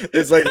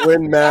his like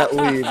when Matt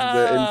leaves.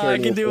 The intern I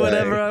can do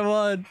whatever I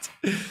want.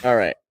 All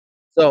right.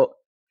 So,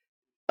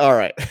 all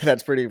right,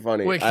 that's pretty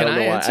funny. Wait, I don't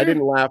know why I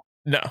didn't laugh.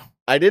 No.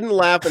 I didn't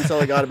laugh until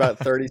I got about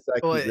 30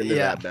 seconds into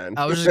that, Ben.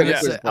 I was just gonna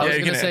say. I was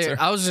you can gonna say. answer.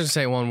 I was just gonna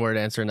say one word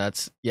answer, and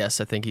that's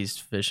yes. I think he's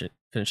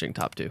finishing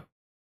top 2.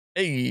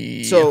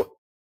 Hey. So,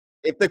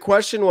 if the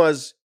question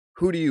was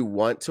who do you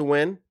want to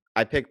win,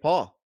 I pick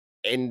Paul.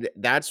 And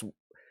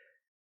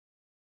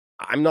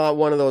I'm not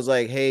one of those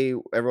like, hey,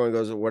 everyone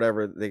goes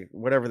whatever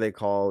they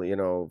call,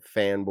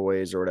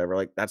 fanboys or whatever.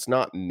 Like, that's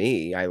not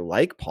me. I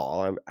like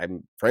Paul.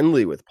 I'm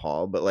friendly with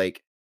Paul, but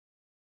like,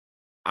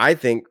 I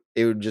think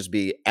it would just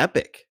be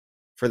epic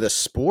for the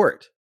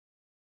sport.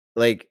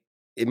 Like,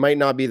 it might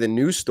not be the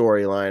new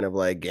storyline of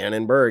like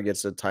Gannonberg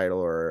gets a title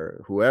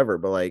or whoever,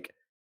 but like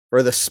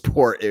for the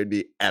sport, it would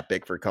be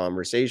epic for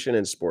conversation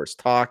and sports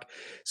talk.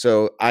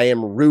 So I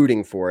am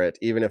rooting for it,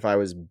 even if I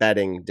was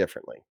betting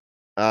differently.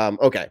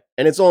 Okay.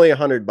 And it's only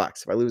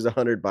 $100. If I lose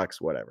 $100,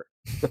 whatever.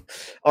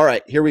 All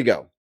right, here we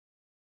go.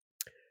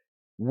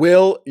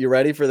 Will, you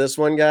ready for this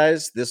one,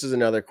 guys? This is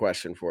another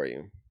question for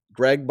you.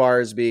 Greg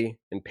Barsby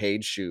and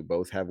Paige Shue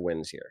both have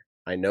wins here.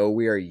 I know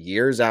we are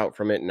years out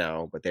from it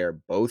now, but they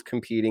are both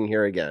competing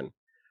here again.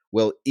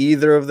 Will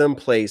either of them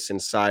place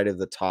inside of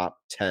the top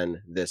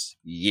 10 this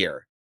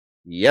year?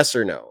 Yes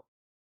or no?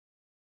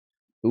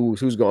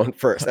 Who's going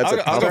first?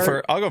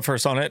 I'll go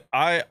first on it.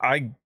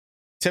 I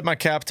tip my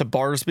cap to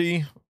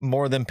Barsby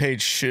more than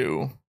Paige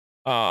Shue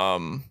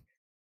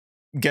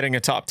getting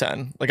a top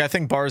 10. Like I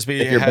think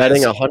Barsby if you're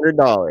betting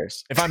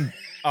 $100. If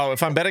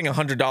I'm betting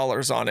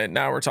 $100 on it,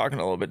 now we're talking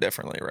a little bit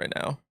differently right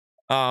now.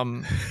 I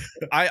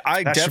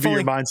That should be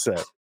your definitely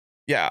mindset.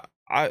 Yeah.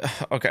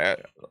 Okay.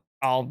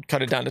 I'll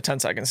cut it down to 10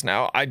 seconds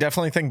now. I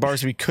definitely think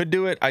Barsby could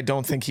do it. I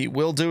don't think he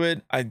will do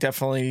it. I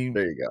definitely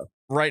There you go.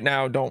 right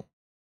now don't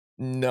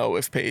know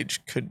if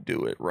Paige could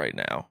do it right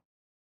now.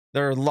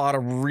 There are a lot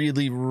of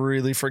really,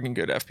 really freaking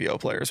good FPO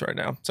players right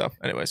now. So,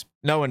 anyways,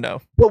 no and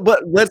no.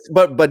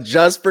 But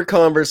just for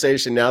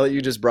conversation, now that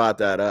you just brought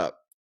that up,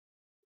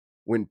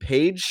 when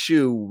Paige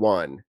Shue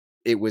won,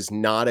 it was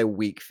not a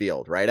weak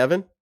field, right,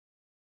 Evan?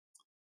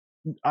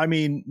 I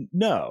mean,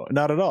 no,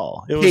 not at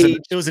all. It was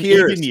an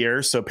Pierce. even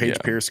year, so Paige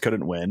Pierce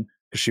couldn't win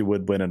because she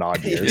would win in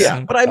odd years. Yeah,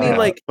 but I mean,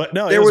 but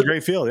no, there it was a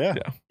great field. Yeah.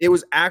 It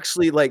was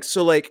actually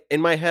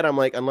in my head, I'm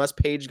like, unless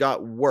Paige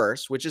got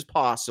worse, which is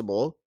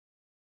possible,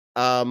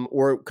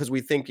 or because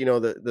we think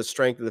the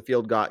strength of the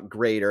field got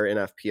greater in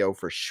FPO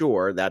for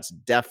sure, that's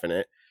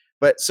definite.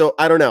 But so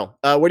I don't know.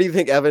 What do you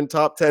think, Evan?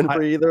 Top 10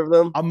 for either of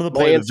them? I'm going to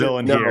play the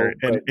villain here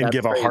and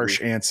give a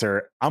harsh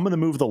answer. I'm going to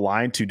move the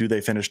line to do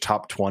they finish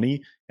top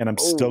 20, and I'm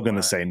still going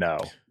to say no.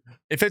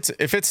 If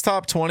it's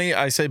top 20,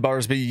 I say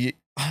Barsby.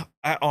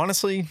 I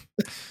honestly,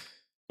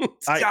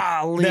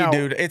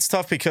 dude, it's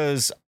tough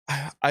because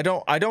I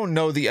don't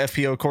know the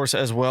FPO course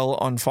as well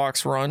on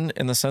Fox Run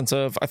in the sense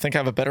of I think I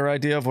have a better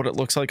idea of what it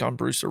looks like on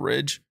Brewster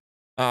Ridge.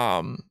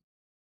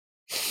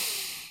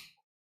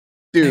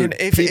 Dude,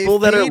 if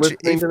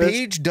Paige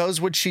Paige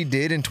does what she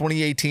did in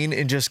 2018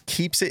 and just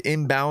keeps it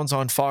inbounds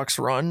on Fox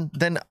Run,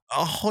 then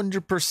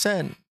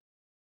 100%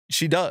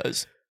 she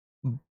does.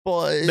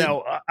 But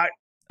now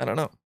I don't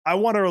know. I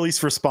want to at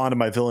least respond to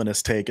my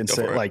villainous take and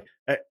say, like,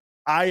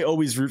 I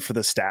always root for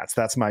the stats.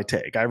 That's my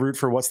take. I root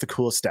for what's the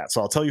coolest stat. So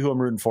I'll tell you who I'm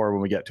rooting for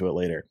when we get to it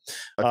later.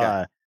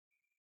 Okay.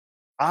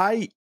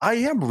 I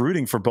am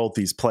rooting for both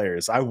these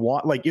players. I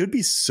want, like, it would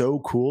be so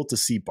cool to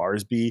see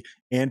Barsby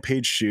and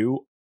Paige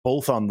Shue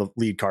both on the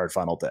lead card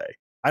final day.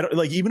 I don't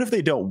like, even if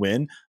they don't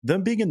win,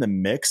 them being in the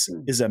mix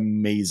is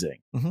amazing.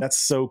 Mm-hmm. That's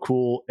so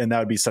cool. And that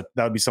would be so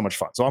much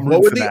fun. So I'm what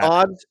rooting would for the that.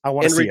 odds I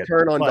want in to see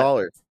return on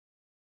dollars?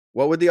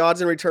 What would the odds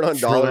in return on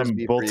dollars them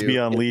be both for to you be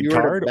on if lead you were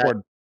to card bet-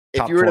 or if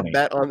top you were 20? to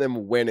bet on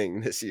them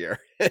winning this year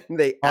and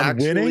they On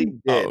actually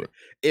winning? did? Oh.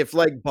 If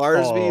like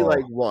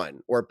Barsby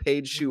won or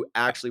Paige Shue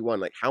actually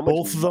won, like how much?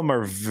 Both of them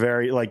are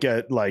very like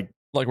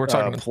we're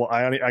talking.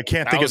 I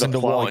can't think of the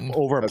one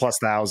over a plus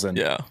 1,000.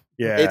 Yeah,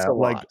 it's a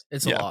like lot.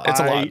 It's a lot. It's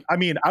a lot. I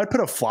mean, I would put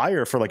a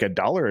flyer for like $1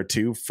 or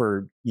 $2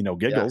 for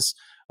giggles.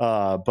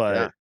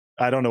 But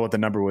I don't know what the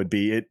number would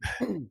be.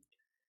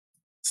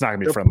 It's not going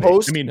to be The friendly.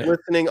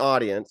 post-listening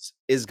audience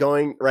is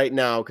going right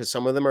now, because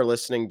some of them are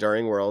listening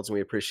during Worlds, and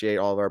we appreciate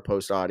all of our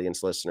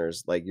post-audience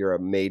listeners. Like, you're a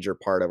major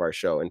part of our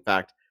show. In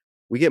fact,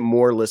 we get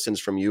more listens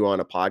from you on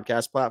a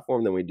podcast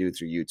platform than we do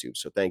through YouTube.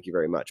 So thank you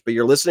very much. But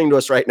you're listening to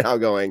us right now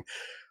going,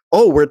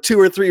 oh, we're 2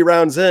 or 3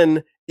 rounds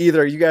in.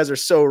 Either you guys are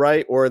so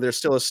right, or there's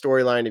still a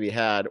storyline to be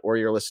had, or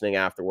you're listening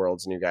after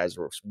Worlds and you guys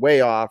were way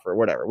off, or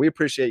whatever. We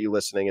appreciate you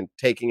listening and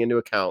taking into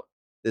account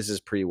this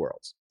is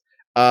pre-Worlds.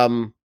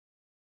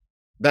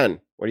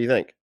 Ben, what do you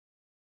think?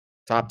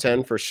 Top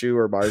 10 for Shu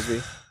or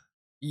Barsby?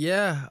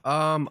 Yeah,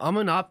 I'm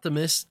an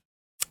optimist,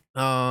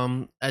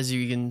 as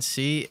you can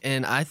see,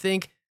 and I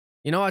think,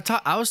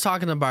 I was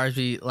talking to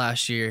Barsby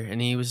last year,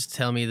 and he was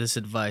telling me this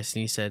advice,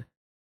 and he said,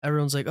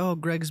 everyone's like, oh,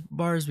 Greg's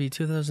Barsby,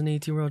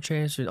 2018 World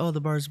Champion, oh,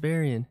 the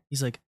Barsbarian.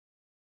 He's like,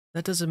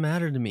 that doesn't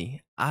matter to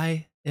me.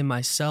 I am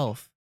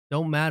myself.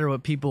 Don't matter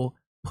what people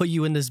put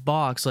you in this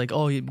box, like,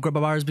 oh,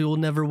 Barsby will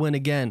never win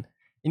again.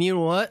 And you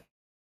know what?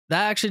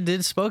 That actually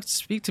did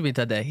speak to me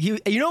that day. You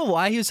know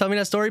why he was telling me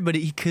that story? But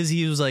because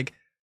he was like,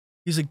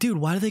 dude,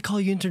 why do they call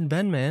you Intern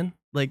Ben, man?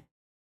 Like,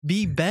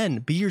 be Ben,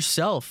 be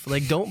yourself.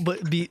 Like, don't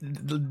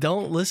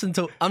listen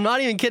to. I'm not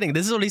even kidding.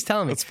 This is what he's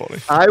telling me. That's funny.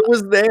 I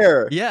was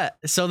there. Yeah.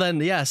 So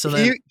then,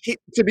 He,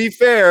 to be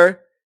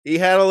fair, he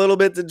had a little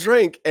bit to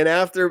drink, and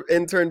after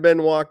Intern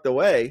Ben walked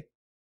away,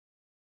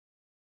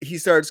 he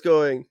starts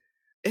going,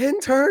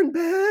 Intern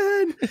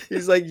Ben.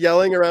 He's like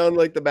yelling around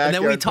like the backyard.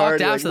 And then we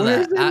talked after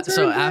like, that.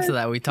 So after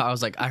that, we talked. I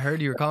was like, I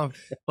heard you were calling.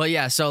 But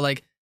yeah, so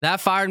like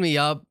that fired me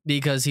up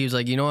because he was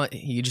like, you know what?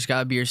 You just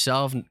gotta be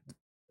yourself.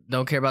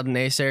 Don't care about the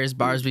naysayers.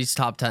 Barsby's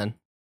top 10.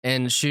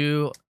 And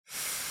Shu,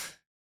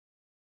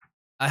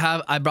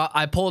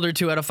 I pulled her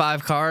 2 out of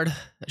 5 card.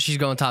 She's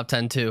going top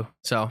 10 too.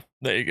 So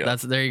there you go.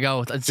 There you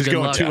go. That's She's good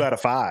going luck. 2 out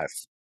of 5.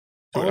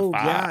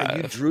 Yeah,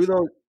 you drew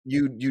those.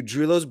 You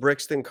drew those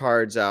Brixton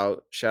cards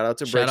out. Shout out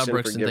to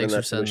Brixton for giving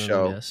that to the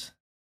show. Them, yes.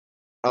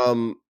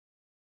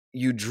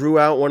 You drew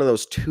out one of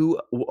those 2,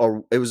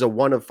 or it was a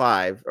 1 of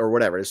 5 or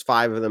whatever. There's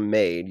 5 of them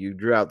made. You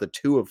drew out the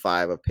 2 of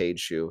 5 of Paige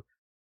Shu.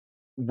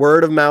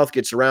 Word of mouth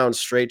gets around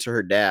straight to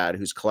her dad,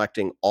 who's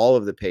collecting all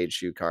of the Paige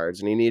Shu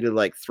cards, and he needed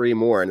like 3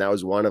 more, and that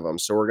was one of them.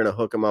 So we're gonna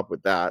hook him up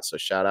with that. So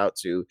shout out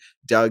to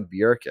Doug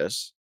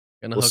Bjerkes.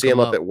 We'll see him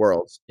up at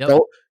Worlds.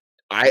 Yep.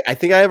 I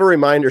think I have a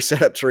reminder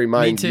set up to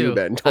remind you,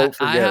 Ben. Don't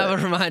forget. I have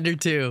a reminder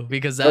too,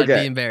 because that'd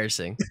be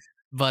embarrassing.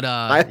 But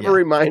I have a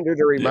reminder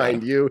to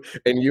remind you,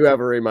 and you have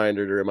a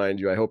reminder to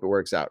remind you. I hope it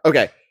works out.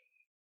 Okay,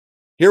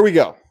 here we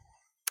go.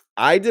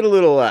 I did a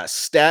little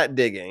stat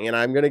digging, and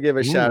I'm going to give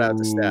a shout out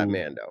to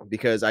Statmando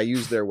because I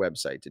use their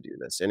website to do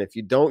this. And if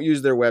you don't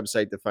use their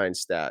website to find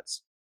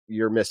stats,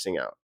 you're missing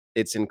out.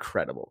 It's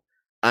incredible.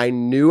 I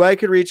knew I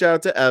could reach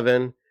out to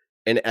Evan,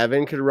 and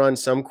Evan could run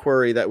some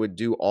query that would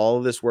do all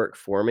of this work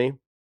for me,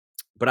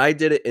 but I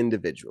did it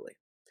individually.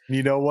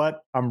 You know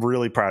what? I'm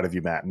really proud of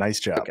you, Matt. Nice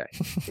job. Okay.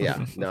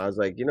 Yeah. No, I was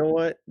like, you know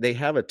what? They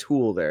have a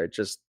tool there. It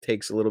just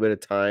takes a little bit of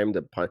time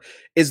to punch.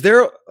 Is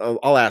there?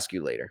 I'll ask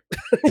you later.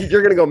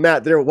 You're gonna go,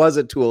 Matt. There was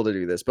a tool to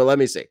do this, but let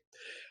me see.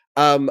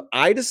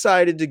 I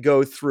decided to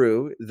go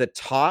through the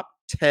top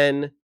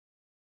 10.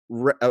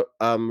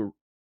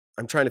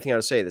 I'm trying to think how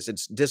to say this.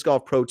 It's Disc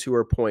Golf Pro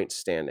Tour point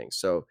standings.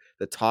 So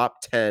the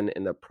top 10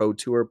 in the Pro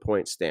Tour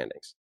point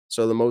standings.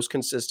 So the most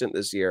consistent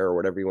this year, or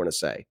whatever you want to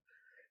say.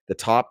 The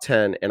top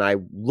 10, and I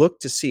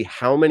looked to see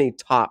how many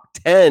top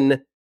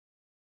 10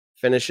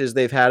 finishes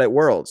they've had at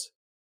Worlds.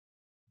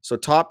 So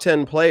top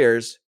 10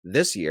 players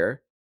this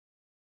year,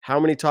 how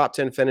many top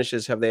 10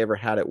 finishes have they ever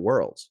had at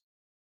Worlds?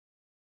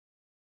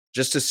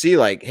 Just to see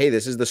like, hey,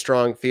 this is the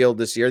strong field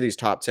this year. These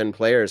top 10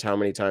 players, how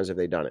many times have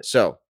they done it?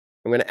 So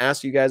I'm going to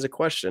ask you guys a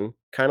question,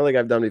 kind of like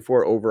I've done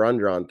before, over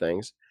under on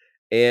things.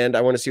 And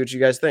I want to see what you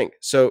guys think.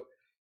 So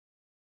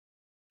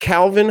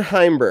Calvin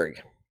Heimberg.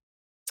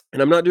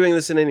 And I'm not doing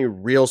this in any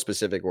real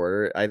specific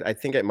order. I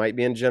think it might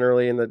be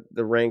generally in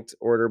the ranked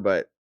order,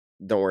 but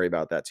don't worry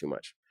about that too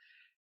much.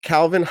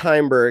 Calvin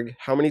Heimberg,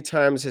 how many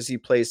times has he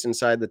placed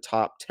inside the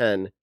top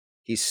 10?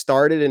 He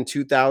started in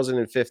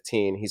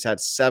 2015. He's had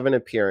 7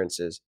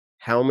 appearances.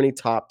 How many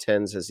top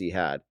 10s has he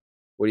had?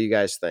 What do you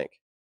guys think?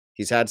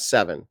 He's had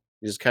 7.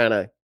 You just kind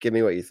of give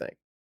me what you think.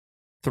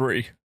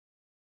 3.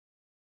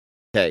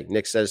 Okay,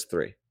 Nick says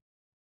 3.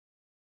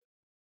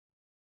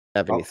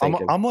 Evan, you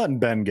thinking? I'm letting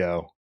Ben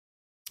go.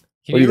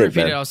 Can you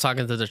repeat it? I was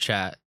talking to the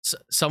chat.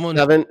 Someone.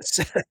 7.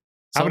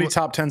 How many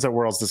top 10s at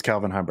Worlds does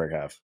Calvin Heimberg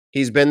have?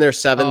 He's been there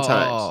 7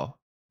 times.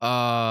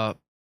 I'm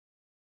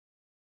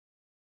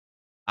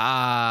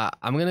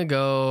gonna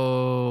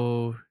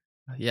go.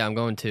 Yeah, I'm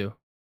going 2.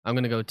 I'm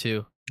gonna go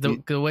 2.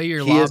 The way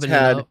you're lobbing it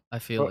up, I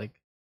feel like.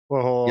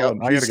 Well, hold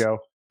on. I gotta go.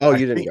 Oh,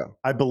 you didn't go.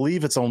 I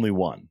believe it's only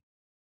 1.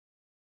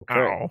 Okay.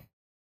 Oh.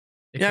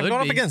 Yeah, I'm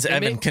going up against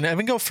Evan. Can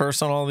Evan go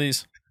first on all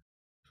these?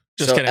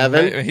 Just so kidding.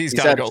 Evan, he's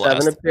got to go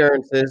 7 last.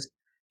 appearances.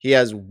 He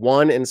has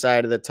 1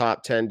 inside of the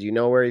top 10. Do you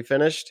know where he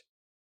finished?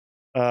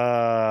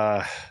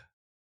 For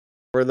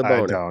the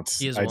bonus. I don't.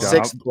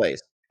 6th place.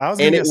 I was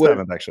going to get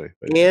 7th, actually.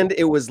 And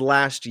it was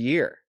last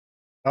year.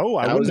 Oh,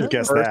 I wouldn't have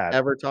guessed that.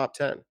 Ever top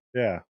 10.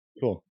 Yeah.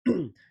 Cool.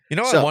 You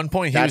know, So, at one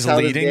point he that's was how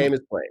this leading game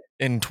is played.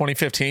 in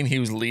 2015. He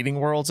was leading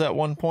worlds at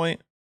one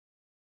point.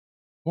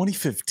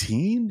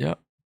 2015? Yep.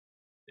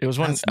 It was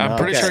when That's I'm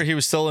pretty nuts. sure he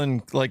was still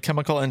in like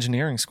chemical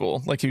engineering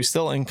school. Like he was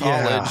still in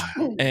college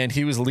and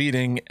he was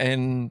leading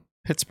in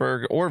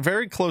Pittsburgh or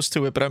very close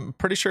to it, but I'm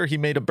pretty sure he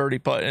made a birdie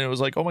putt and it was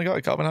like, oh my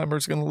God,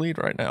 Koppenheimer's going to lead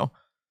right now.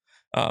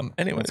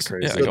 Anyways, That's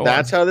crazy. So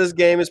that's how this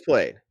game is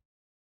played.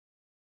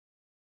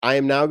 I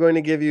am now going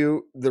to give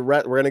you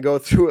we're going to go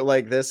through it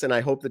like this, and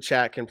I hope the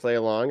chat can play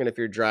along. And if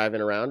you're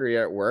driving around or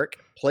you're at work,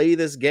 play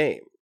this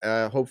game.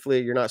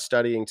 Hopefully you're not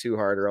studying too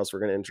hard or else we're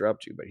going to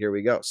interrupt you. But here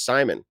we go.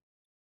 Simon.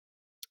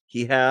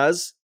 He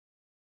has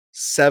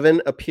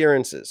 7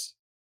 appearances.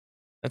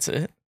 That's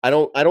it. I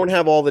don't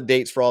have all the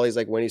dates for all these,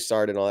 like when he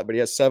started and all that, but he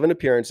has 7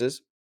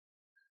 appearances.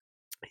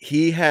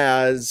 He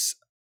has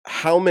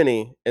how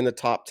many in the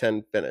top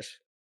 10 finish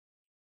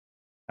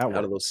out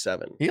of those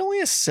 7? He only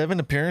has 7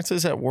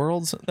 appearances at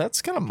Worlds.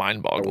 That's kind of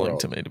mind-boggling World.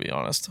 to me, to be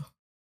honest.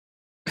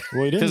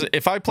 Well, he Because didn't.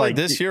 if I played like,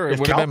 this year, it if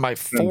would have Cal- been my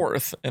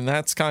 4th, and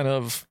that's kind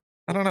of,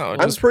 I don't know. I'm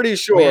Just, pretty We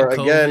sure, had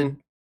again,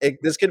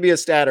 this could be a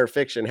stat or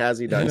fiction. Has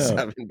he done Yeah.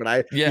 7? But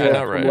I Yeah, I know,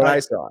 from right. what I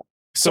saw.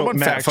 So someone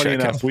Matt, fact funny check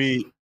enough,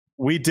 him.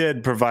 we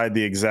did provide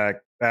the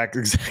exact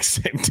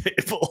same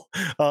table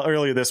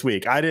earlier this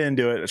week. I didn't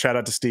do it. Shout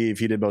out to Steve.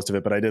 He did most of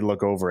it, but I did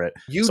look over it.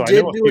 You So I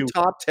did know do a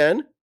top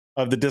 10?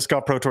 of the Disc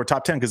Golf Pro Tour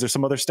top 10 because there's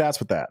some other stats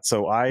with that.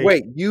 So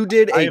Wait, you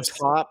did I a have-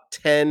 top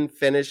 10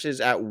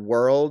 finishes at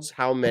Worlds?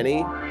 How many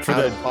For out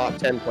the of top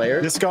 10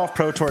 players? Disc Golf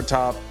Pro Tour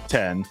top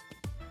 10.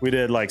 We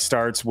did like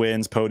starts,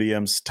 wins,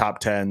 podiums,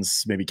 top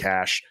 10s, maybe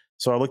cash.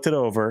 So I looked it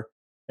over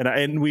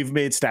and we've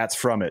made stats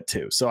from it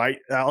too. So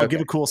I'll give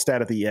a cool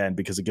stat at the end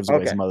because it gives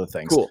away some other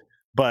things. Cool.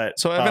 But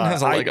So Evan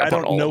has a leg up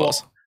on all of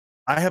us.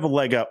 I have a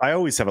leg up. I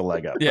always have a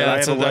leg up. Yeah, but I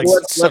that's, have a leg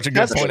let's such a good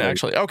test point, it.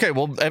 actually. Okay,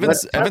 well,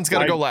 Let's Evan's got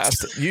to test go it.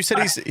 last. You said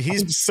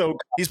he's so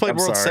played I'm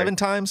Worlds sorry. 7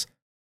 times?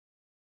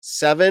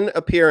 7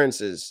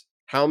 appearances.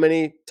 How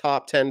many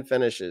top 10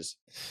 finishes?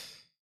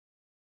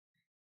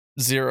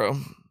 0.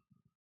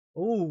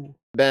 Ooh.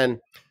 Ben,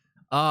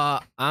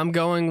 I'm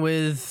going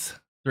with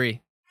 3.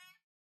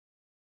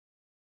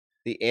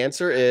 the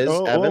answer is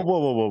Oh, Evan.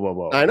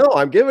 whoa. I know,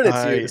 I'm giving it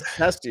to you to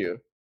test you.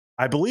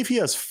 I believe he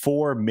has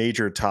 4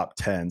 major top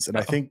 10s, and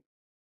I think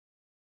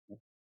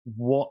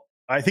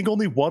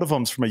only one of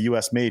them's from a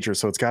U.S. major,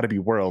 so it's got to be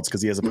Worlds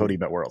because he has a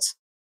podium at Worlds.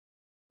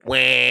 Wah.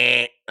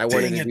 I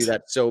wanted Dang to it. do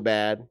that so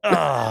bad.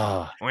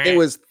 Ah, It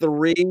was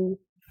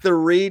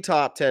three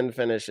top 10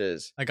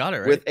 finishes I got it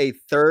right. with a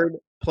 3rd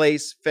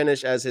place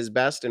finish as his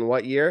best in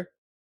what year?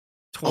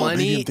 maybe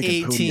I'm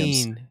thinking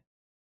 2018.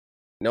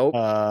 Nope.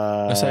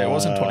 I say it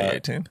wasn't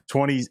 2018.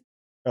 20.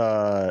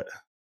 Oh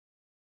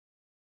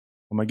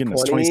my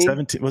goodness, 20,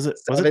 2017 was it?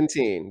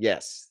 17.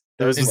 Yes.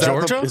 Was In that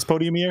Georgia? his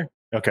podium year?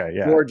 Okay,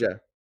 yeah. Georgia.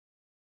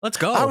 Let's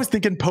go. I was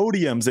thinking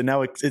podiums, and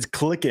now it's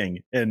clicking,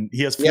 and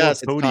he has 4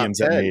 Yes, it's top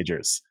podiums at 10.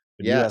 majors.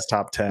 And Yes. U.S.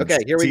 top 10. Okay,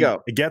 here we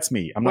go. It gets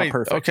me. I'm Wait, not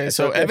perfect. okay, It's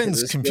so okay, Evan's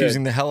this is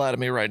confusing the hell out of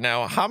me right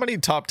now. How many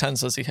top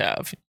 10s does he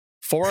have?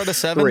 4 out of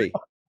 7? 3.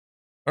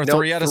 Or Nope,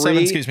 3 out of 7?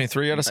 3. Excuse me,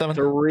 3 out of 7?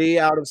 3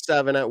 out of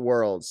 7 at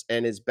Worlds,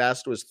 and his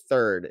best was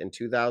 3rd in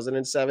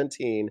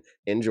 2017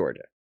 in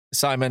Georgia.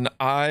 Simon,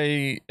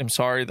 I am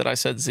sorry that I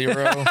said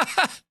 0.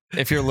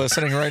 If you're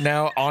listening right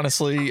now,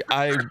 honestly,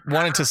 I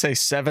wanted to say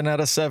 7 out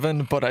of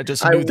 7, but I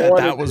just I knew that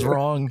wanted was to.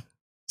 wrong.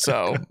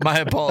 So my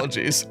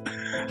apologies.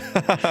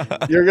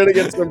 You're gonna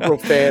get some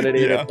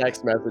profanity in Yeah. a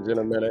text message in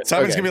a minute.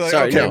 Simon's Okay, gonna be like,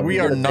 sorry, okay, no, we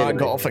you're are gonna say not the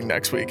golfing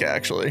next week,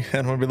 actually.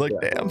 And we'll be like,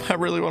 damn, I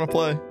really want to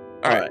play.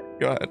 All right,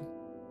 go ahead.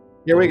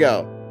 Here we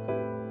go.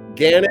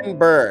 Gannon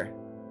Burr.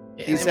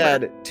 He's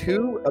had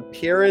 2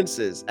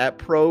 appearances at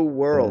Pro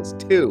Worlds.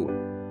 2.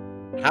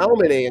 How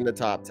many in the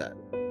top 10?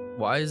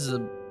 Why is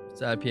the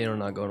sad piano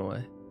not going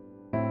away?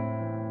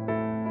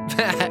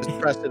 Just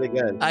press it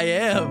again. I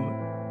am.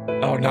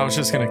 Oh, now it's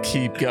just gonna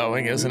keep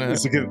going, isn't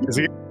Is it?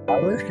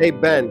 he Hey,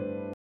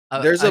 Ben.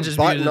 There's I a just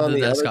button muted on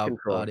the other desktop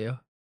control. audio.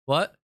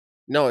 What?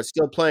 No, it's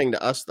still playing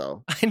to us,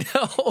 though. I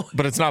know.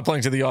 But it's not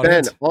playing to the Ben,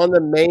 audience. on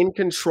the main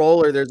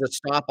controller, there's a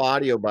stop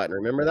audio button.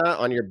 Remember that?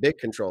 On your big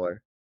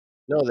controller.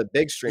 No, the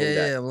big stream Yeah,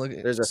 deck. yeah, I'm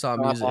looking. There's a stop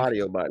stop music.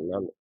 audio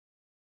button.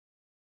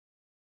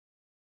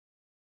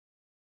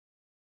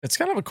 It's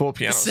kind of a cool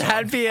piano.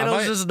 Sad song.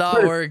 piano's just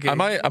not working. I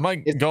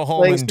might It's go home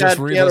playing and just sad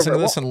piano re-listen for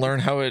to this what? and learn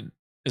how it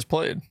is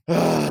played.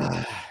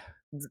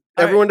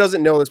 Everyone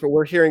doesn't know this, but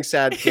we're hearing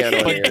sad piano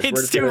in But here. We're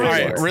it's just too gonna All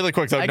ignore right, it. really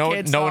quick though. I No can't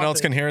one stop else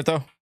it. can hear it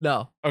though.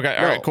 No. Okay,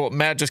 all right, No. cool.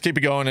 Matt, just keep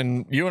it going,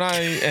 and you and I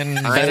and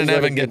I'm Ben and gonna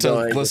Evan get to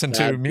going with listen to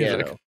sad music.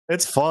 piano.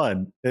 It's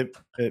fun. It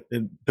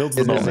builds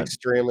the It is moment.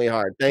 extremely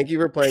hard. Thank you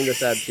for playing the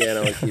sad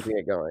piano and keeping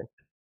it going.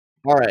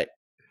 All right.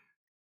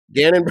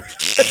 Gannon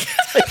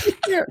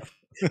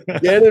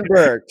Gannon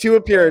Berg, 2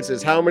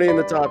 appearances. How many in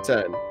the top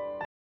 10?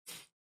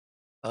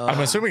 I'm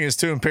assuming his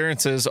 2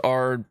 appearances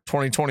are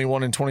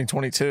 2021 and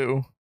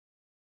 2022.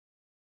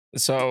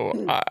 So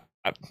I'm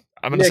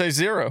going to Nick. say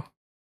 0.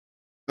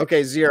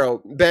 Okay,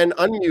 0. Ben,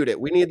 unmute it.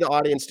 We need the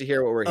audience to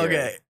hear what we're hearing.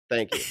 Okay.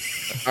 Thank you.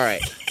 All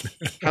right.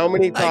 How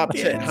many top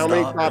 10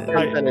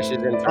 finishes in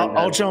turn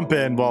I'll 10? jump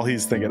in while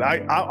he's thinking.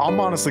 I'm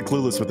honestly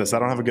clueless with this. I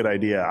don't have a good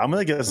idea. I'm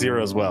gonna get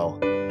 0 as well.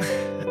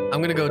 I'm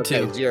gonna go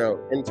Okay, 2.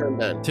 0 in turn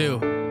 10. 2.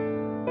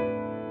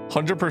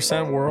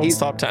 100% world's He's-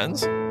 top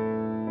 10s.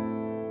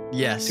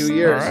 Yes. 2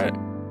 years. All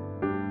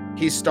right.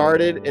 He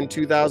started in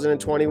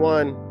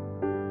 2021.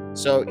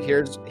 So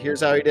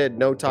here's how he did.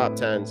 No top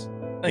 10s.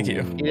 Thank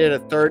you. He did a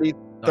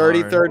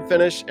 33rd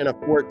finish and a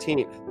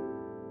 14th.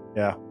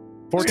 Yeah.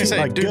 I was 14, gonna say,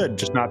 like dude, good,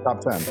 just not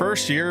top 10.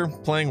 First year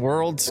playing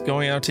Worlds,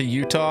 going out to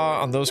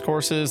Utah on those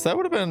courses, that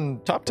would have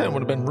been top 10.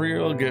 Would have been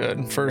real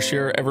good. First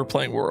year ever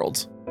playing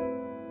Worlds.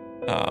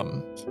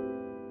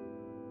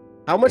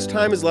 How much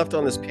time is left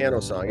on this piano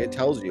song? It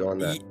tells you on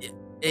that.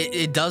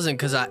 It doesn't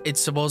because it's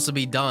supposed to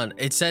be done.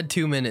 It said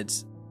 2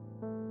 minutes.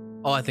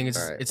 Oh, I think it's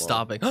All right, it's well.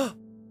 stopping.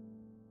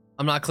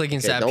 I'm not clicking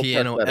Okay, that don't press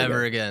piano that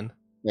ever again.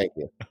 Thank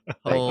you. Thank you.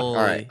 All Holy.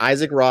 right,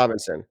 Isaac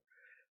Robinson.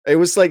 It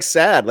was like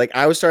sad. Like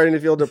I was starting to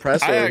feel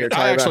depressed I over here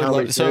talking about actually how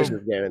many love- so-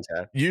 finishes Gannon's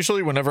had.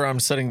 Usually, whenever I'm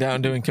sitting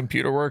down doing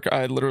computer work,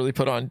 I literally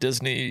put on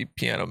Disney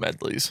piano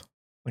medleys.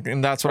 Like,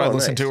 and that's what I Oh,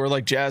 listen to, nice. or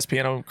like jazz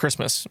piano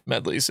Christmas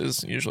medleys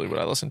is usually what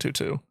I listen to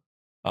too.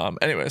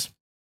 Anyways,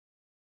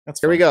 That's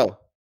Here we fun. go.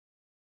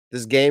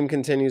 This game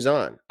continues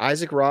on.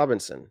 Isaac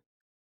Robinson.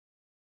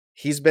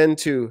 He's been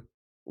to.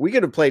 We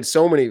could have played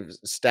so many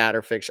stat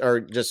or fiction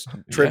or just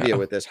trivia Yeah.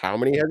 with this. How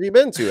many has he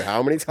been to?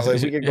 How many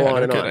times? We could go Yeah, on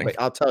no and on. kidding. But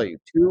I'll tell you,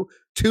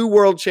 two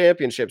world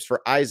championships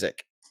for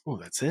Isaac. Oh,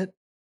 that's it.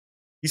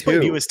 He's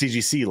played 2.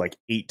 USDGC like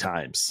 8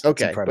 times. That's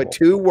Okay, incredible. but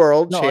 2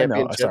 world No, I know.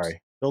 championships.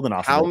 Sorry, building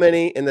off. How of it.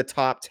 many in the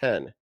top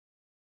 10?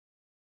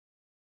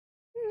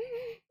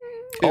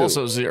 2.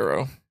 also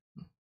 0.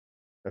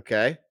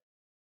 Okay.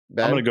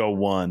 Ben, I'm gonna go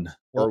 1.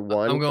 or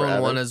 1. I'm for going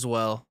Evan? 1 as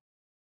well.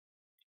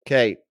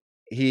 Okay.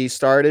 He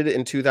started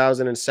in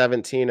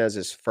 2017 as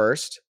his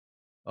first,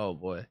 Oh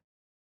boy.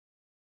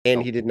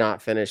 and he did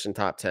not finish in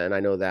top 10. I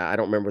know that. I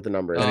don't remember what the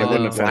number is. Oh, And he then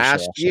wouldn't have finished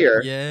last last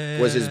year Yeah.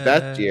 was his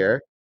best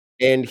year,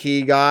 and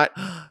he got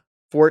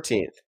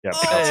 14th. Yep.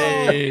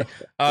 Hey,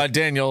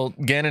 Daniel,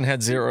 Gannon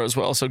had 0 as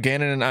well. So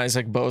Gannon and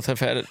Isaac both have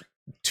had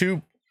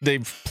 2.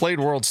 They've played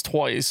Worlds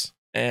twice,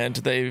 and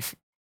they've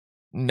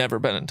never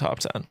been in top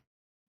 10.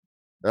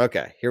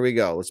 Okay, here we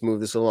go. Let's move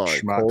this along.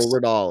 Schmucks. Cole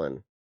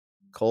Redallin.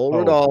 Cole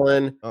Oh.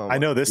 Redallin. I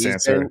know this He's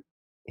answer.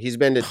 he's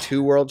been to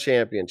 2 world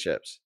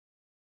championships.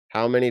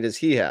 How many does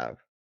he have?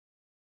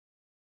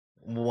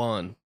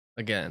 1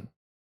 again.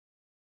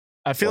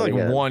 I feel One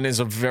like again. 1 is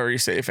a very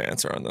safe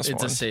answer on this It's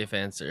one. a safe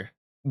answer.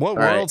 What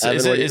right, Worlds Evan,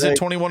 is what it? do you Is it think?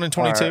 21 and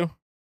 22?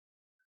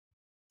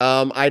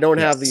 I don't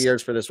have the Yes,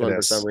 years for this one it for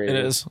is. some It reason.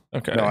 is.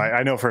 Okay. No,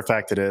 I know for a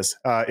fact it is.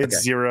 It's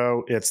Okay.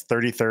 0. It's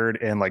 33rd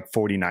and like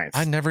 49th.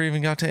 I never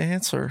even got to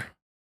answer.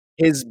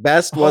 His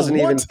best Oh, wasn't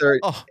even what? 30.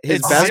 Oh, His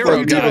it's best 0,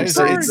 wasn't even guys.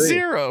 33. It's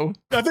 0.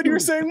 I thought you were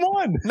saying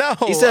 1. No,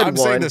 He said I'm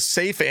saying 1. the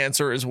safe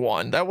answer is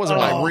 1. That wasn't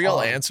my real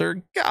Oh.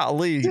 answer.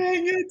 Golly.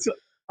 Dang it!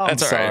 I'm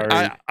That's all sorry.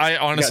 right. I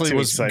honestly too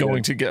was excited.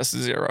 going to guess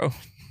 0.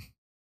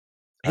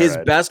 His All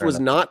right, best fair was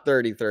enough. not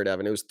 33rd,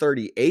 Evan. It was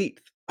 38th.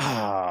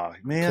 Ah,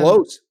 man.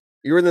 Close.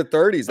 You were in the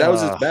 30s. That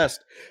was his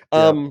best.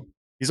 yeah.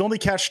 He's only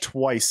cashed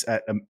twice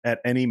at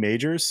any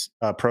majors,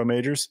 pro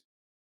majors.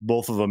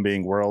 Both of them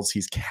being Worlds.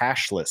 He's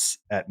cashless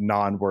at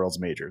non-Worlds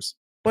majors.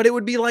 But it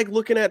would be like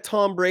looking at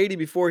Tom Brady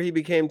before he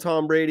became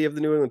Tom Brady of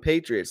the New England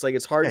Patriots. Like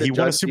it's hard Yeah, to he judge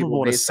won a Super people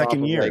Bowl in a based off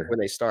second of, year. like, when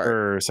they start.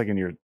 Or second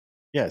year.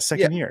 Yeah,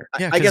 second year.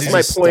 Yeah, I 'cause guess he's my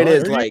a point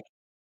is star. like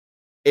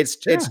it's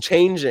Yeah.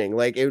 changing.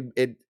 Like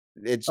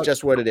it's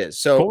just what it is.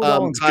 So Cole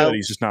Allen's Kyle, good.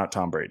 He's just not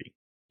Tom Brady.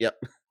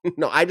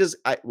 no,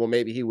 well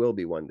maybe he will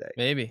be one day.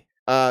 Maybe.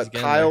 He's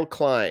getting Kyle there.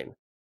 Klein.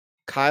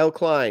 Kyle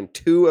Klein,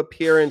 2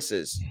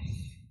 appearances.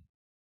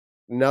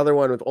 Another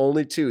one with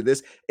only 2.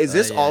 This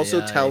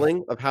also Ay.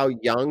 telling of how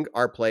young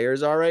our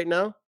players are right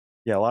now?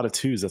 Yeah, a lot of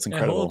 2s. That's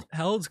incredible.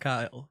 How old's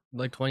Kyle?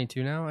 Like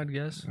 22 now, I'd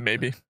guess.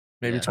 Maybe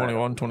Yeah.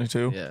 21,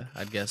 22. Yeah,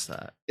 I'd guess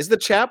that. Is the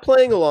chat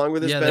playing along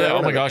with this? Yeah, Ben? they I Yeah, don't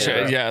oh my have a gosh,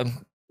 camera. yeah,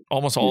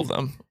 almost all of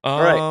them.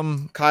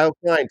 right. Kyle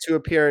Klein, 2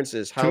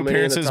 appearances. How 2 many in the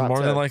appearances, top more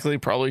 10? than likely,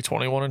 probably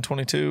 21 and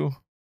 22.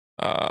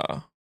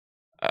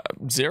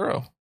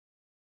 0.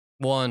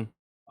 1.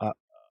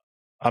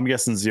 I'm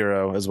guessing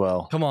 0 as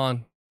well. Come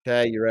on.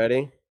 Okay, you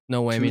ready?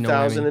 No whammy,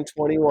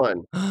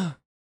 2021. no whammy.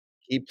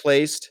 He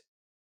placed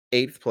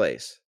 8th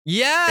place.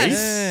 Yes.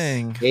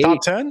 Dang. Eight, Top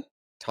 10?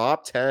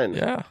 top 10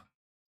 Yeah.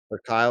 for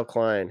Kyle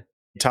Klein.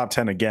 Top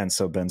 10 again,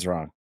 so Ben's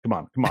wrong. Come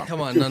on.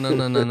 Come on.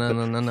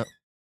 No.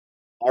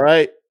 All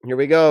right, here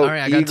we go. All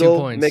right, I got 2 Eagle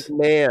points.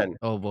 McMahon.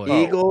 Oh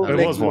boy. Eagle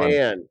it was one.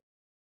 McMahon.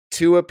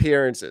 2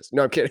 appearances.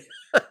 No, I'm kidding.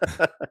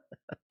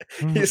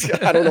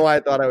 I don't know why I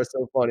thought I was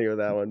so funny with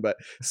that one, but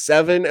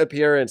 7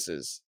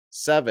 appearances.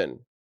 7.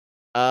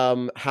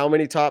 How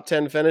many top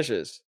 10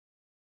 finishes?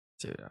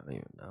 Dude, I don't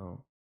even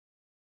know.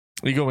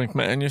 Eagle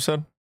McMahon, you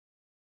said?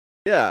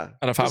 Yeah.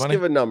 Out of how Just many?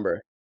 give a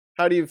number.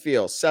 How do you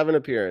feel? 7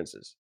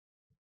 appearances.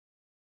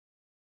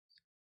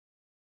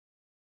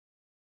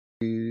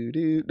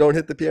 Don't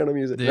hit the piano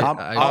music. Dude,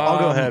 I'll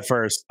go ahead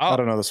first. I I'll-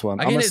 don't know this one.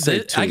 I I'm can gonna hit say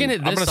this. 2. I can hit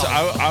I'm this. gonna say,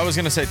 song. I was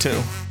going to say 2.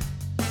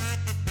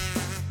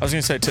 I was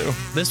gonna say 2.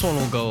 This one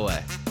will go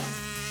away.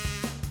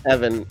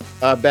 Evan,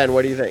 Ben,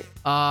 what do you think?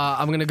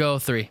 I'm gonna go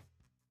 3.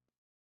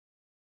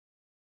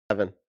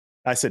 Evan.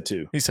 I said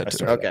 2. He said I 2.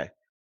 started Okay.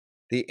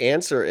 The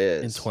answer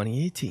In is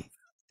 2018.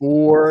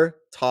 4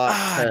 top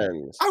Ah,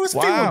 10s. I was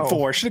Wow. feeling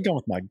 4. I should have gone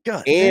with my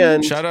gut.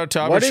 And Shout out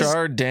to what is-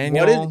 Abishar,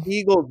 Daniel. What is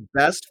Eagle's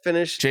best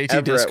finish JT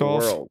ever Disc at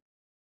Golf. World?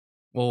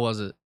 What was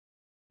it?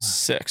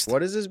 6th.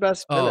 What is his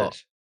best Oh.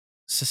 finish?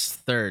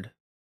 Third.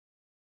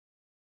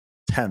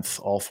 10th,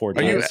 all 4 The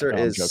Are you- times. answer No,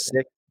 I'm is joking.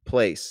 6th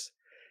place.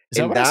 Is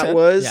that And what I that said?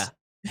 was, Yeah.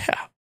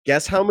 Yeah.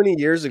 guess how many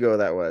years ago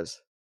that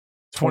was?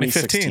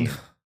 2015.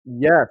 2016.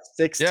 Yeah,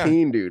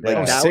 16, dude. Like,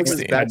 Yeah, that was his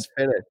 16. best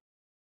finish.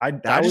 I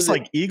That just was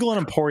like Eagle and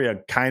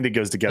Emporia kind of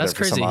goes together That's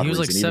for some crazy. odd He was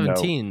like reason, even though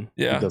 17.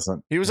 Yeah. He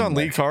doesn't. He was on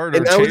anyway. lead card or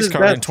And that was chase his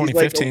card in best. He's like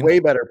a 2015. way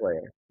better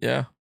player.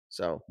 Yeah.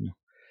 So, Yeah.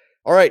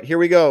 all right, here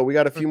we go. We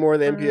got a few more of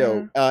the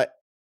NPO.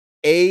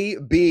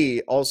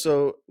 AB,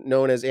 also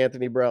known as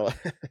Anthony Brella.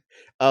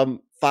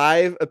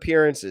 5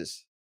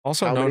 appearances.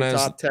 Also How known many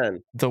as top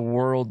 10? the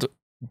world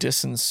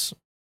distance.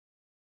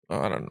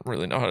 I don't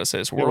really know how to say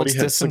this. Yeah, what World's do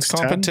you have, distance 6'10",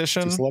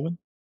 competition. 6'11"?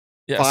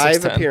 Yeah, 5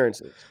 6'10".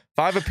 appearances.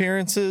 5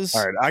 appearances.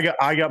 All right,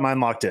 I got mine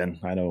locked in.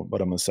 I know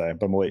what I'm gonna say,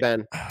 but I'm waiting.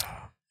 Ben,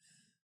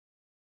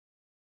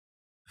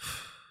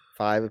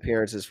 5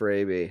 appearances for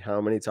AB.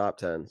 How many top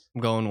 10s?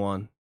 I'm going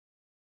 1.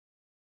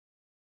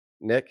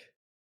 Nick,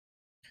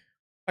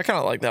 I kind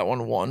of like that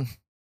one.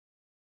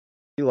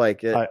 you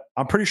like it?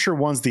 I'm pretty sure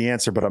 1's the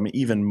answer, but I'm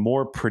even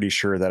more pretty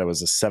sure that it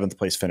was a 7th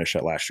place finish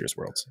at last year's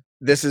Worlds.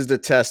 This is to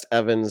test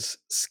Evan's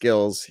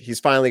skills. He's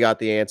finally got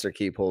the answer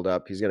key pulled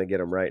up. He's going to get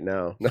him right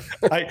now.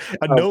 I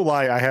no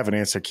lie, I have an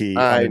answer key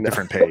I on a know.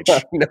 different page,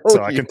 I know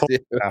so I you can pull do.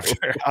 it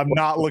after. I'm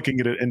not looking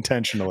at it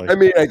intentionally. I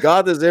mean, I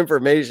got this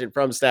information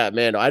from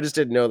Statmando. I just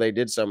didn't know they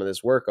did some of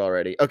this work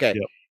already. Okay.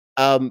 Yep.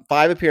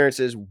 5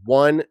 appearances,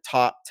 1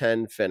 top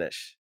 10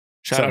 finish.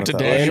 Shout out to 7th,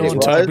 Daniel and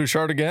and it Todd was-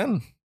 Bouchard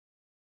again.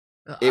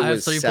 It I have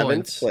was 3 7th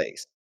points.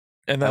 place.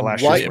 And then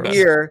last What year's Worlds.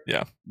 year?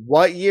 Yeah.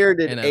 What year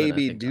did And Evan, I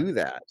AB think, do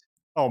that?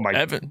 Oh my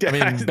Evan. God.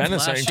 I mean, Ben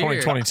is saying Last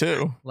year.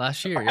 2022.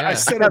 Last year, I yeah.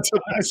 said it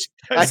twice.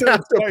 I said have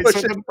it to twice.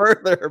 push So it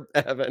further,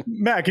 Evan.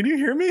 Matt, can you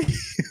hear me?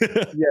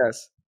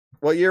 Yes.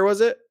 What year was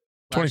it?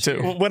 Last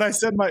 22. year.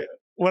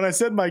 When I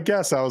said my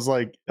guess, I was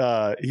like,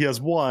 he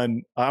has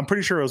 1. I'm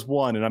pretty sure it was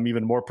 1, and I'm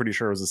even more pretty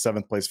sure it was a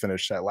 7th place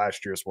finish at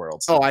last year's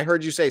Worlds. Oh, I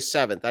heard you say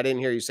 7th. I didn't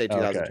hear you say Okay.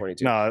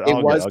 2022. No, It all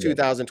good, was all good.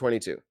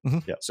 2022.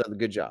 Mhm. Yep. So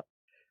good job.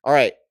 All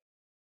right.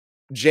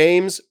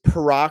 James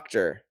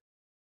Proctor.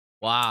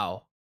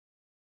 Wow.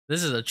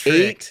 This is a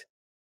trick.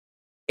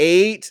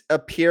 8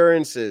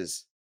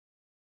 appearances.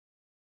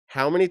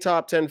 How many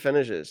top 10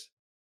 finishes?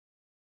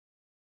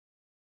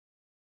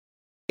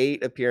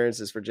 8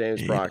 appearances for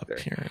James 8 Proctor.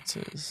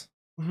 appearances.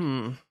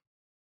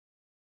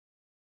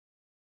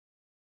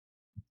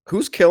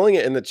 Who's killing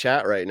it in the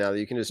chat right now that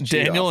you can just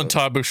cheat Daniel off and of?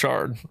 Todd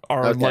Bouchard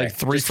are Okay. like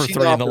 3 Just for cheat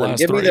 3 in off the of them. last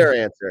Give 3. me their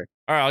answer.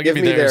 All right, I'll Give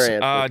give you me their theirs.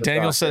 answer for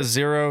Daniel Proctor. says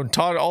 0.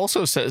 Todd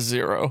also says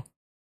 0.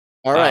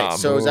 All right.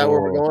 So is that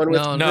what we're going with?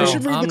 No, No. no. You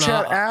should read the I'm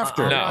chat not,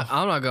 after. No.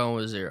 I'm not going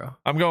with 0.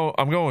 I'm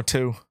going with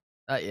 2.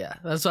 Yeah,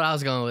 that's what I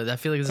was going with. I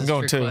feel like this I'm is a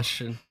going trick 2.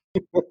 question.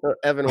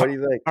 Evan, what do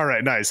you think? All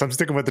right, nice. I'm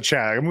sticking with the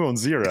chat. I'm going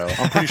 0.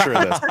 I'm pretty sure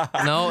of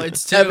this. No,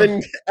 it's 2.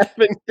 Evan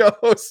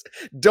goes,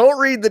 don't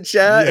read the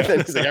chat. Yeah. And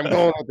then he's like, I'm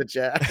going with the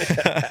chat.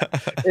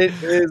 It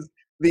is,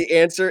 the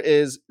answer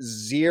is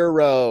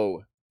 0.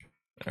 All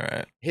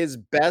right. His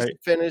best Right.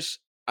 finish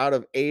out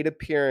of 8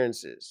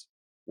 appearances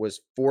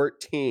was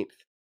 14th.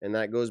 And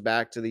that goes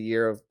back to the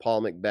year of Paul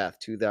Macbeth,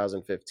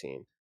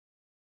 2015.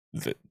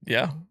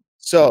 Yeah.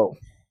 So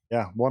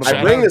Yeah, one of I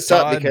them. bring out this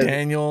up Todd, because-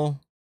 Daniel,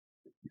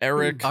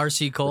 Eric,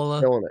 RC Cola.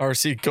 killing it.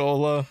 RC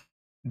Cola,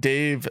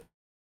 Dave,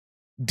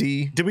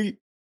 D. Did we?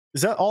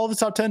 Is that all of the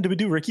top 10? Did we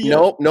do Ricky?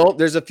 yet? Nope.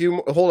 There's a few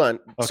more. Hold on.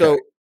 Okay. So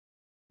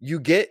you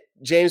get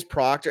James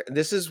Proctor.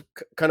 This is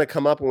kind of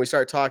come up when we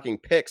start talking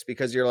picks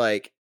because you're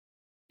like,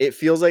 it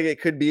feels like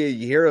it could be a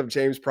year of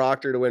James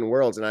Proctor to win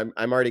Worlds, and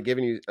I'm already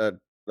giving you a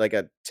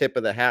tip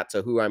of the hat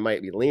to who I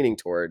might be leaning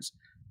towards.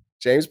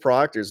 James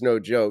Proctor's no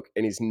joke,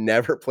 and he's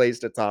never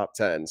placed a top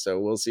 10. So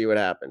we'll see what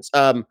happens.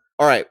 All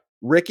right,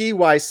 Ricky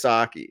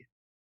Wysocki.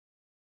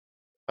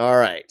 All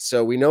right,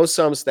 so we know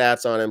some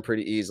stats on him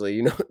pretty easily.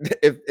 You know,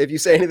 if you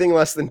say anything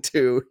less than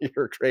 2,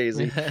 you're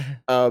crazy.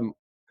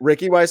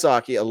 Ricky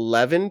Wysocki,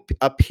 11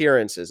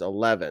 appearances,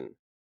 11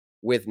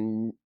 with.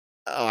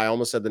 I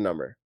almost said the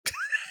number.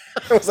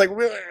 I was like,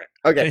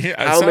 okay, Yeah, it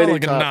how sounded many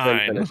like a top 10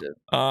 9. finishes?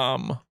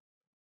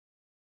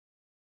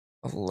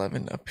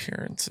 11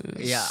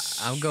 appearances. Yeah,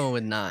 I'm going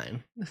with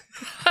 9.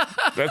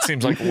 That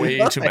seems like way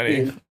too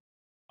many. 9.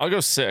 I'll go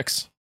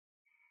 6.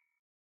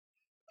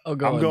 I'll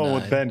go I'm with going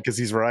 9. with Ben because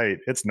he's right.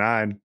 It's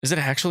 9. Is it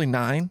actually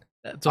 9?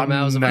 That's what I'm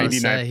Matt was about to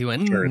 99% say. He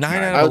went, sure. 9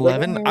 9. out I of was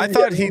like, 11? I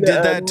thought he did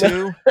that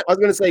too. I was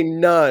going to say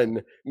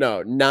none.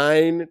 No,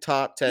 9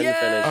 top 10 Yeah.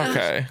 finishes.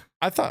 Okay.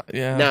 I thought,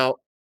 yeah. Now,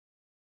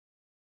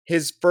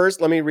 his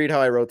first, let me read how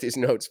I wrote these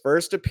notes.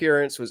 First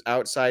appearance was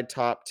outside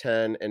top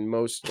 10 and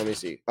most, let me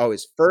see. Oh,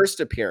 his first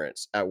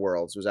appearance at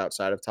Worlds was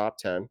outside of top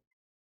 10.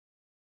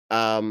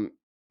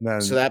 Then,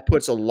 So that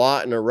puts a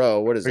lot in a row.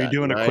 What is are that? you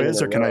doing a 9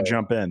 quiz in or can I row.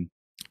 jump in?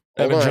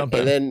 Hold Evan, on. jump in.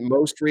 And then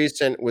most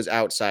recent was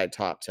outside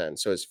top 10.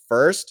 So his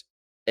first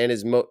and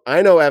his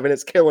I know, Evan,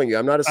 it's killing you.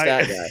 I'm not a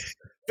stat guy.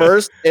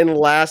 First and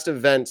last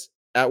events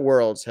at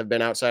Worlds have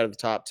been outside of the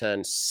top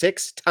 10.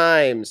 6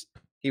 times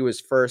he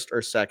was first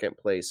or second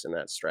place in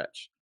that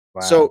stretch.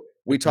 Wow. So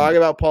we talk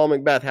about Paul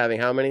Macbeth having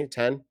how many?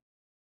 10?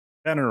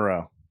 10 in a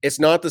row. It's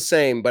not the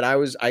same, but I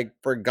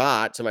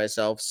forgot to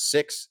myself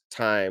 6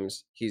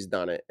 times he's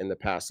done it in the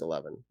past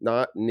 11.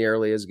 Not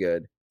nearly as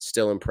good.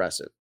 Still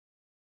impressive.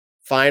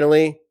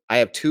 Finally, I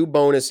have 2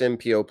 bonus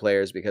MPO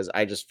players because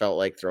I just felt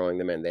like throwing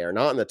them in. They are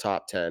not in the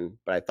top 10,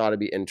 but I thought it'd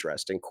be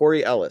interesting.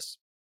 Corey Ellis.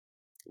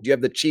 Do you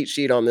have the cheat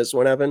sheet on this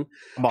one, Evan?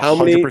 I'm How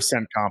many?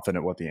 100%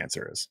 confident what the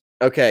answer is.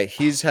 Okay,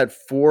 he's had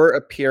 4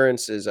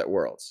 appearances at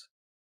Worlds.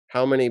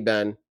 How many,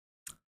 Ben?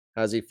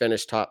 Has he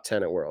finished top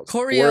 10 at Worlds?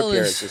 Corey 4 Ellis.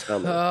 appearances. How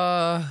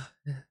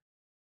many?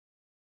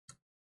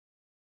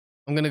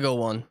 I'm gonna go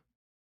 1.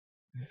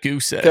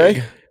 Goose egg.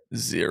 Okay.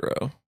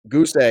 0.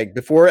 Goose egg.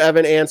 Before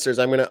Evan answers,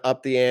 I'm going to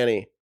up the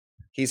ante.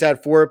 He's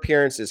had 4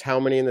 appearances. How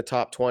many in the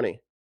top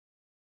 20?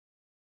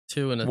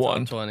 2 in the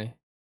 1. top 20.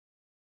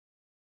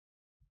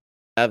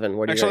 Evan,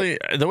 what do you think?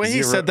 Actually, the way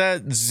he 0. said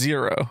that,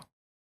 0.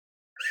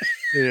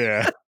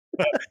 Yeah.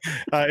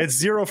 It's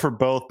 0 for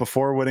both.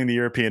 Before winning the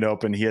European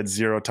Open, he had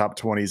 0 top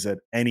 20s at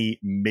any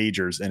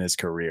majors in his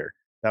career.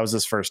 That was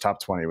his first top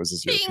 20. Was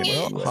his European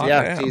Open. hot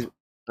Yeah, damn. geez,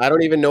 I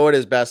don't even know what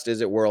his best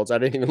is at Worlds. I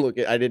didn't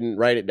even I didn't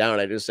write it down.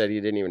 I just said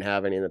he didn't even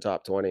have any in the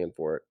top 20 in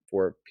 4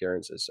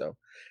 appearances. So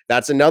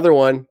that's another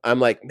one. I'm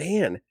like,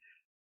 man,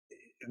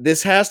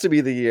 this has to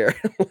be the year.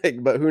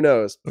 But who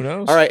knows? Who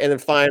knows? All right, and then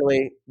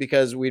finally,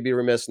 because we'd be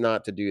remiss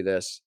not to do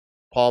this,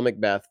 Paul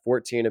Macbeth,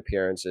 14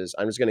 appearances.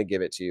 I'm just going to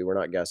give it to you. We're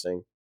not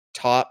guessing.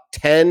 Top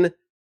 10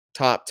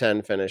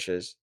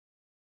 finishes.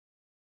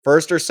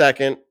 First or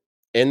second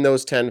in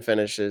those 10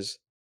 finishes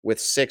with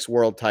 6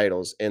 world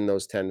titles in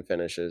those 10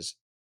 finishes.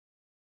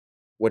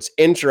 What's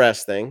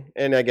interesting,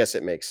 and I guess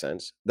it makes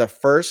sense, the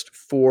first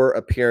 4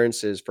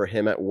 appearances for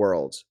him at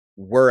Worlds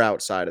were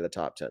outside of the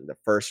top 10. The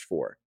first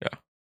 4.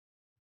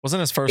 Wasn't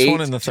his first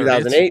one in the 30th?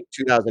 2008,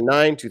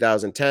 2009,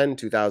 2010,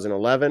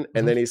 2011.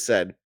 And then he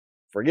said,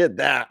 forget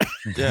that.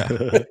 Yeah.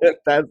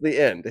 That's the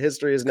end.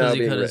 History is now Because he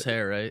being cut his written.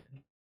 hair, right?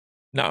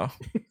 No.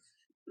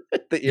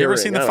 The You ever earring,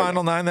 seen I the don't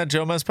Final 9 that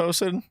Jomez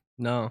posted?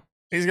 No.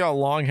 He's got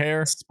long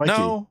hair. Spiky.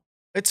 No,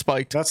 it's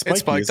spiked. That's It's spiky,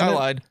 spiked. isn't I it?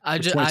 lied. I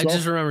For just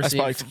 2012? remember That's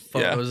seeing spiked.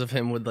 Yeah. photos of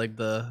him with like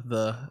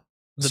the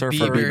Surfer,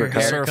 Bieber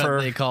haircut surfer.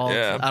 they called.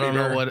 Yeah, I don't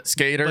know Bieber. what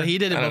Skater. But he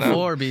did it I don't know.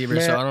 before Bieber,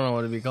 Man. so I don't know what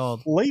it'd be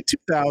called. Late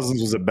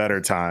 2000s was a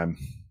better time.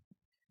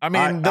 I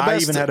mean, the I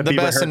best, even had a the Bieber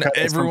best, and haircut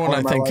at some everyone point I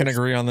in my think can life.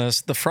 agree on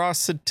this. The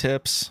frosted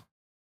tips.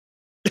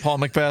 Paul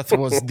Macbeth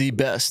was the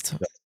best.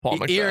 Paul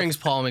Macbeth. Earrings,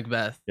 Paul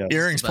Macbeth. Yes.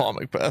 Earrings, That- Paul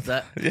Macbeth.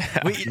 that- yeah.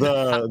 We-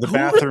 The Who-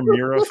 bathroom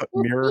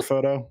mirror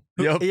photo.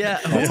 Yep. Yeah.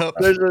 Yep.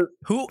 There's a-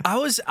 Who I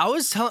was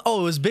telling?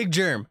 Oh, it was Big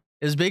Germ.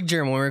 It was Big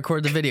Germ when we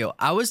recorded the video.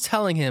 I was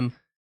telling him,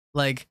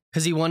 like,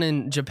 because he won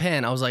in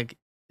Japan. I was like,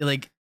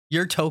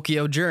 you're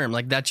Tokyo Germ.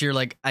 Like that's your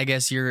I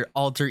guess your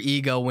alter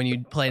ego when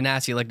you play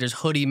nasty. Like there's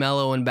Hoodie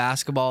Mellow in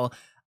basketball,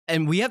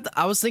 and we have.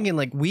 I was thinking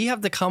we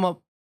have to come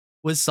up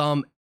with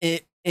some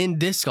in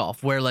disc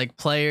golf where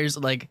players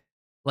like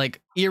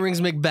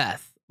Earrings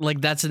Macbeth.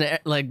 That's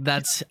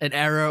an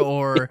era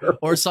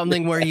or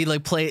something where he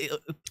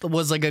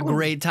was a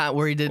great time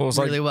where he did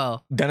really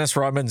well. Dennis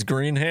Rodman's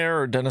green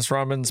hair or Dennis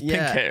Rodman's pink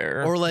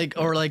hair.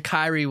 Or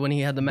Kyrie when he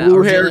had the mask. Blue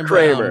Or hair Jaylen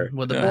Kramer. Brown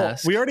with the Yeah.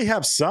 mask. We already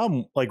have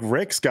some. Like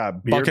Rick's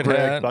got beard Bucket Rick,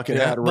 hat. bucket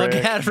Yeah. hat Rick.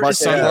 Bucket hat for Bucket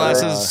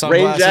sunglasses, hat,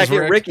 sunglasses, rain jacket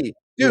Rick. Ricky. Dude,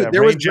 Yeah,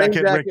 there rain was rain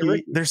jacket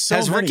Ricky. There's so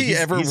Has many. Ricky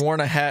ever He's- worn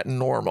a hat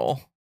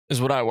normal? Is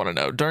what I want to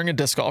know during a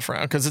disc golf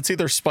round because it's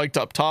either spiked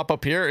up top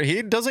up here.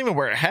 He doesn't even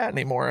wear a hat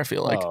anymore. I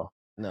feel like Oh.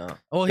 No.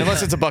 Oh,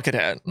 unless it's a bucket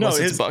hat. No, Unless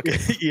it's his a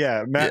bucket. yeah,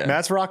 Yeah.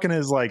 Matt's rocking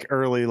his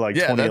early Yeah,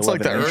 2011 that's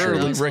like the intro.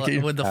 early Ricky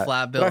with the hat.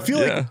 flat bill. But I feel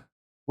Yeah. like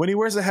when he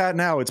wears a hat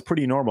now, it's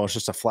pretty normal. It's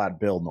just a flat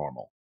bill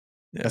normal.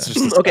 Yeah. That's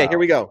just his Okay, style. here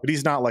we go. But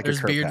he's not like There's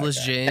a Kirk beardless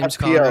hat guy. James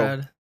FPO.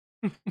 Conrad.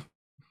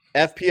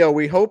 FPO,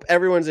 we hope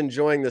everyone's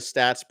enjoying the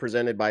stats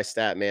presented by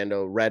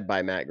Statmando, read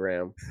by Matt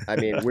Graham. I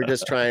mean, we're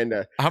just trying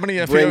to. How many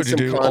Bring FPO did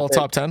you some do? All content.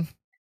 top 10?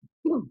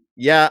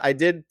 Yeah, I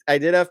did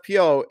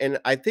FPO, and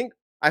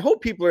I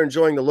hope people are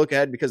enjoying the look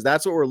ahead because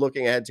that's what we're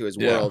looking ahead to as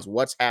Yeah. Worlds.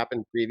 What's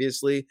happened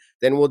previously?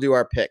 Then we'll do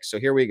our picks. So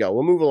here we go.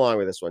 We'll move along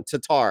with this one.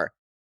 Tatar,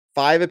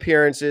 5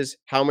 appearances.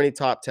 How many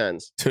top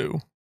 10s? 2.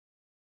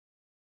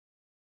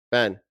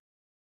 Ben,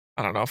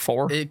 I don't know.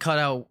 4. It cut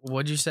out.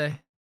 What'd you say?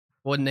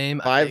 What name?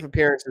 5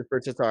 appearances for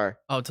Tatar.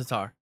 Oh,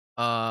 Tatar.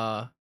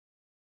 Top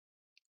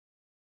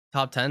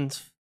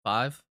 10s.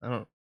 5. I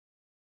don't.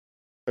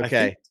 I Okay.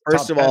 think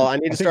First top of all, 10 I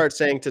need to start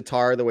saying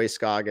Tatar the way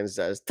Scoggins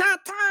does.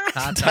 Tatar.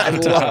 Tatar. I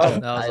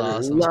love, That was I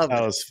awesome. love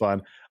That it. was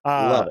fun.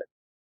 Love it.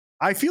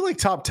 I feel like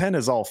top 10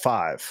 is all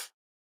 5.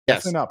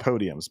 Yes, Definitely not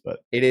podiums, but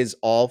it is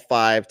all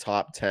 5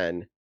 top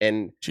 10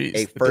 and Jeez,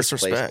 a the first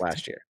place disrespect.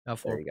 last year. Got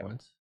 4 There you go.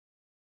 points.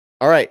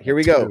 All right, here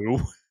we go. 2.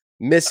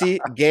 Missy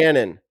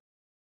Gannon,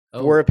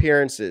 Oh, 4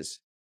 appearances.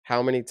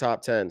 how many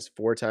top 10s?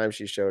 4 times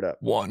she showed up.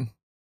 1.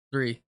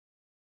 3.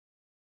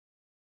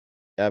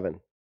 Evan.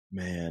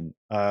 Man,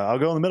 I'll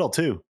go in the middle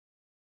too.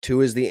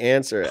 2 is the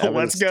answer.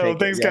 Let's go.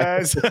 Thanks,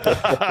 guys.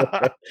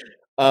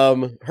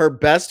 Her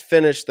best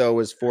finish though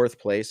was 4th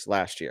place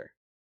last year.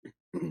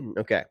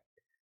 Okay.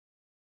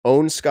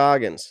 Owen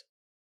Scoggins,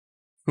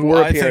 who 4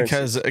 I think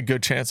appearances. has a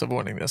good chance of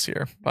winning this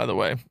year, by the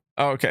way.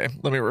 Oh, okay,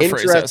 let me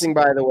rephrase Interesting,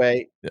 by the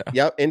way. Yeah.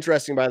 Yep,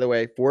 interesting, by the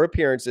way. 4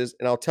 appearances,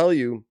 and I'll tell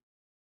you,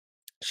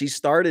 she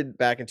started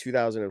back in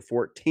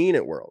 2014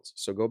 at Worlds.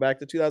 So go back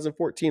to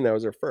 2014. That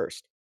was her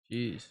first.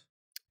 Jeez.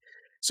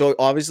 So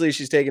obviously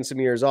she's taken some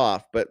years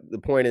off, but the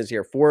point is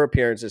here: 4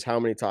 appearances. How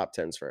many top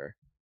 10s for her?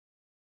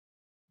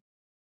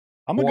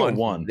 I'm gonna go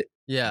 1.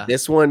 Yeah.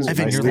 This one's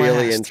Evan, you're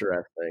really last.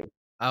 interesting.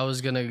 I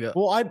was gonna go.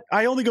 Well,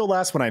 I only go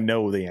last when I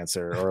know the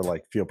answer or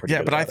like feel pretty. Yeah,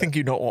 good but I about think it.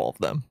 you know all of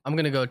them. I'm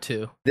gonna go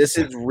 2. This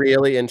is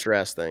really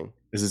interesting.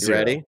 Is it You 0?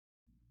 ready?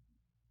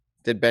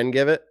 Did Ben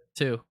give it?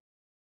 2.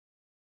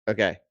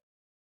 Okay.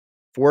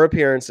 4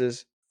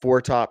 appearances,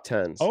 4 top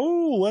 10s.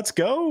 Oh, let's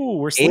go.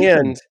 We're sleeping.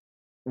 And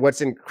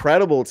what's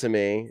incredible to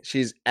me,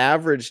 she's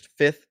averaged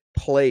 5th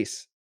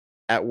place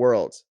at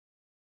Worlds.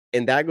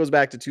 And that goes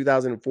back to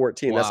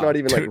 2014. That's Wow. not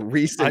even like Dude,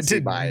 recency I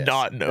did bias.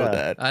 not know Yeah.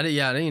 that. I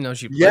didn't even know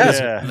she played Yes.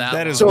 that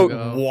That is long So,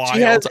 ago. wild.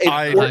 She has a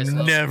I fourth-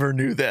 never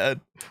knew that.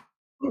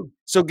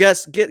 So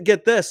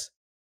get this.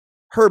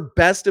 Her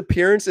best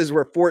appearances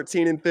were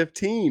 14 and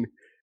 15.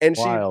 And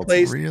Wild. she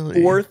placed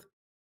Really? 4th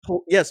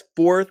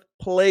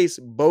place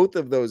both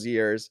of those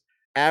years,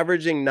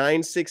 averaging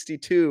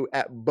 962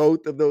 at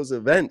both of those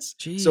events.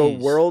 So Jeez.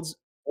 Worlds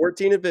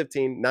 14 and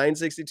 15,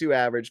 962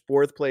 average,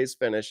 4th place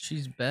finish.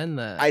 She's been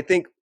that. I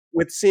think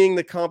with seeing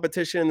the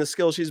competition and the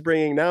skill she's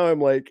bringing now, I'm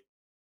like,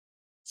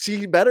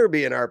 she better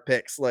be in our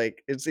picks.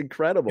 Like, it's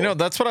incredible. You know,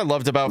 that's what I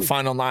loved about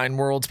Final 9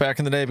 Worlds back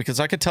in the day, because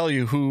I could tell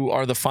you who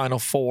are the Final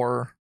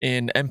 4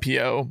 in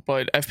MPO,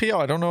 but FPO,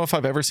 I don't know if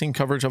I've ever seen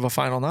coverage of a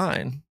Final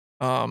 9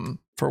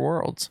 for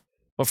Worlds.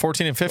 But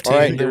 14 and 15, All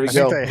right, here we I there's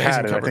go. think they amazing had it.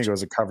 I think coverage. it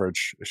was a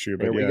coverage issue.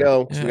 But Here we yeah.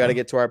 go. So we got to Yeah.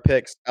 get to our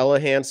picks. Ella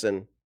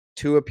Hansen,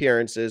 2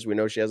 appearances. We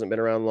know she hasn't been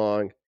around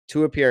long.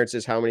 2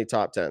 appearances. How many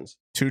top 10s?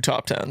 2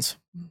 top 10s.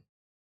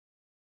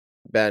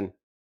 Ben,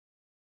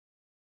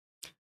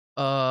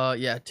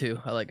 Yeah, 2.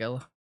 I like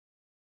Ella.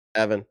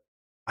 Evan.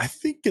 I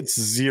think it's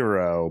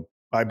 0.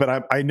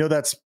 But I know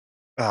that's.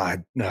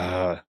 I'm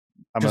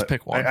Just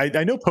pick one.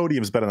 I know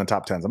podium's better than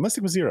top 10s. I'm gonna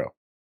stick with 0.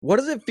 What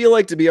does it feel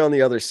like to be on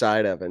the other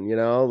side, Evan? You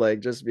know, like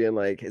just being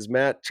like, is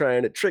Matt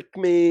trying to trick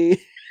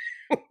me?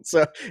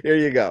 So here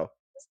you go.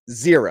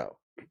 0.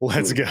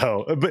 Let's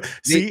go. But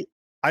see,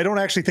 I don't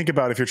actually think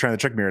about if you're trying to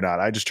trick me or not.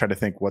 I just try to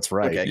think what's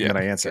right, Okay, and yeah. then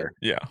I answer.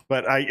 Yeah.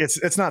 But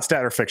it's not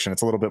stat or fiction.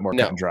 It's a little bit more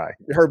No. cut and dry.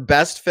 Her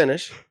best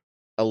finish,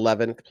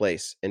 11th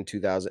place in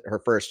 2000, her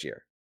first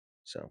year.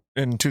 So,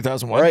 In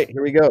 2001. all right,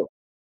 here we go.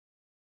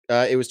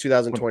 It was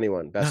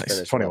 2021. Best Nice.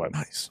 finish. 21. 11th.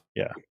 Nice.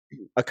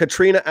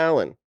 Katrina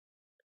Allen,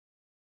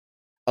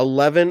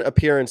 11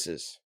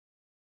 appearances.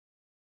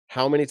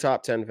 How many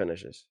top 10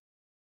 finishes?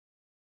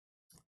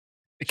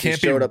 It She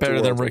can't be showed up to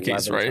better than Worlds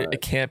Ricky's, 11 right? times.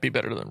 It can't be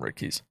better than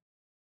Ricky's.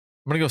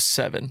 I'm going to go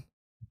 7.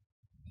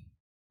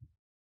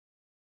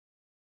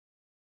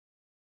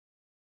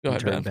 Go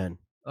ahead, Turn, Ben.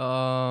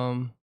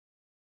 Ben.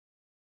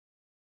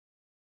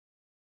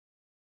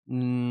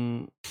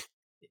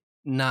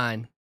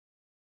 9.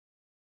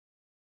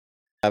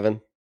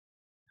 Evan.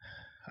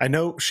 I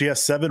know she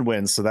has 7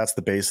 wins, so that's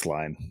the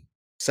baseline.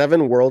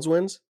 7 Worlds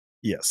wins?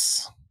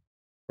 Yes.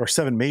 Or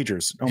 7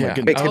 majors. Oh Yeah. my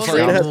goodness. I was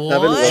Katrina like, has 7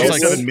 what? Worlds She has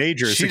like, wins? 7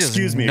 majors. She does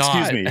Excuse me. not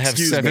Excuse me. have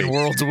Excuse 7 me.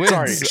 Worlds wins.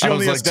 Sorry, she I was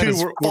only like, has that 2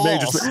 is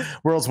majors, false.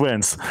 worlds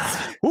wins.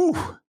 Woo,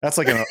 that's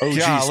like an OG Golly,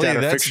 stat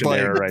or that's fiction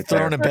like error right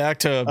throwing there. it back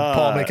to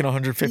Paul making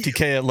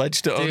 150K at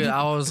Ledgestone. Dude,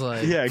 I was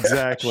like, Yeah,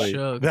 exactly.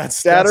 Shook. That's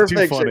Stat or too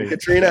fiction? funny.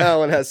 Katrina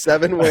Allen has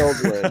 7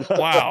 Worlds wins.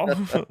 Wow.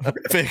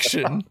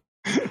 Fiction.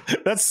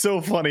 That's so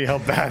funny how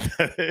bad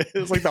that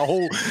is. Like the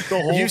whole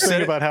You said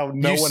thing it- about how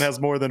no you one s- has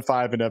more than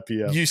 5 in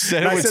FPO. You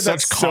said And it I with said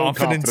that such so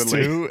confidence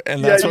confidently. too, and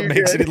Yeah, that's you what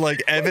makes did. it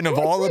like Evan. Of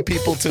all the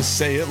people to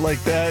say it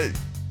like that,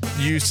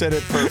 you said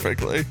it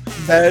perfectly.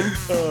 Ben,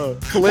 Uh,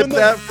 clip when the-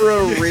 that for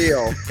a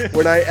reel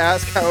when I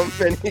ask how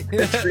many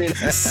Katrina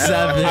has.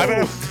 7. I'm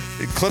gonna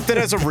clip that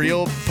as a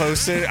reel,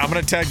 post it. I'm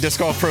gonna tag Disc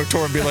Golf Pro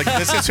Tour and be like,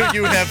 "This is who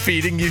you would have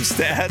feeding you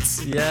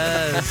stats."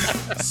 Yes.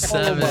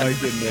 7. Oh my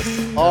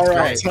goodness. All I'll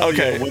right. tell you,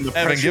 Okay, when the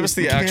Evan, give us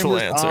the pressure- actual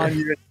camera's answer. on,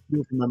 you're gonna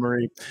do it from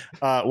memory.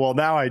 Well,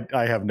 now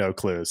I have no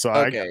clue. So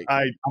Okay.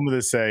 I'm going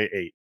to say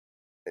 8.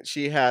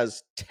 She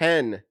has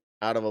 10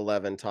 out of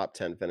 11 top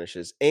 10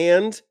 finishes.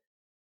 And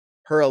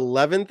her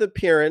 11th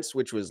appearance,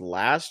 which was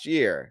last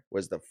year,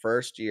 was the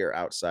first year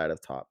outside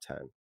of top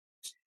 10.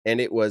 And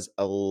it was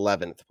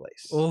 11th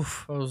place.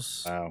 Oof. That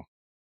was Wow.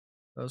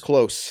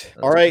 Close. That's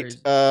All right. crazy.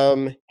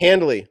 Holland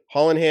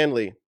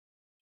Handley,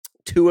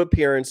 2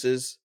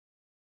 appearances.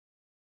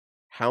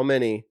 How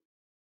many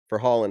for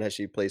Holland has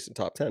she placed in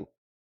top 10?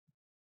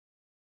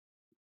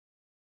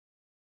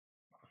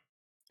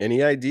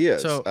 Any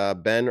ideas, So-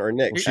 Ben or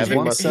Nick? She's Evan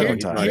won must 7 have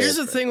times. not Here's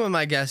the answered. thing with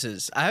my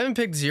guesses. I haven't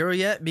picked 0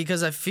 yet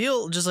because I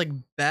feel just like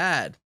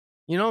bad.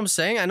 You know what I'm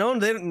saying? I know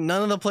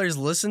none of the players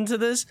listen to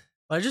this,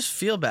 but I just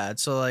feel bad.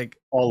 So like,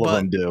 All of but-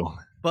 them do.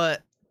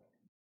 but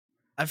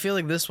I feel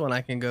like this one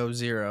I can go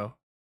 0,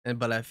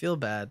 but I feel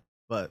bad,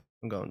 but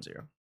I'm going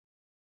 0.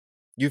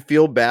 You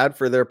feel bad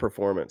for their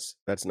performance.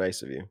 That's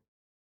nice of you.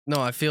 No,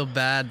 I feel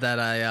bad that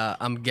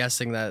I'm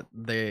guessing that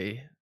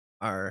they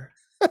are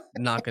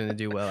not going to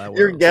do well at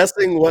You're Worlds.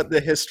 guessing what the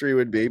history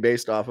would be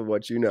based off of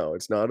what you know.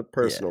 It's not a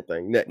personal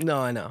thing. Nick, No,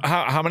 I know.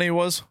 How many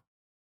was?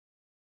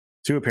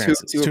 2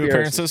 appearances. two Two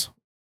appearances.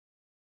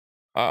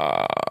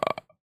 appearances.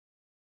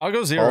 I'll go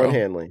Colin 0.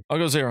 Hanley. I'll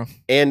go 0.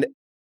 And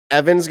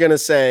Evan's going to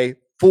say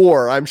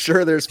 4. I'm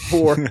sure there's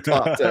 4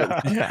 top 10.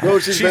 Yeah. No,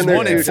 she's been there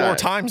won 2 it 4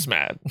 times. times,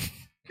 Matt.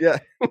 Yeah.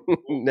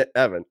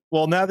 Evan.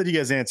 Well, now that you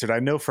guys answered, I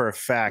know for a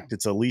fact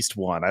it's at least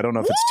 1. I don't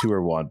know if it's 2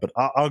 or 1, but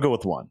I'll go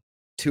with 1.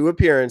 2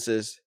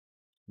 appearances,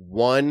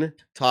 1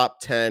 top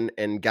 10.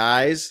 And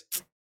guys,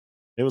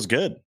 It was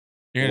good.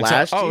 You're gonna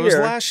Last it was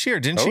year- last year.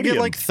 Didn't she get Podium.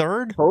 like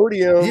 3rd?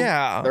 podium.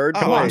 Yeah. 3rd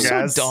Oh, I'm place. so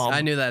guys. dumb.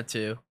 I knew that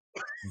too.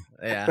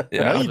 Yeah,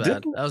 Yeah, that was you bad.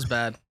 didn't. That was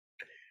bad.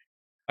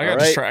 I got All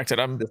right. distracted.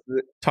 I'm This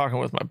is, talking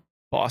with my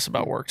boss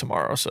about work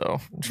tomorrow, so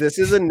this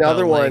is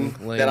another Lame, one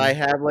that lame. I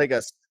have like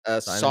a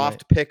Dynamite.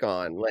 soft pick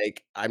on.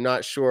 Like, I'm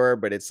not sure,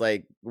 but it's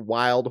like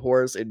wild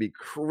horse. It'd be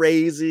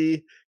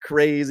crazy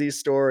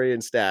story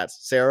and stats.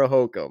 Sarah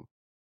Hokum,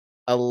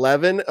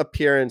 11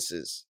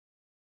 appearances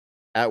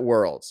at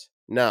Worlds.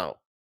 Now,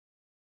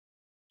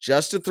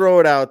 just to throw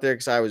it out there,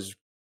 because I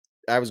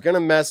was gonna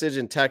message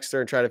and text her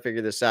and try to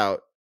figure this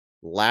out.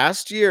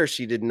 Last year,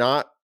 she did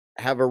not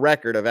have a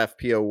record of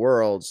FPO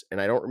Worlds,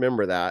 and I don't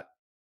remember that.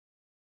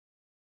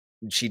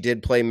 She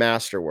did play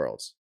Master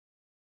Worlds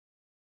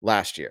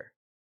last year.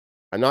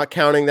 I'm not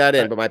counting that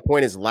in, but my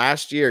point is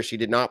last year she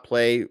did not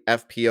play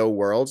FPO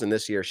Worlds, and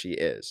this year she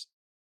is.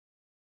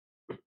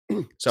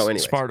 So anyway,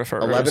 smart of her.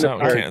 11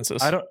 11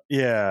 appearances. Kansas.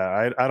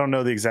 I don't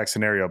know the exact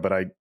scenario, but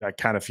I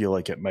kind of feel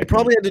like it might it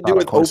probably had to do be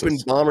with one of open the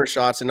closest. bomber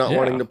shots and not Yeah.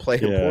 wanting to play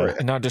Yeah. abort.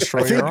 and not I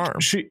destroy think your arm.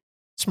 she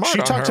Smart. she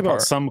on talked her about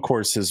part. some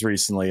courses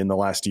recently in the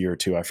last year or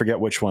two. I forget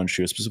which one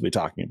she was specifically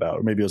talking about,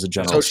 or maybe it was a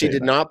general. So she did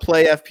statement. not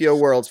play FPO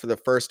Worlds for the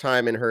first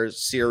time in her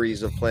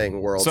series of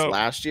playing Worlds So,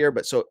 last year.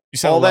 But so You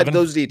said all 11?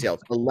 those details,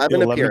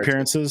 11, 11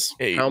 appearances. appearances.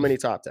 8. How many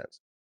top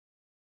 10s?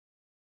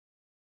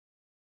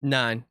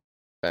 9.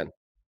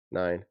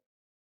 9.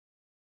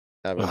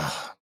 Evan.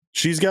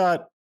 She's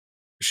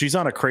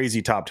on a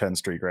crazy top 10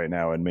 streak right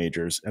now in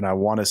majors, and I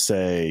want to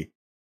say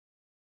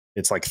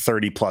it's like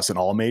 30 plus in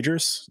all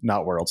majors,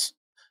 not Worlds.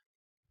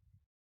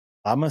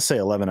 I'm gonna say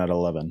 11 out of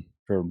 11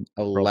 for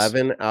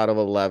 11 out of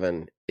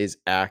 11 is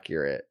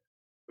accurate.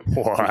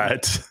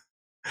 What?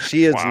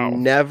 She has Wow.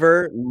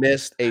 never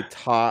missed a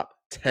top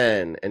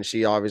 10, and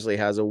she obviously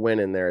has a win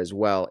in there as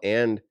well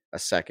and a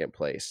second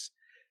place.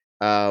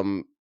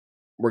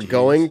 We're Jeez.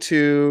 going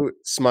to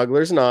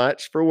Smuggler's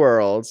Notch for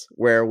Worlds,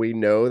 where we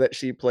know that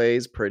she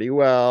plays pretty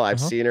well. I've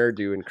Uh-huh. seen her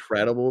do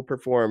incredible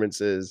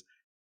performances.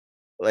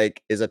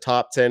 Like, is a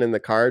top 10 in the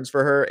cards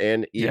for her,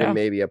 and even Yeah.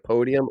 maybe a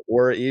podium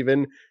or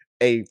even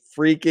a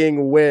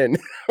freaking win.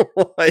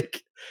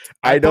 Like,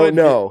 I don't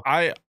know.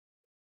 I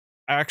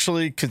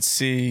actually could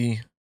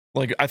see,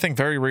 like, I think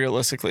very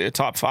realistically, a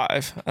top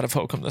 5 out of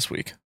Hokum this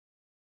week.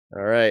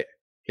 All right,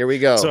 here we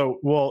go. So,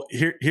 well,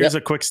 here's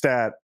a quick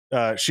stat.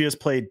 She has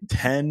played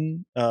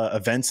 10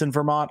 events in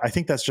Vermont. I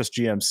think that's just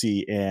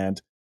GMC and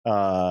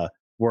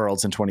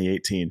Worlds in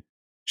 2018.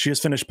 She has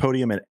finished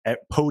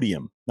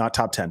podium, not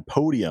top 10,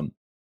 podium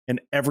in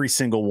every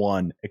single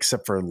one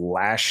except for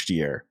last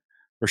year,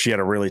 where she had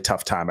a really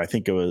tough time. I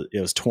think it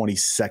was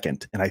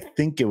 22nd, and I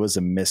think it was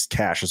a missed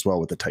cash as well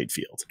with the tight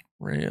field.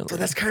 Really? So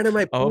that's kind of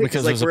my point. Oh,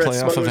 because like there's a we're at playoff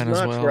Smuggler's event as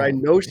Notch, where I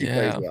well. know she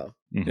Yeah. plays well.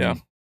 Yeah.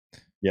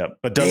 Yeah,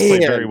 but does play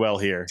Man. very well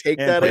here. Take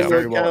and that plays into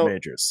very well account. at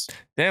majors.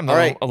 Damn, All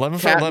though, right, 11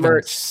 for Cat 11.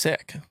 Merch.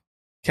 Sick.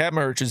 Cat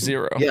Merch is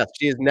 0. Yes,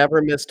 she has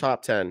never missed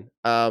top 10.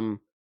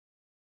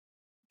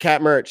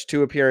 Cat Merch,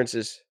 2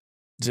 appearances.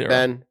 0.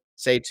 Ben,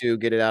 say 2,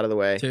 get it out of the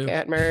way. 2.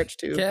 Cat Merch,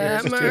 2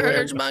 Cat appearances. 2 merge,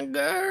 wins. my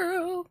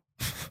girl.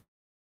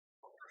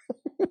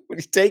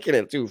 He's taking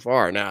it too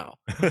far now.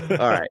 All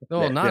right.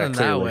 No, Nick. not yeah, in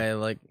clearly. that way.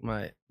 Like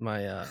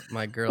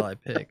my girl I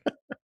pick.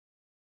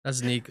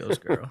 That's Nico's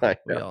girl. I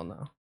We know. all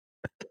know.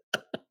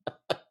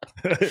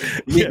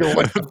 Nico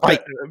wants to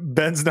fight.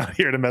 Ben's not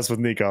here to mess with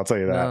Nico. I'll tell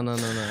you that.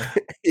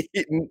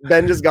 No.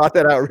 Ben just got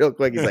that out real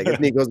quick. He's like, it's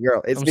Nico's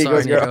girl. It's I'm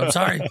Nico's sorry, Nico. girl. I'm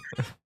sorry.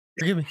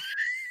 Forgive me.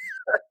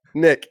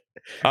 Nick,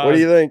 what do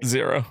you think?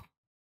 0.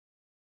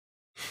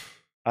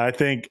 I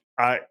think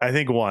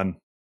 1.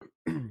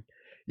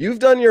 You've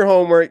done your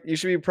homework. You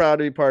should be proud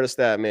to be part of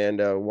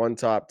Statmando. 1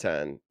 top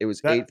 10. It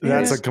was 8th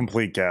That's place. a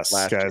complete guess,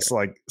 last guys.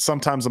 Like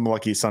sometimes I'm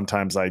lucky,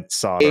 sometimes I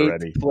saw it 8th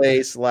already.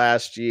 place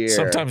last year.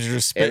 Sometimes you're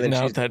just And then spitting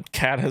out she's- that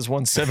Cat has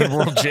won 7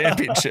 world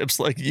championships.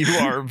 Like, you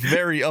are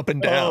very up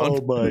and down.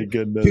 Oh my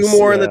goodness! 2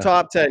 more in the Yeah.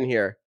 top 10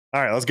 here.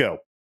 All right, let's go.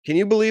 Can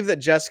you believe that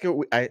Jessica?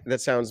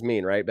 That sounds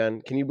mean, right,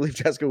 Ben? Can you believe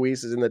Jessica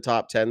Weiss is in the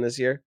top 10 this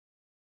year?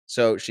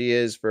 So she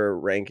is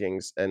for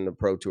rankings and the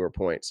Pro Tour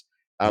points.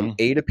 Mhm.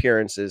 8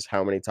 appearances.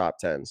 How many top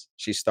 10s?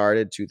 She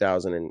started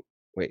 2000 and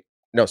wait.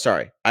 No,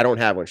 sorry. I don't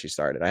have when she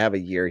started. I have a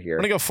year here.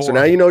 I'm gonna go 4. So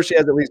now you know she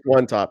has at least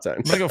one top 10.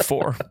 I'm gonna go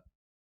 4.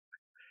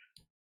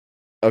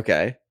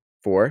 Okay.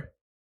 4.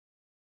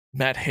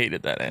 Matt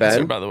hated that answer,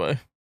 Ben? by the way.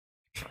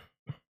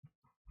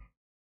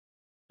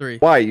 3.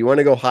 Why? You want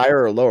to go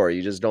higher or lower?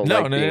 You just don't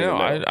No, like no, being in no.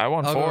 the middle. I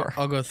want I'll 4.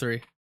 I'll go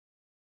 3.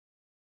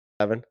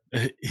 7.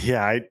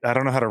 Yeah, I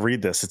don't know how to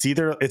read this. It's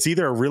either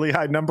a really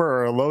high number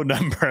or a low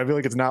number. I feel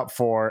like it's not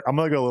 4. I'm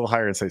gonna go a little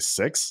higher and say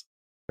 6.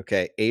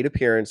 Okay. 8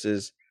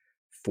 appearances.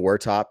 4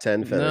 top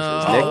 10 finishes.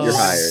 No. Nick, you're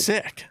hired.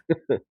 Sick.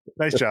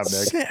 Nice job,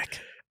 Nick.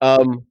 Sick.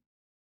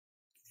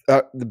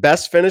 The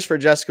best finish for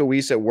Jessica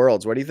Weiss at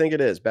Worlds. What do you think it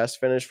is? Best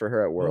finish for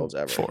her at Worlds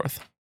ever. 4th.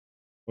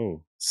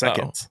 Ooh,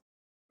 second.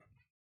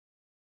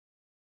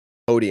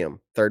 Podium.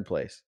 3rd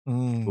place.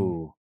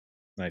 Ooh,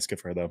 nice. Good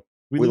for her though.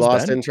 We lose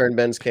lost Ben? intern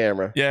Ben's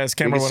camera. Yeah, his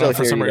We camera can went still out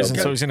for hear some you, reason,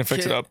 though. so he's gonna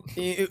fix it up.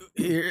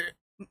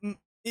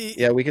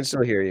 Yeah, we can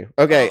still hear you.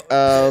 Okay.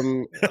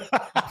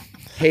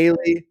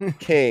 Haley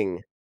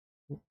King.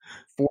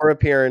 4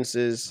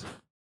 appearances.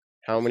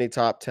 How many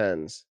top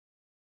 10s?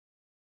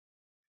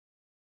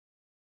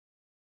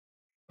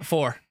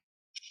 4.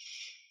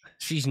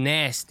 She's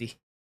nasty.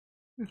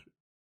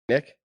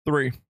 Nick?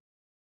 3.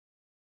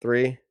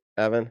 3.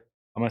 Evan?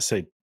 I'm gonna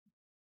say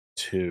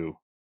 2.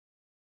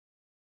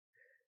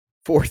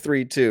 4,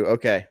 3, 2.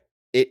 Okay.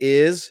 It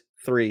is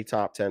 3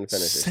 top 10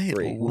 finishes. Say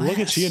 3. less. Look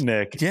at you,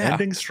 Nick. Yeah.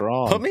 Ending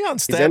strong. Put me on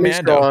He's ending Statmando.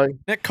 strong.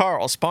 Nick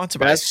Carl, sponsored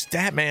by Best-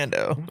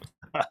 Statmando.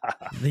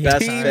 Best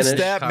Team finish.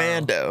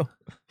 Statmando.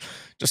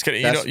 Just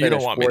kidding. Best You don't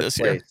finish, want me 4th this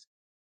year. place.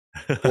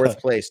 4th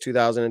place.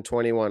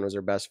 2021 was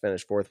her best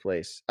finish. 4th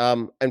place.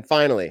 And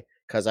finally,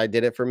 because I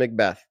did it for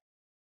Macbeth,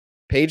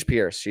 Paige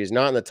Pierce. She's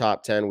not in the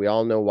top 10. We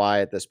all know why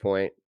at this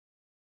point.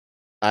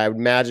 I would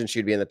imagine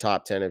she'd be in the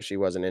top 10 if she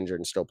wasn't injured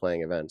and still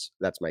playing events.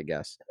 That's my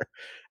guess.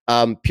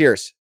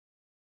 Pierce,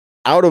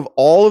 out of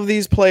all of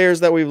these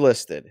players that we've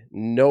listed,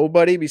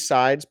 nobody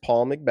besides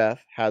Paul Macbeth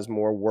has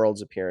more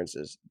Worlds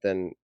appearances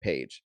than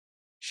Paige.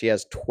 She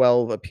has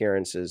 12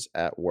 appearances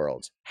at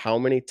Worlds. How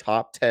many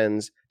top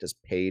 10s does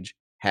Paige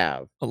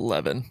have?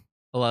 11.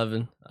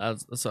 11.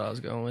 That's what I was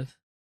going with.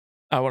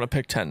 I want to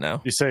pick 10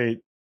 now. You say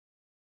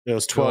it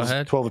was Go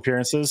ahead. 12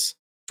 appearances?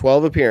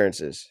 12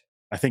 appearances.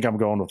 I think I'm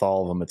going with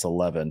all of them. It's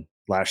 11.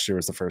 Last year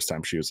was the first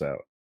time she was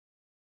out.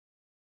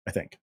 I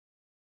think.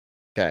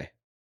 Okay.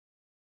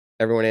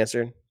 Everyone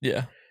answered?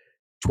 Yeah.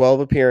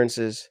 12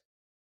 appearances,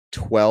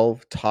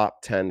 12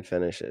 top 10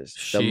 finishes.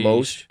 The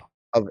most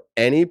of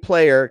any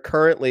player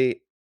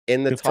currently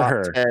in the Good for top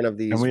her. 10 of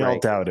these. And we all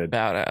rankings. doubted.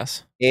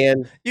 Badass.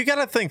 And You got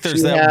to think there's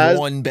She that has-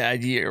 one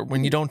bad year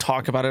when you don't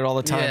talk about it all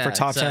the time Yeah, for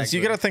top 10s. You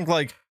exactly. got to think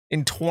like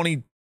in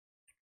 20.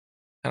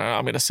 I don't know.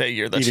 I'm going to say a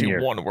year that Even she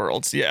year. won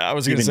Worlds. Yeah. I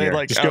was going to Even say year.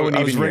 like, Just go an I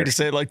was even ready year. to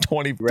say like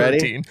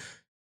 2013.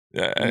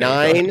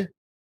 Yeah.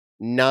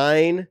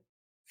 9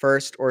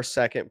 first or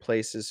second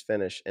places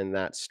finish in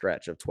that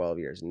stretch of 12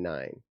 years.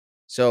 9.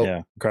 So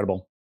Yeah,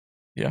 incredible.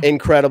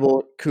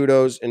 incredible.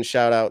 Kudos and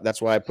shout out.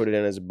 That's why I put it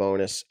in as a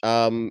bonus.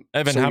 Evan,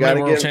 so we how gotta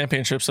many world give-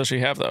 championships does she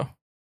have though?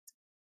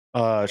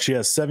 She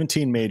has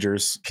 17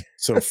 majors,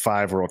 so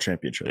 5 world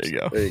championships. There you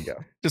go. There you go.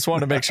 Just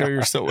wanted to make sure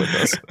you're still with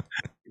us.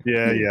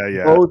 Yeah.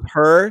 Both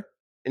her,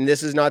 and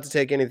this is not to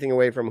take anything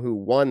away from who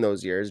won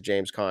those years,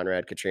 James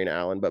Conrad, Katrina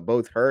Allen, but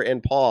both her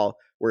and Paul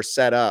were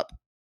set up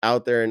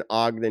out there in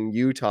Ogden,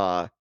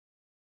 Utah.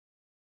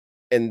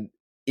 And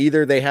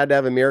either they had to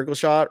have a miracle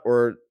shot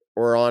or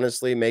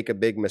honestly make a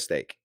big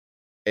mistake.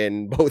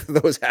 And both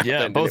of those happened.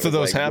 Yeah, and both it of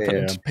was those like,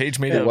 happened. man, Paige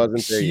made it a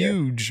wasn't there yet.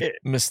 huge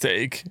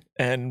mistake,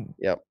 and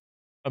Yep.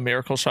 a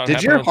miracle shot. Did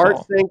happened your as heart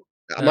well. sink?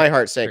 My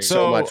heart sank so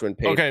So, much when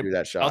Paige okay, threw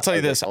that shot. I'll tell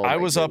you was this: like, oh I my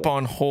was up goodness.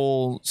 on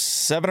hole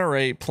 7 or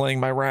 8 playing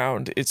my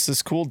round. It's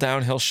this cool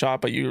downhill shot,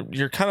 but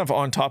you're kind of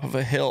on top of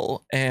a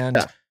hill, and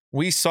Yeah.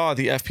 we saw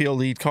the FPO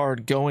lead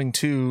card going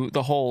to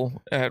the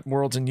hole at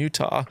Worlds in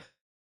Utah,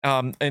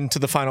 and to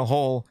the final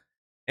hole.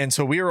 And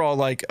so we were all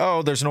like,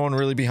 oh, there's no one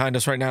really behind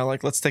us right now.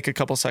 Like, let's take a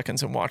couple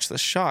seconds and watch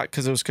this shot,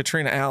 because it was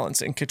Katrina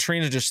Allen's, and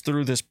Katrina just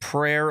threw this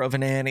prayer of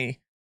an Annie.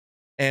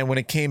 And when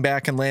it came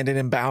back and landed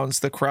in bounds,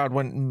 the crowd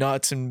went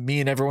nuts, and me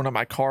and everyone on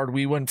my card,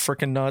 we went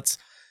freaking nuts.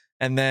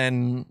 And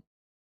then,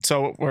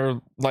 so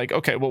we're like,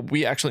 okay, well,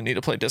 we actually need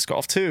to play disc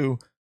golf too.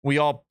 We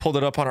all pulled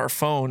it up on our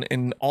phone,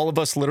 and all of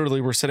us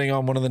literally were sitting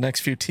on one of the next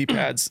few tee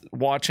pads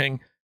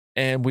watching,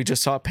 and we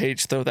just saw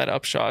Paige throw that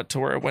up shot to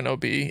where it went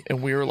OB,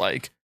 and we were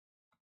like,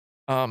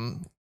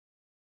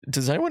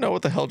 does anyone know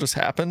what the hell just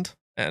happened?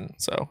 And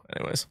so,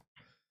 anyways,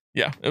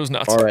 yeah, it was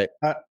nuts. All right.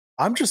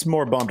 I'm just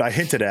more bummed. I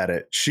hinted at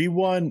it. She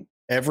won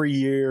every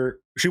year.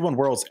 She won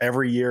Worlds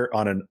every year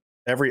on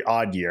every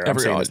odd year. I'm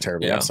Every saying odd, this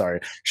terribly. yeah. I'm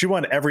sorry. She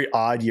won every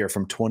odd year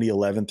from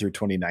 2011 through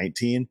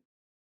 2019.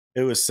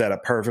 It was set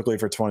up perfectly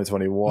for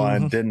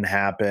 2021. Mhm. Didn't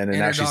happen, and And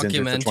now her she's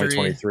injured for documentary,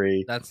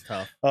 2023. That's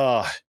tough.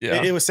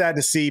 Yeah. It was sad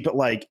to see, but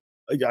like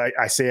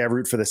I say, I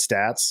root for the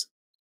stats.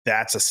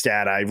 that's a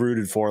stat I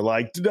rooted for.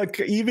 Like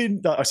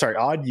even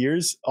odd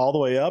years all the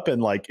way up,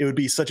 and like it would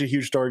be such a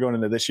huge story going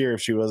into this year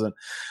if she wasn't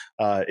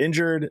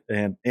injured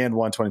and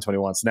won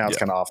 2021. So now it's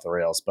kind of off the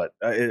rails, but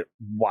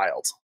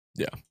wild.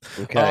 Yeah.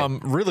 Okay.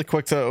 Really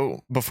quick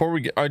though, before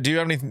we get, do you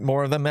have any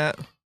more of them, Matt?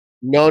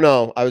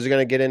 No. I was going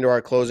to get into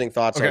our closing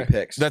thoughts on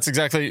picks. That's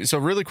exactly. So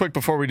really quick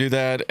before we do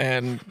that,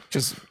 and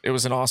just it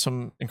was an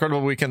awesome,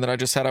 incredible weekend that I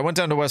just had. I went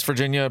down to West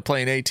Virginia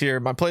playing A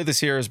tier. My play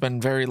this year has been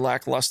very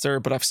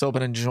lackluster, but I've still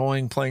been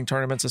enjoying playing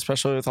tournaments,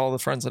 especially with all the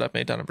friends that I've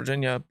made down in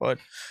Virginia. But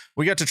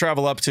we got to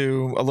travel up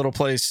to a little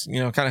place,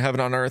 kind of heaven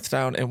on earth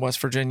down in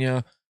West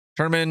Virginia.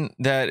 Tournament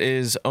that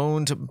is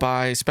owned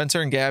by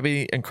Spencer and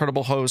Gabby,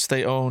 incredible hosts.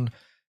 They own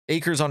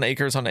acres on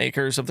acres on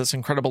acres of this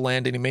incredible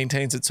land, and he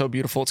maintains it so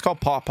beautiful. It's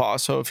called Paw Paw.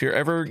 So if you're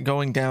ever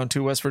going down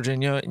to West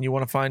Virginia and you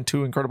want to find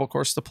two incredible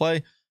courses to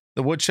play,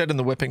 the Woodshed and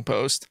the Whipping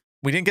Post.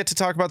 We didn't get to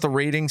talk about the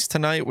ratings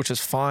tonight, which is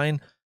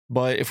fine,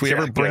 but if we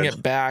ever bring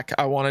it back,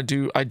 I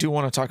do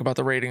want to talk about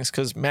the ratings,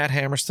 because Matt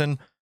Hammerston,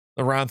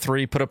 the round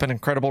 3, put up an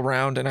incredible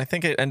round, and I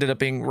think it ended up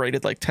being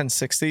rated like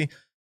 1060,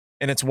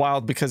 and it's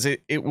wild because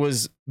it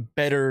was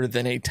better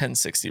than a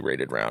 1060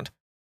 rated round.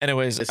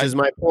 Anyways, this is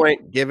my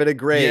point. Give it a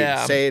grade.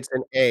 Yeah. Say it's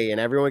an A,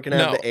 and everyone can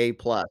have the A+.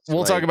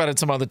 We'll talk about it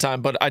some other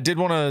time, but I did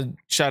want to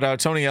shout out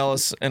Tony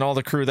Ellis and all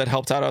the crew that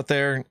helped out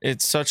there.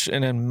 It's such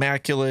an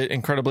immaculate,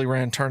 incredibly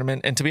ran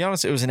tournament. And to be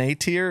honest, it was an A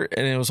tier,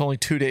 and it was only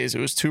 2 days.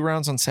 It was 2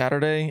 rounds on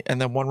Saturday and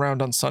then 1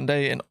 round on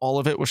Sunday, and all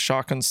of it was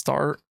shotgun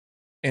start,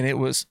 and it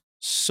was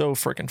so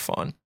freaking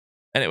fun.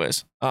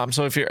 Anyways,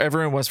 so if you're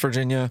ever in West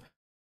Virginia,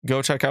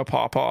 go check out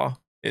Paw Paw.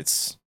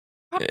 It's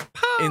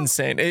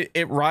insane.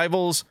 It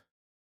rivals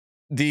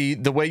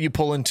the way you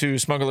pull into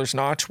Smuggler's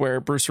Notch, where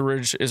Brewster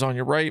Ridge is on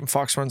your right and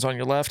Fox Run's on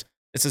your left.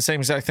 It's the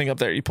same exact thing up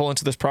there. You pull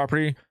into this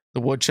property, the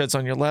Woodshed's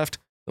on your left,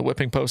 the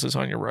Whipping Post is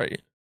on your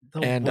right.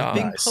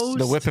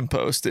 The Whipping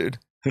Post, dude.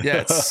 Yeah,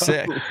 it's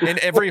sick. And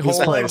every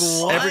hole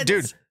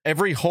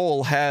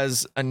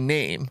has a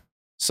name.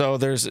 So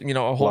there's,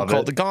 a hole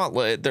called the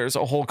Gauntlet. There's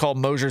a hole called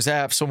Mosier's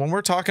Ave. So when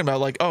we're talking about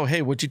like, oh,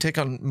 hey, what'd you take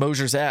on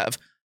Mosier's Ave?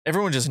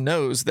 Everyone just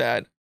knows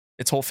that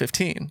it's hole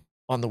 15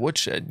 on the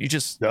Woodshed. You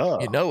just,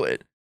 you know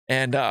it.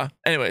 And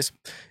anyways,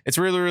 it's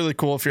really, really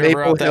cool if you're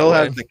ever out that Hill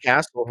way. has the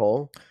castle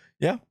hole.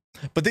 Yeah.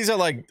 But these are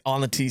like on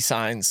the tee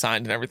signed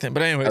and everything.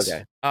 But anyways,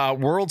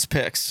 World's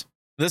picks.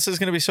 This is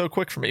going to be so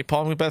quick for me.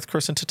 Paul McBeth,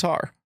 Kristen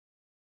Tatar.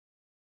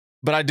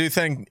 But I do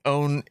think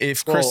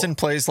if Kristen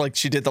plays like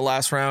she did the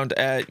last round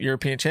at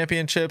European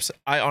Championships,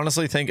 I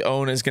honestly think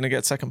Owen is going to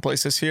get second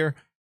place this year.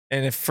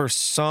 And if for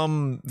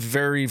some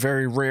very,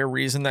 very rare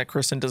reason that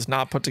Kristen does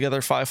not put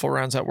together 5 full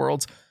rounds at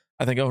Worlds,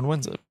 I think Owen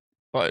wins it.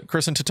 But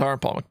Kristen Tatar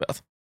and Paul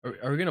McBeth.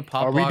 Are we going to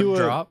pop lock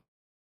drop?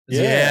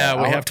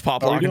 Yeah, we have to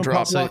pop lock and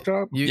drop.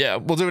 Yeah,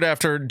 we'll do it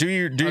after. Do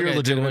your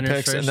legitimate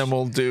picks, first, and then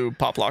we'll do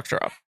pop lock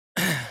drop.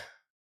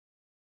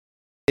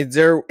 Is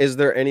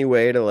there any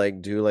way to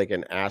like do like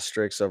an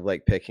asterisk of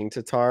like picking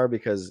Tatar?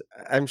 Because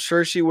I'm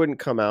sure she wouldn't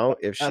come out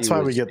if she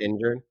was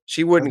injured.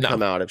 She wouldn't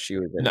come out if she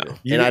was injured.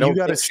 No. And I don't. You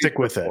got to stick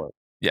with it.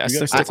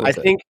 Yes, I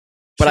think.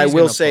 But I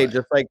will say,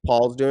 just like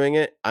Paul's doing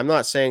it, I'm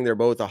not saying they're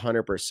both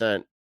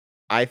 100%.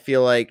 I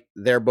feel like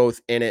they're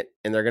both in it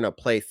and they're going to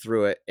play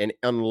through it. And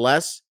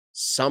unless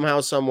somehow,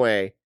 some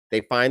way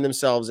they find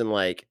themselves in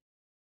like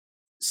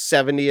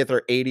 70th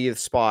or 80th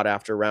spot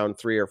after round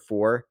 3 or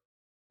 4,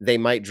 they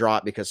might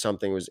drop because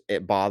something was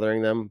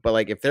bothering them. But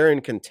like if they're in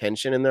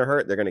contention and they're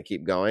hurt, they're going to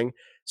keep going.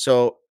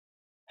 So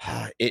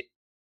it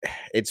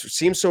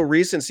seems so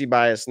recency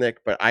bias,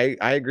 Nick, but I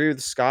agree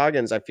with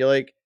Scoggins. I feel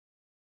like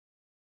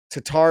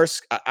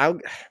Tatar's, I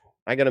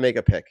got to make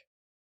a pick.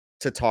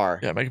 Tatar.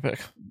 Yeah, make a pick.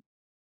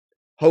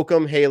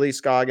 Hokum, Haley,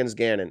 Scoggins,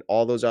 Gannon.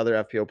 All those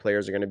other FPO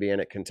players are going to be in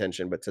it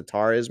contention, but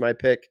Tatar is my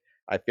pick.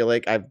 I feel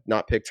like I've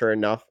not picked her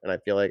enough, and I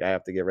feel like I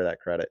have to give her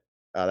that credit.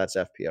 That's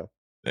FPO.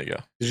 There you go.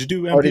 Did you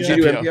do MPO? Oh, did you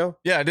do MPO?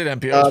 Yeah, I did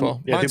MPO as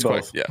well. Yeah, mine's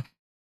both. Quick.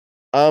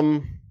 Yeah.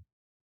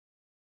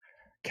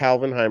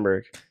 Calvin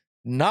Heimberg.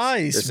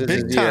 Nice.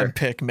 Big time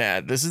pick,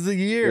 Matt. This is the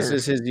year. This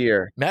is his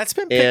year. Matt's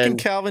been picking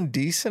Calvin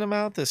decent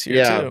amount this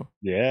year, too.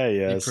 Yeah,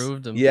 yes. He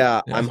proved him.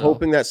 Yeah, I'm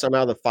hoping that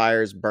somehow the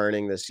fire's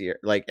burning this year,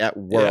 like at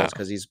Worlds,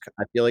 because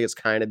I feel like it's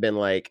kind of been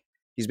like,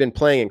 he's been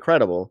playing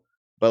incredible,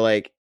 but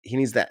like he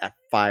needs that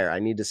fire. I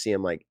need to see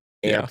him like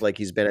amped like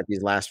he's been at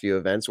these last few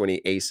events when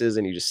he aces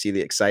and you just see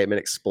the excitement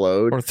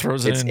explode. Or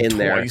throws it in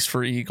twice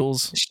for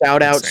Eagles.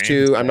 Shout outs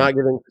to, I'm not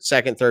giving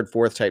second, third,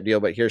 fourth type deal,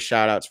 but here's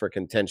shout outs for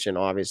contention,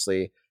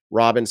 obviously.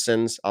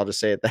 Robinsons, I'll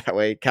just say it that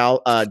way.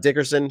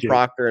 Dickerson,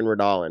 Proctor, and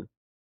Redolin.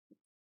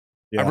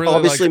 Yeah.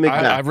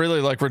 I really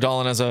like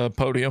Redolin as a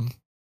podium.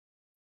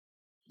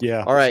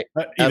 Yeah. All right.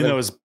 Even though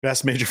his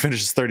best major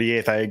finish is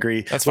 38th, I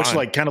agree. That's which fine.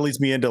 Like kind of leads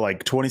me into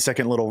like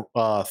 20-second little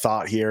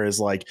thought here is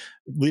like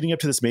leading up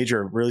to this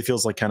major really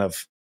feels like kind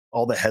of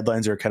all the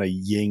headlines are kind of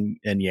yin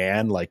and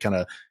yang, like kind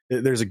of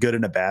there's a good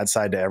and a bad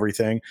side to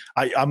everything.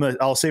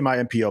 I'll say my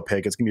MPO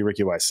pick. It's gonna be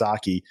Ricky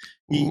Wysocki.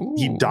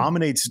 He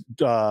dominates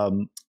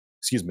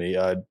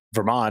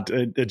Vermont,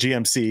 a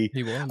GMC.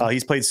 He won.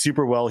 He's played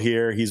super well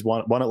here. He's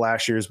won it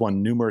last year. He's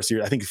won numerous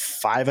years. I think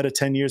 5 out of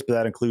 10 years, but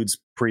that includes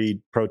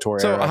pre-Pro Tour.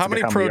 So era. how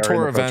many Pro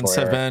Tour events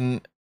have era.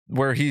 been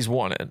where he's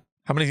won it?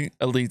 How many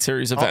Elite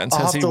Series events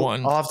has he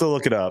won? I'll have to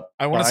look it up.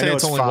 I want to say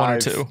it's only 1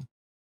 or 2.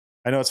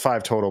 I know it's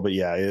 5 total, but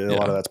yeah, a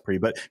lot of that's pre.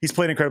 But he's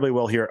played incredibly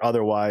well here.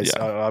 Otherwise,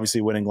 obviously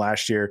winning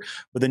last year.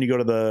 But then you go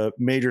to the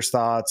major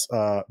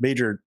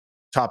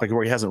topic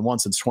where he hasn't won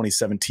since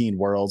 2017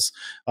 Worlds.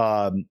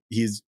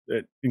 He's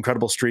an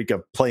incredible streak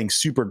of playing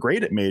super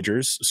great at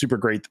majors. Super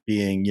great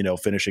being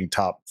finishing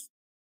top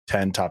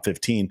 10, top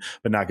 15,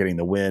 but not getting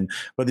the win.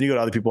 But then you go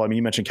to other people. I mean,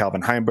 you mentioned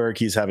Calvin Heimberg.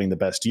 He's having the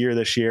best year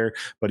this year,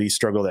 but he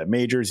struggled at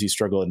majors. He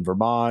struggled in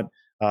Vermont.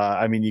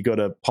 I mean, you go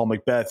to Paul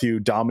McBeth, who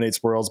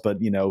dominates Worlds, but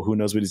who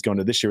knows what he's going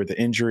to this year with the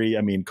injury.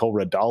 I mean, Cole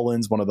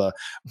Dahlins, one of the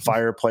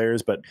fire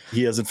players, but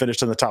he hasn't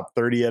finished in the top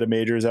 30 at a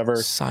majors ever.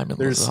 Simon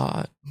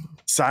Lizotte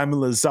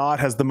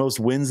has the most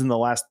wins in the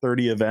last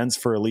 30 events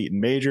for Elite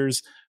and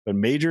majors, but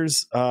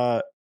majors,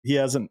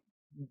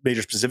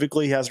 major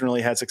specifically, he hasn't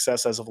really had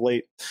success as of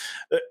late.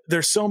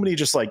 There's so many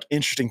just like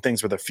interesting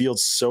things where the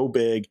field's so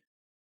big.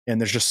 And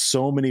there's just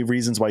so many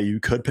reasons why you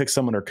could pick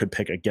someone or could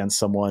pick against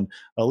someone,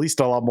 at least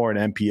a lot more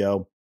in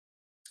MPO.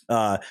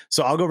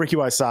 So I'll go Ricky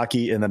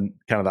Wysocki, and then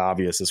kind of the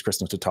obvious is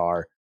Kristen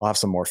Tatar. I'll have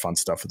some more fun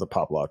stuff with the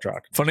Pop Law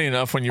track. Funny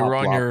enough, when you were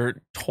on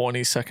your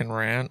 20-second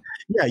rant.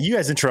 Yeah, you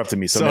guys interrupted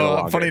me.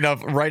 So funny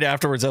enough, right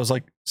afterwards, I was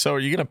like, so are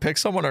you going to pick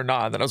someone or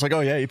not? And then I was like, oh,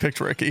 yeah, you picked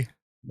Ricky.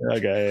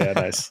 Okay, yeah,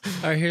 nice.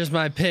 All right, here's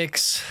my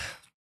picks.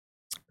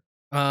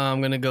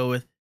 I'm going to go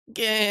with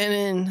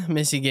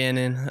Missy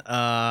Gannon,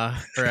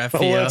 for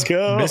FPO. Let's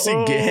go. Missy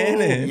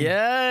Gannon.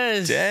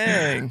 Yes.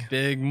 Dang.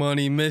 Big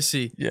money,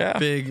 Missy. Yeah.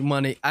 Big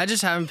money. I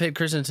just haven't picked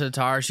Kristen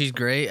Tatar. She's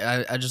great.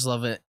 I just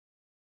love it.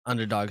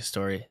 Underdog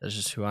story. That's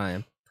just who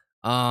I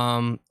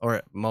am.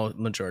 Or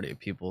majority of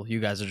people.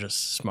 You guys are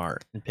just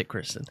smart and pick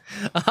Kristen.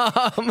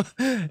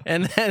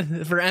 And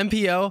then for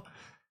MPO,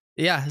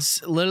 yeah,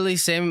 it's literally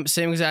same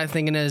exact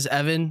thinking as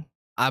Evan.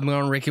 I'm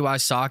going Ricky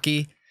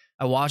Wysocki.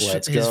 I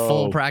watched his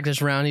full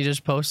practice round he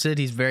just posted.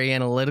 He's very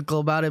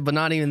analytical about it, but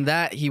not even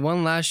that. He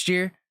won last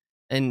year,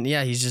 and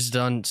yeah, he's just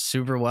done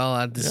super well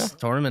at this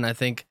tournament. I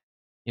think,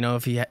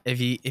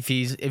 if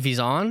he's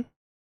on,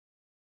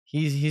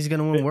 he's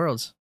gonna win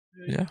Worlds.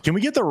 Yeah. Can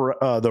we get the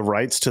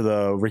rights to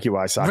the Ricky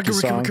Wysocki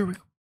song?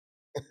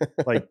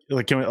 Like,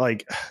 can we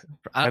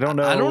I don't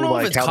know. I don't know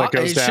like, if it's how that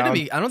goes down. Shouldn't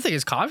be. I don't think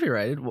it's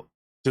copyrighted.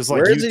 Just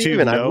like where YouTube, is it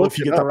even? know if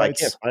you get the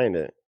rights. I can't find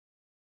it.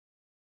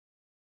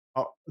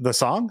 The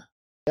song?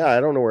 Yeah,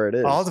 I don't know where it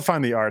is. I'll have to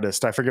find the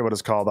artist. I forget what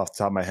it's called off the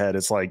top of my head.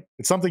 It's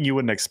something you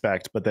wouldn't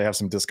expect, but they have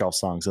some disc golf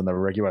songs, and the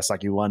Ricky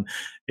Wysocki one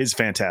is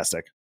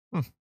fantastic.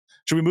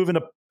 Should we move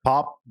into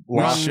pop,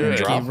 lock, and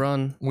drop?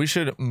 We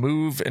should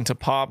move into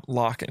pop,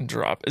 lock, and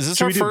drop. Is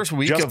this our first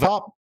week of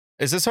pop?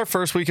 Is this our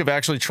first week of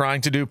actually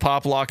trying to do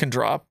pop, lock, and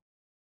drop?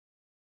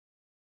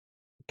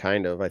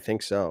 Kind of, I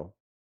think so.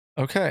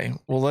 Okay,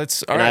 well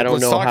let's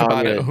talk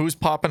about it. Who's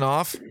popping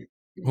off?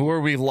 Who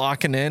are we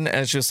locking in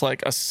as just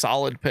like a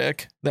solid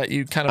pick that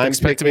you kind of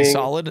expect to be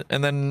solid?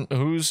 And then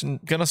who's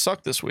gonna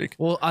suck this week?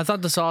 Well, I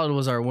thought the solid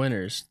was our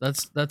winners.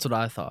 That's what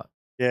I thought.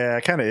 Yeah,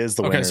 it kind of is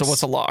the winners. Okay, so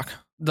what's a lock?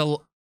 The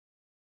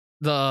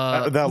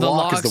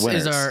lock is the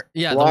winners.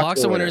 The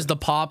lock's the winners. The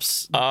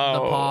pops. Oh, the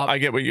pop. I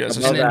get what you guys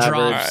are saying. saying. And then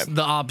drops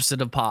the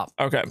opposite of pop.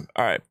 Okay,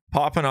 all right.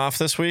 Popping off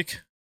this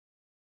week,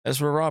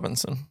 Ezra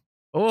Robinson.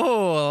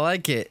 Oh, I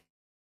like it.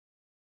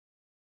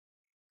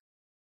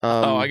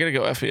 I gotta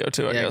go FEO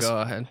too. I guess. Go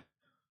ahead.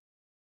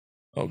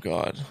 Oh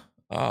God.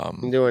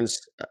 I'm doing.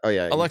 Oh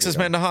yeah. Alexis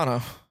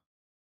Mandujano.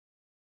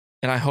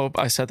 And I hope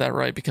I said that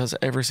right because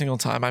every single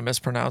time I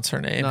mispronounce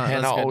her name,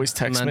 Hannah always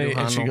texts me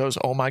and she goes,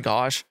 "Oh my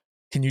gosh,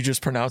 can you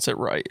just pronounce it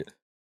right?"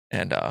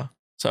 And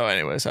so,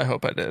 anyways, I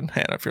hope I did,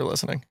 Hannah, if you're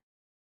listening.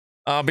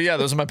 But yeah,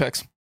 those are my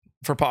picks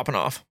for popping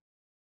off.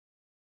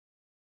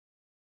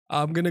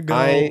 I'm gonna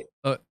go.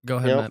 Go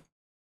ahead, Matt.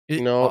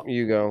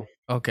 You go.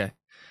 Okay.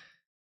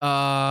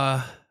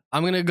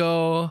 I'm gonna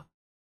go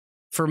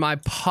for my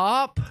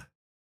pop.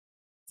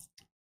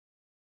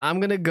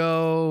 I'm gonna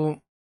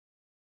go.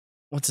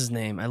 What's his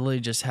name? I literally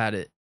just had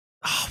it.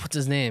 Oh, what's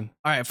his name?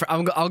 All right,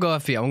 I'll go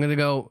FE. I'm gonna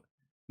go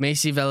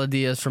Macy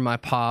Veladiaz for my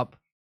pop,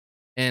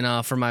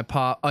 and for my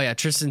pop. Oh yeah,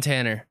 Tristan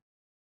Tanner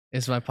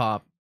is my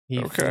pop. He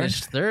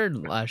finished third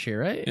last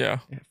year, right? Yeah,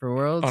 for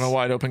Worlds on a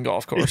wide open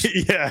golf course.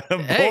 Yeah,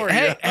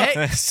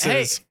 this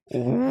is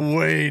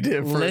way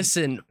different.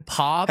 Listen,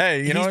 Pop.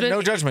 Hey,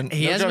 no judgment.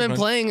 He hasn't been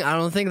playing, I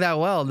don't think, that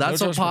well. That's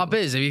what Pop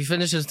is. If he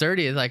finishes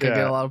 30th, I could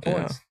get a lot of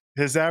points.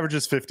 Yeah. His average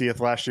is 50th.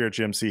 Last year at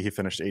GMC, he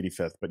finished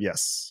 85th. But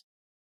yes.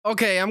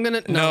 Okay, I'm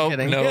gonna. No, I'm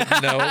kidding. No.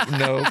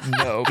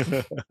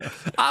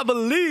 I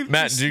believe.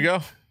 Matt, did you go?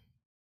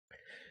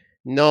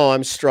 No,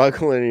 I'm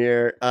struggling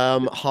here.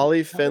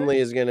 Holly Finley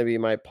is going to be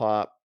my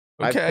pop.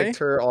 Okay. I picked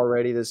her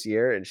already this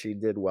year, and she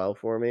did well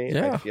for me.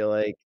 Yeah. I feel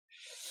like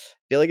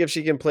if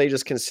she can play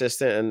just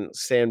consistent and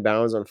stay in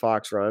bounds on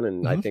Fox Run,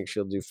 and I think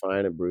she'll do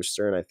fine at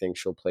Brewster, and I think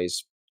she'll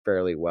place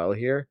fairly well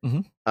here.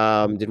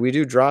 Did we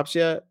do drops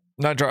yet?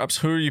 Not drops.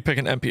 Who are you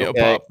picking MPO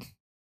Okay.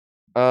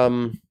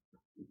 pop?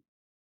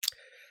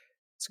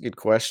 It's a good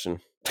question.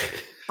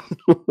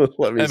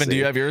 Let me Evan, see. do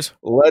you have yours?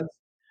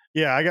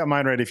 Yeah, I got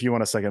mine ready if you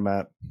want a second,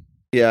 Matt.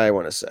 Yeah, I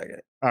want a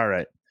second. All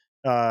right.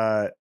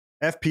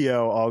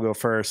 FPO, I'll go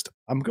first.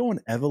 I'm going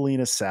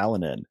Evelina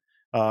Salonen.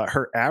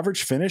 Her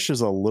average finish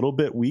is a little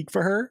bit weak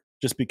for her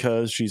just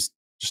because she's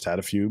just had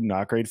a few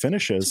not great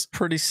finishes.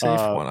 Pretty safe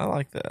one. I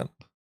like that.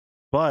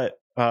 But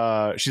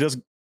she does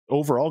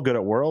overall good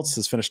at Worlds.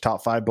 Has finished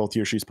top 5 both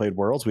years she's played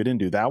Worlds. We didn't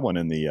do that one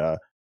in the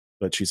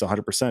but she's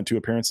 100%, 2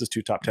 appearances,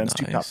 2 top 10s,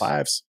 2 top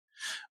 5s.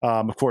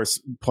 Of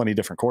course, plenty of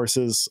different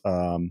courses.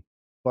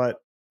 But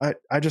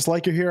I just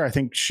like her here. I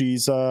think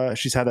she's had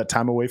that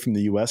time away from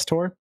the US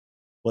tour.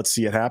 Let's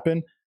see it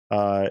happen.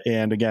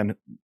 And again,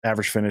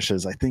 average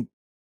finishes, I think,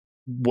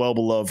 well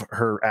below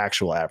her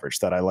actual average,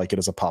 that I like it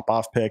as a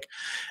pop-off pick.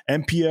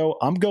 MPO,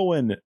 I'm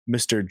going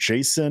Mr.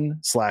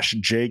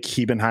 Jason/Jake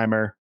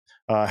Hebenheimer.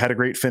 Had a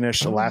great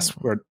finish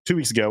 2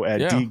 weeks ago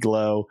at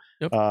D-Glow.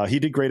 Yep. He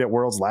did great at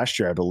Worlds last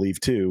year, I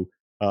believe, too.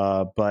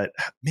 But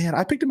man,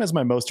 I picked him as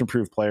my most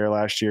improved player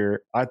last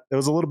year. It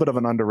was a little bit of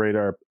an under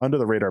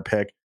the radar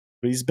pick,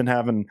 but he's been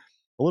having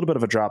a little bit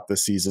of a drop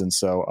this season.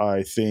 So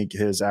I think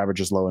his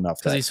average is low enough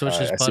that he switched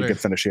his I see a good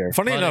finish here.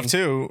 Funny enough,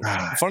 too,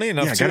 I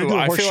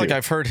feel like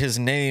I've heard his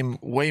name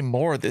way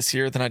more this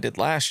year than I did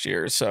last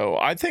year. So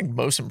I think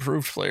most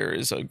improved player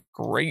is a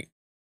great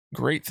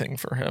thing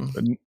for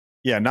him.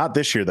 Yeah, not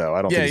this year though.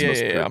 I don't think he's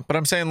most improved. But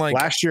I'm saying, like,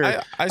 last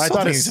year, I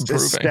thought his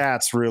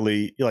stats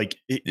really, like,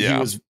 he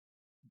was.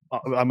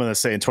 I'm going to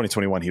say in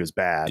 2021 he was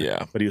bad,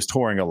 but he was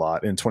touring a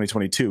lot. In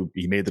 2022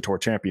 he made the tour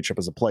championship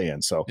as a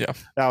play-in, so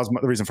that was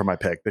the reason for my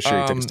pick. This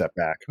year he took a step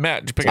back.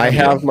 Matt, did you pick I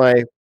have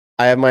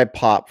my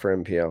pop for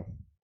MPO. All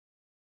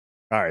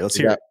right, let's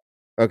hear it.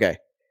 Okay,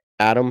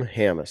 Adam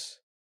Hammes.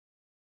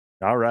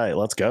 All right,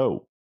 let's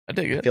go. I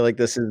dig it. I feel like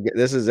this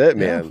is it,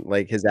 man.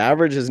 Like, his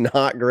average is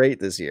not great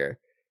this year,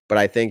 but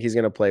I think he's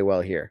going to play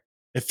well here.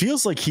 It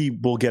feels like he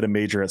will get a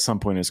major at some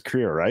point in his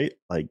career, right?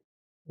 Like,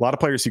 a lot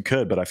of players who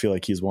could, but I feel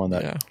like he's one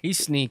that he's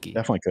sneaky.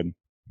 Definitely could.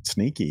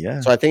 Sneaky,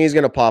 yeah. So I think he's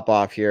going to pop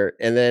off here.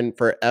 And then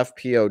for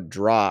FPO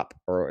drop,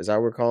 or is that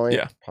what we're calling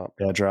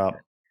it? Drop.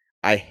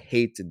 I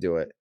hate to do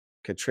it.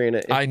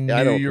 Katrina. I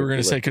knew you were going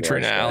to say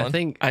Katrina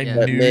Allen. I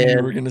knew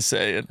you were going to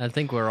say it. I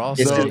think we're all.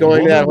 This is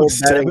going to that whole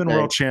 7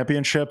 world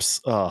championships.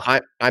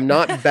 I'm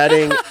not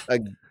betting.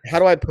 How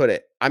do I put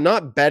it? I'm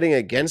not betting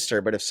against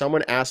her, but if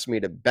someone asked me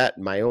to bet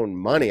my own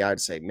money,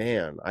 I'd say,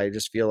 man, I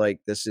just feel like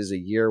this is a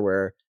year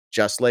where,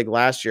 just like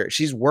last year,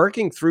 she's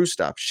working through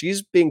stuff.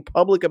 She's being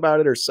public about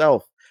it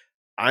herself.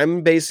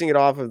 I'm basing it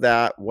off of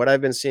that, what I've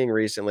been seeing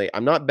recently.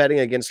 I'm not betting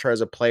against her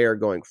as a player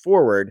going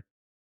forward,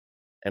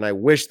 and I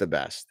wish the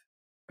best,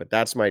 but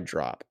that's my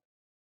drop.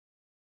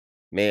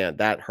 Man,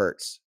 that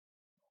hurts.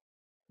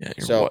 Yeah,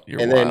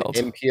 you're and wild.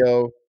 Then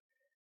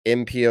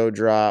MPO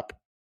drop.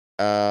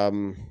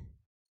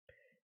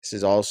 This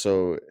is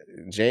also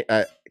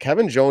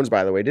Kevin Jones,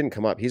 by the way, didn't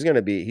come up. He's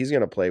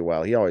gonna play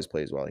well. He always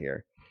plays well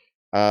here.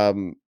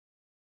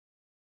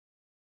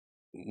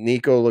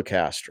 Nico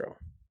LaCastro.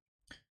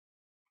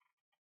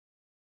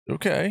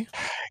 Okay.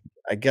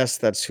 I guess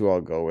that's who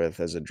I'll go with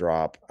as a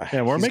drop.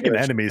 Yeah, we're making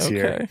enemies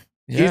here.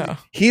 Yeah.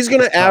 He's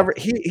going to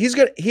average.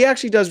 He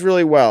actually does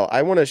really well.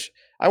 I want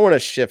to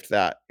shift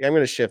that. I'm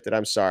going to shift it.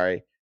 I'm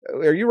sorry.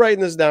 Are you writing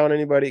this down,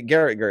 anybody?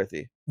 Garrett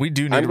Gerthy. We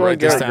do need to write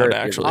this down,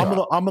 actually.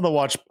 I'm gonna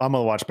watch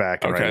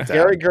back and write it down.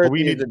 Garrett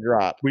Gerthy needs a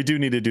drop. We do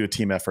need to do a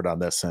team effort on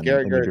this and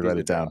Garrett need to write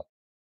it down.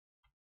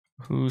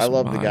 I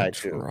love the guy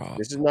too.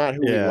 This is not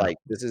who we like.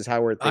 This is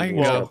how we're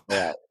thinking.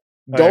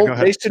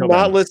 They should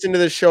not listen to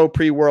the show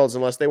pre-Worlds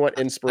unless they want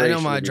inspiration. I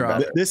know my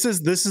drop. This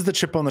is the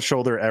chip on the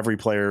shoulder every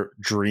player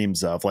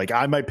dreams of. Like,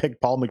 I might pick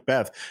Paul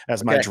Macbeth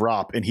as my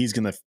drop, and he's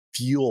gonna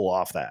fuel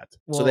off that,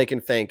 so they can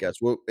thank us.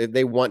 Well, if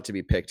they want to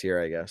be picked here,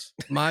 I guess.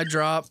 My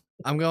drop.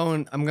 I'm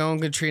going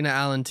Katrina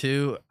Allen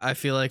too. I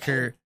feel like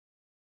her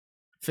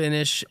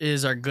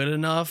finishes are good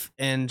enough,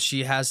 and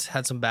she has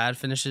had some bad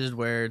finishes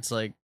where it's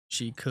like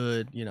she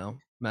could,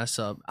 mess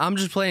up. I'm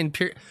just playing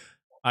pure.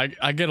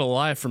 I get a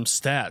lie from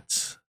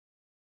stats,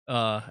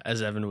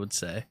 as Evan would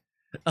say.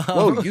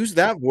 Whoa, use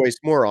that voice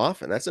more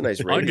often. That's a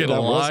nice radio. I get a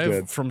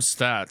lie from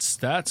stats.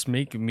 Stats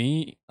make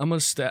me. I'm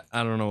a stat.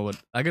 I don't know what.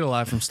 I get a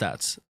lie from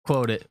stats.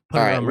 Quote it. All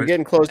right, we're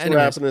getting close to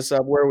wrapping this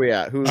up. Where are we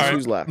at?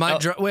 Who's left?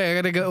 Wait, I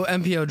gotta go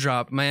MPO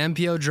drop. My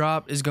MPO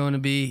drop is going to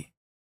be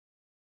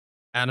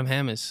Adam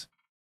Hammes.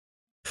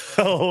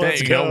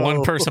 You got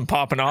one person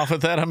popping off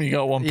at that. You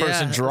got one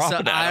person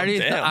dropping. So I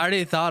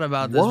already thought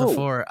about this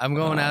before. I'm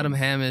going Adam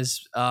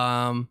Hammes,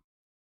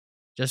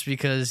 just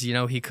because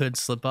he could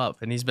slip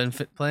up, and he's been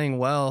playing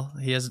well.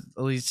 He has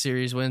Elite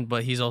Series win,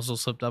 but he's also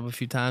slipped up a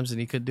few times, and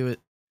he could do it.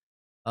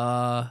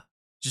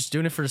 Just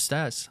doing it for the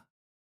stats.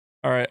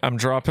 All right, I'm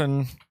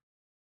dropping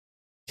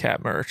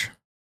cat merch.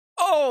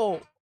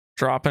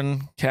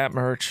 Dropping cat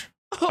merch.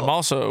 I'm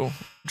also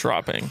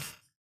dropping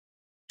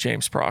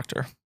James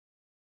Proctor.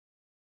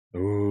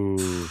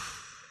 Ooh.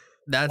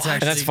 That's And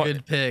actually that's a fun-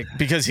 good pick.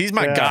 because he's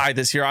my Yeah. guy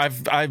this year.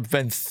 I've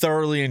been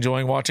thoroughly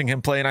enjoying watching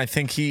him play, and I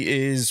think he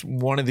is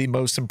one of the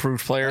most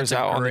improved players That's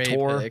a out on the great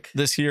tour pick.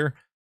 this year.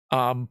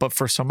 But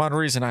for some odd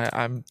reason,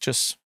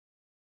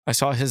 I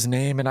saw his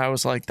name and I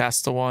was like,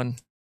 that's the one.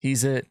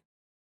 He's it.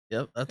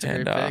 Yep, that's a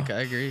And, great pick. I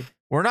agree.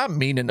 We're not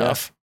mean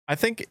enough. I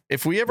think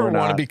if we ever We're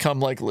want to not. become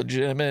like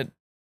legitimate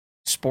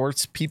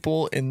sports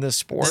people in this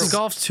sport, Disc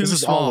golf's too This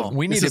is all small. of,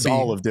 We need this to is be-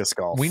 all of disc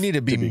golf. we need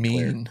to be clear.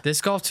 mean.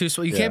 Disc golf too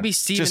small. You Yeah. can't be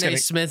Stephen Just A. kidding.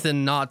 Smith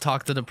and not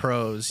talk to the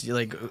pros. You're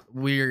like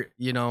you're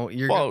Well,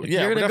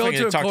 yeah, you're we're gonna go definitely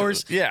to a talk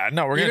course. yeah,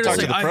 no, we're You're gonna talk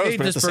say, to the I pros, hate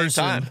but at this the same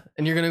person, time,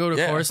 and you're gonna go to a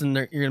Yeah. course, and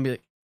you're gonna be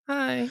like,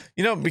 hi.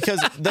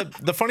 because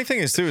the funny thing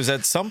is too is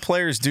that some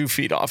players do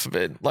feed off of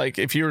it. Like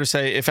if you were to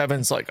say if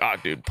Evan's like, oh,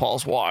 dude,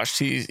 Paul's washed,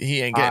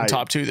 he ain't getting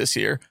top 2 this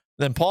year,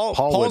 then Paul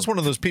would is one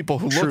of those people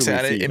who looks truly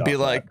at it feed and be off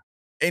like,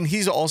 that. and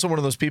he's also one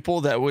of those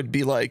people that would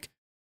be like,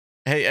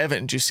 hey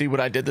Evan, do you see what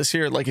I did this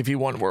year? Like if you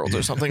won Worlds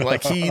or something,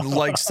 like he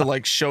likes to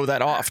like show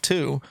that off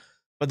too.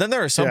 But then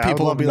there are some Yeah, I would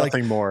people love who'll be like,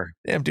 nothing more.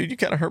 damn, dude, you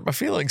kind of hurt my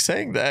feelings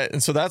saying that.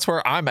 And so that's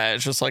where I'm at.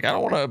 It's just like I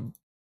don't want to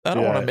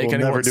make we'll anyone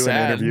never do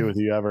sad. an interview with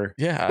you ever.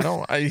 Yeah, I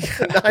don't. I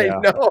Yeah.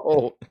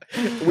 know.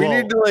 We Well,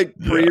 need to like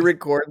yeah.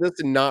 pre-record this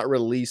and not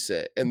release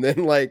it, and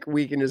then like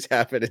we can just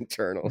have it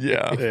internal.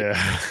 Yeah.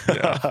 Yeah.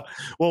 Yeah.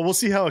 Well, we'll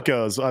see how it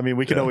goes. I mean,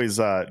 we can Yeah. always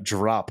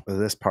drop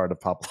this part of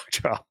Pop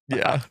Lockjaw.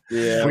 Yeah.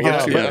 Yeah, We well,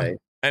 got you. yeah. Yeah.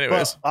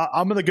 Anyways, Well,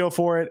 I'm going to go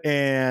for it,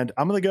 and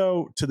I'm going to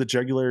go to the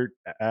jugular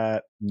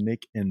at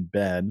Nick and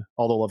Ben.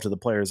 Although love to the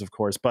players, of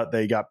course, but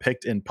they got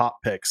picked in pop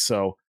picks,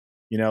 so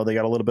they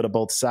got a little bit of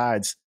both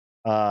sides.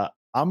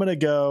 I'm going to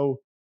go.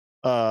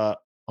 Oh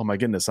my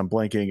goodness, I'm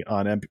blanking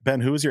on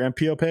Ben. Who was your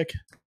MPO pick?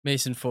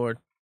 Mason Ford.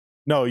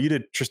 No, you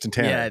did Tristan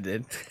Tanner. Yeah, I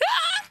did.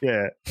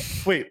 Yeah.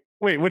 Wait.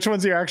 Which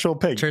one's your actual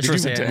pick? Did you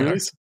Tristan Tanner.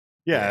 lose?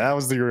 Yeah, that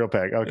was the real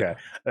pick. Okay,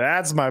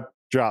 that's my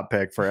drop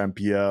pick for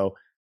MPO.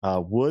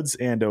 Woods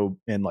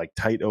and like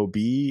tight OB.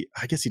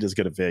 I guess he does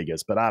good at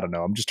Vegas, but I don't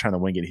know. I'm just trying to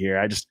wing it here.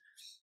 I just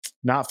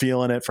not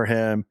feeling it for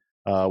him.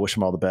 Wish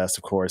him all the best,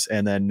 of course.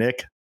 And then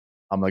Nick,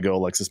 I'm gonna go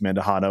Alexis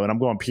Mandujano, and I'm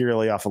going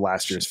purely off of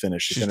last year's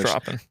finish. She she's finished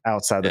dropping.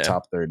 outside the Yeah.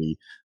 top 30,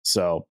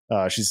 so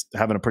she's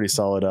having a pretty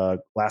solid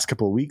last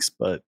couple of weeks.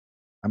 But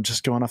I'm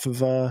just going off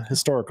of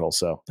historical,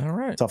 so All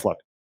right. tough luck.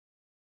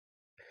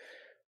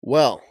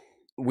 Well,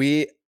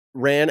 we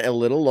ran a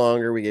little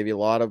longer. We gave you a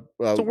lot of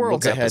It's a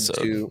Worlds look ahead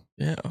episode. to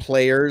Yeah.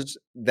 players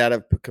that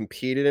have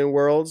competed in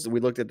Worlds. We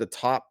looked at the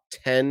top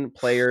 10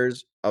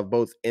 players of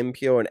both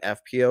MPO and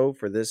FPO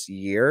for this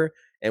year,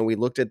 and we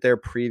looked at their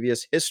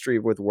previous history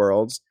with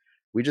Worlds.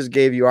 We just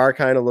gave you our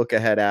kind of look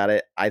ahead at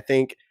it. I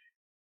think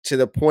to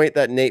the point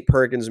that Nate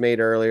Perkins made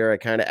earlier, I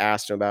kind of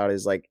asked him about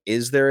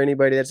is there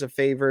anybody that's a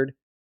favored?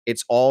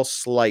 It's all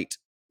slight,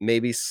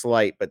 maybe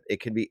slight, but it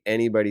could be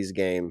anybody's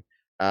game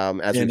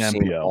as In we've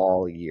seen MPO.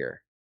 all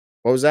year.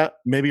 What was that?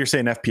 Maybe you're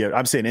saying FPO.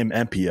 I'm saying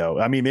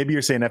MPO. I mean, maybe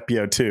you're saying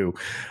FPO too.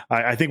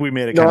 I think we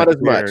made it Not kind of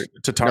as clear.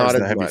 much. Tatar's Not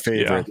the as heavy much.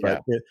 favorite, Yeah.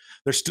 but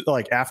there's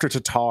like after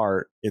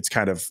Tatar, it's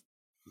kind of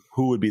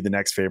who would be the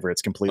next favorite.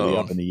 It's completely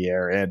up in the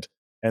air,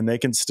 and they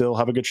can still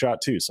have a good shot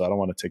too. So I don't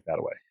want to take that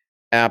away.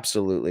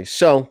 Absolutely.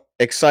 So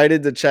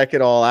excited to check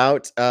it all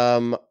out.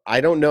 I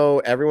don't know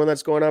everyone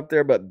that's going up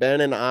there, but Ben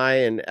and I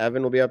and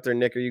Evan will be up there.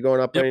 Nick, are you going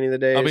up Yep. on any of the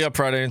days? I'll be up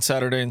Friday and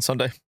Saturday and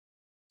Sunday.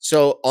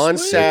 So on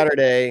Sweet.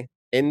 Saturday,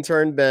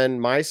 intern Ben,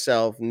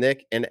 myself,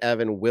 Nick, and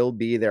Evan will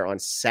be there on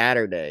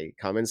Saturday.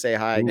 Come and say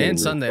hi. Ooh. get And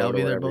a Sunday, I'll photo,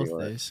 be there whatever you both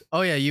want. days.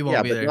 Oh yeah, you won't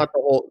Yeah, be but there. not the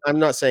whole. I'm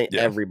not saying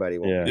Yeah. everybody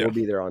will. Yeah. We'll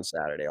be there on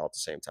Saturday all at the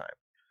same time.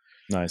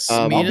 Nice.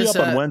 I'll I'll meet be us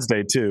up on at-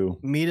 Wednesday too.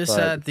 Meet us But,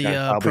 at the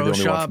yeah, I'll be the pro only one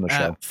shop from the show.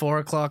 at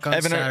 4:00 on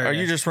Evan, Saturday. are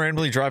you just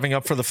randomly driving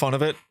up for the fun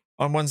of it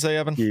on Wednesday,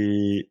 Evan?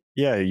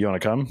 Yeah, you want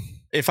to come?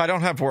 If I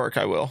don't have work,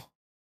 I will.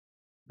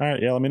 All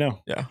right. Yeah, let me know.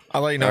 Yeah.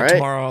 I'll let you know All right.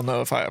 tomorrow. I'll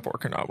know if I have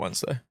work or not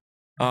Wednesday.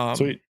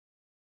 Sweet.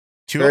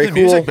 Cue Very up the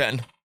music, cool.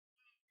 Ben.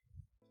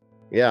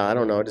 Yeah, I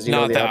don't know. Does he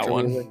know Not the that outro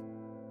one. music?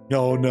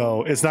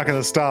 No, it's not going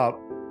to stop.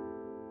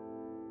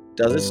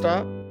 Does it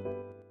stop?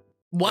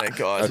 What? Thank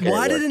God. Okay,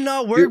 Why look. did it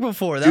not work Do-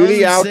 before? That Do was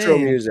the outro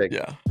insane. music.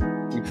 Yeah.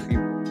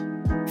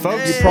 You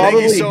Folks, Hey. thank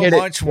Probably you so hit it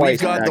much. We've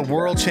twice got the back to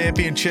World back.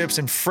 Championships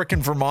in frickin'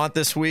 Vermont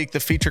this week.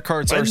 The feature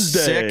cards are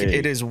sick. Wednesday.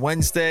 It is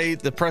Wednesday.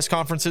 The press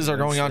conferences are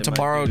going on Wednesday, my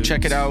tomorrow. dudes.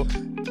 Check it out.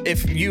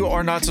 If you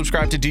are not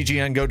subscribed to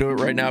DGN, go do it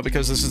right now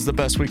because this is the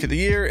best week of the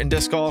year in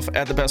disc golf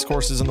at the best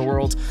courses in the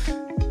world.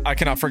 I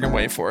cannot friggin'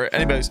 wait for it.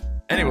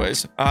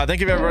 Anyways, thank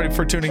you everybody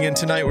for tuning in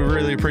tonight. We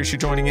really appreciate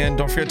you joining in.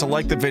 Don't forget to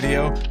like the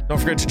video. Don't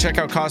forget to check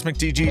out Cosmic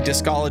DG,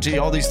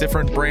 Discology, all these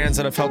different brands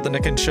that have helped the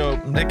Nick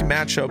and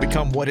Matt show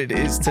become what it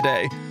is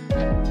today.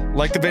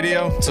 Like the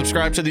video,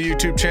 subscribe to the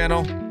YouTube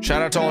channel.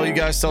 Shout out to all you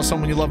guys. Tell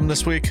someone you love them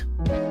this week.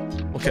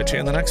 We'll catch you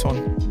in the next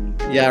one.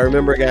 Yeah,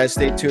 remember, guys,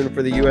 stay tuned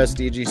for the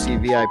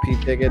USDGC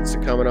VIP tickets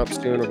coming up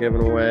soon. We're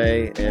giving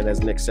away. And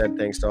as Nick said,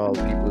 thanks to all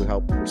the people who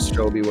helped the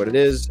show be what it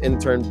is.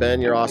 Intern Ben,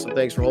 you're awesome.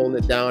 Thanks for holding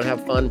it down.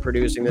 Have fun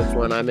producing this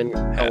one. I'm in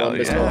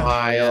Columbus, yeah.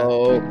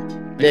 Ohio.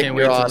 I Nick, can't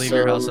wait you're to awesome. leave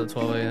your house at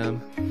 12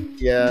 a.m.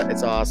 Yeah,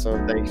 it's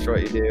awesome. Thanks for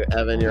what you do.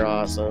 Evan, you're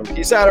awesome.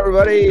 Peace out,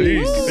 everybody.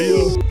 Peace. See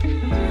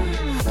you.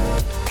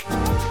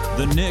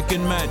 The Nick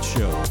and Matt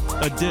Show,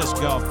 a disc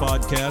golf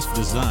podcast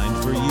designed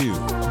for you,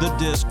 the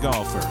disc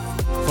golfer.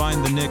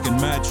 Find The Nick and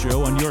Matt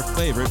Show on your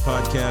favorite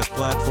podcast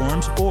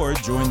platforms or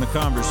join the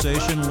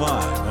conversation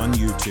live on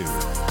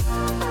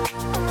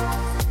YouTube.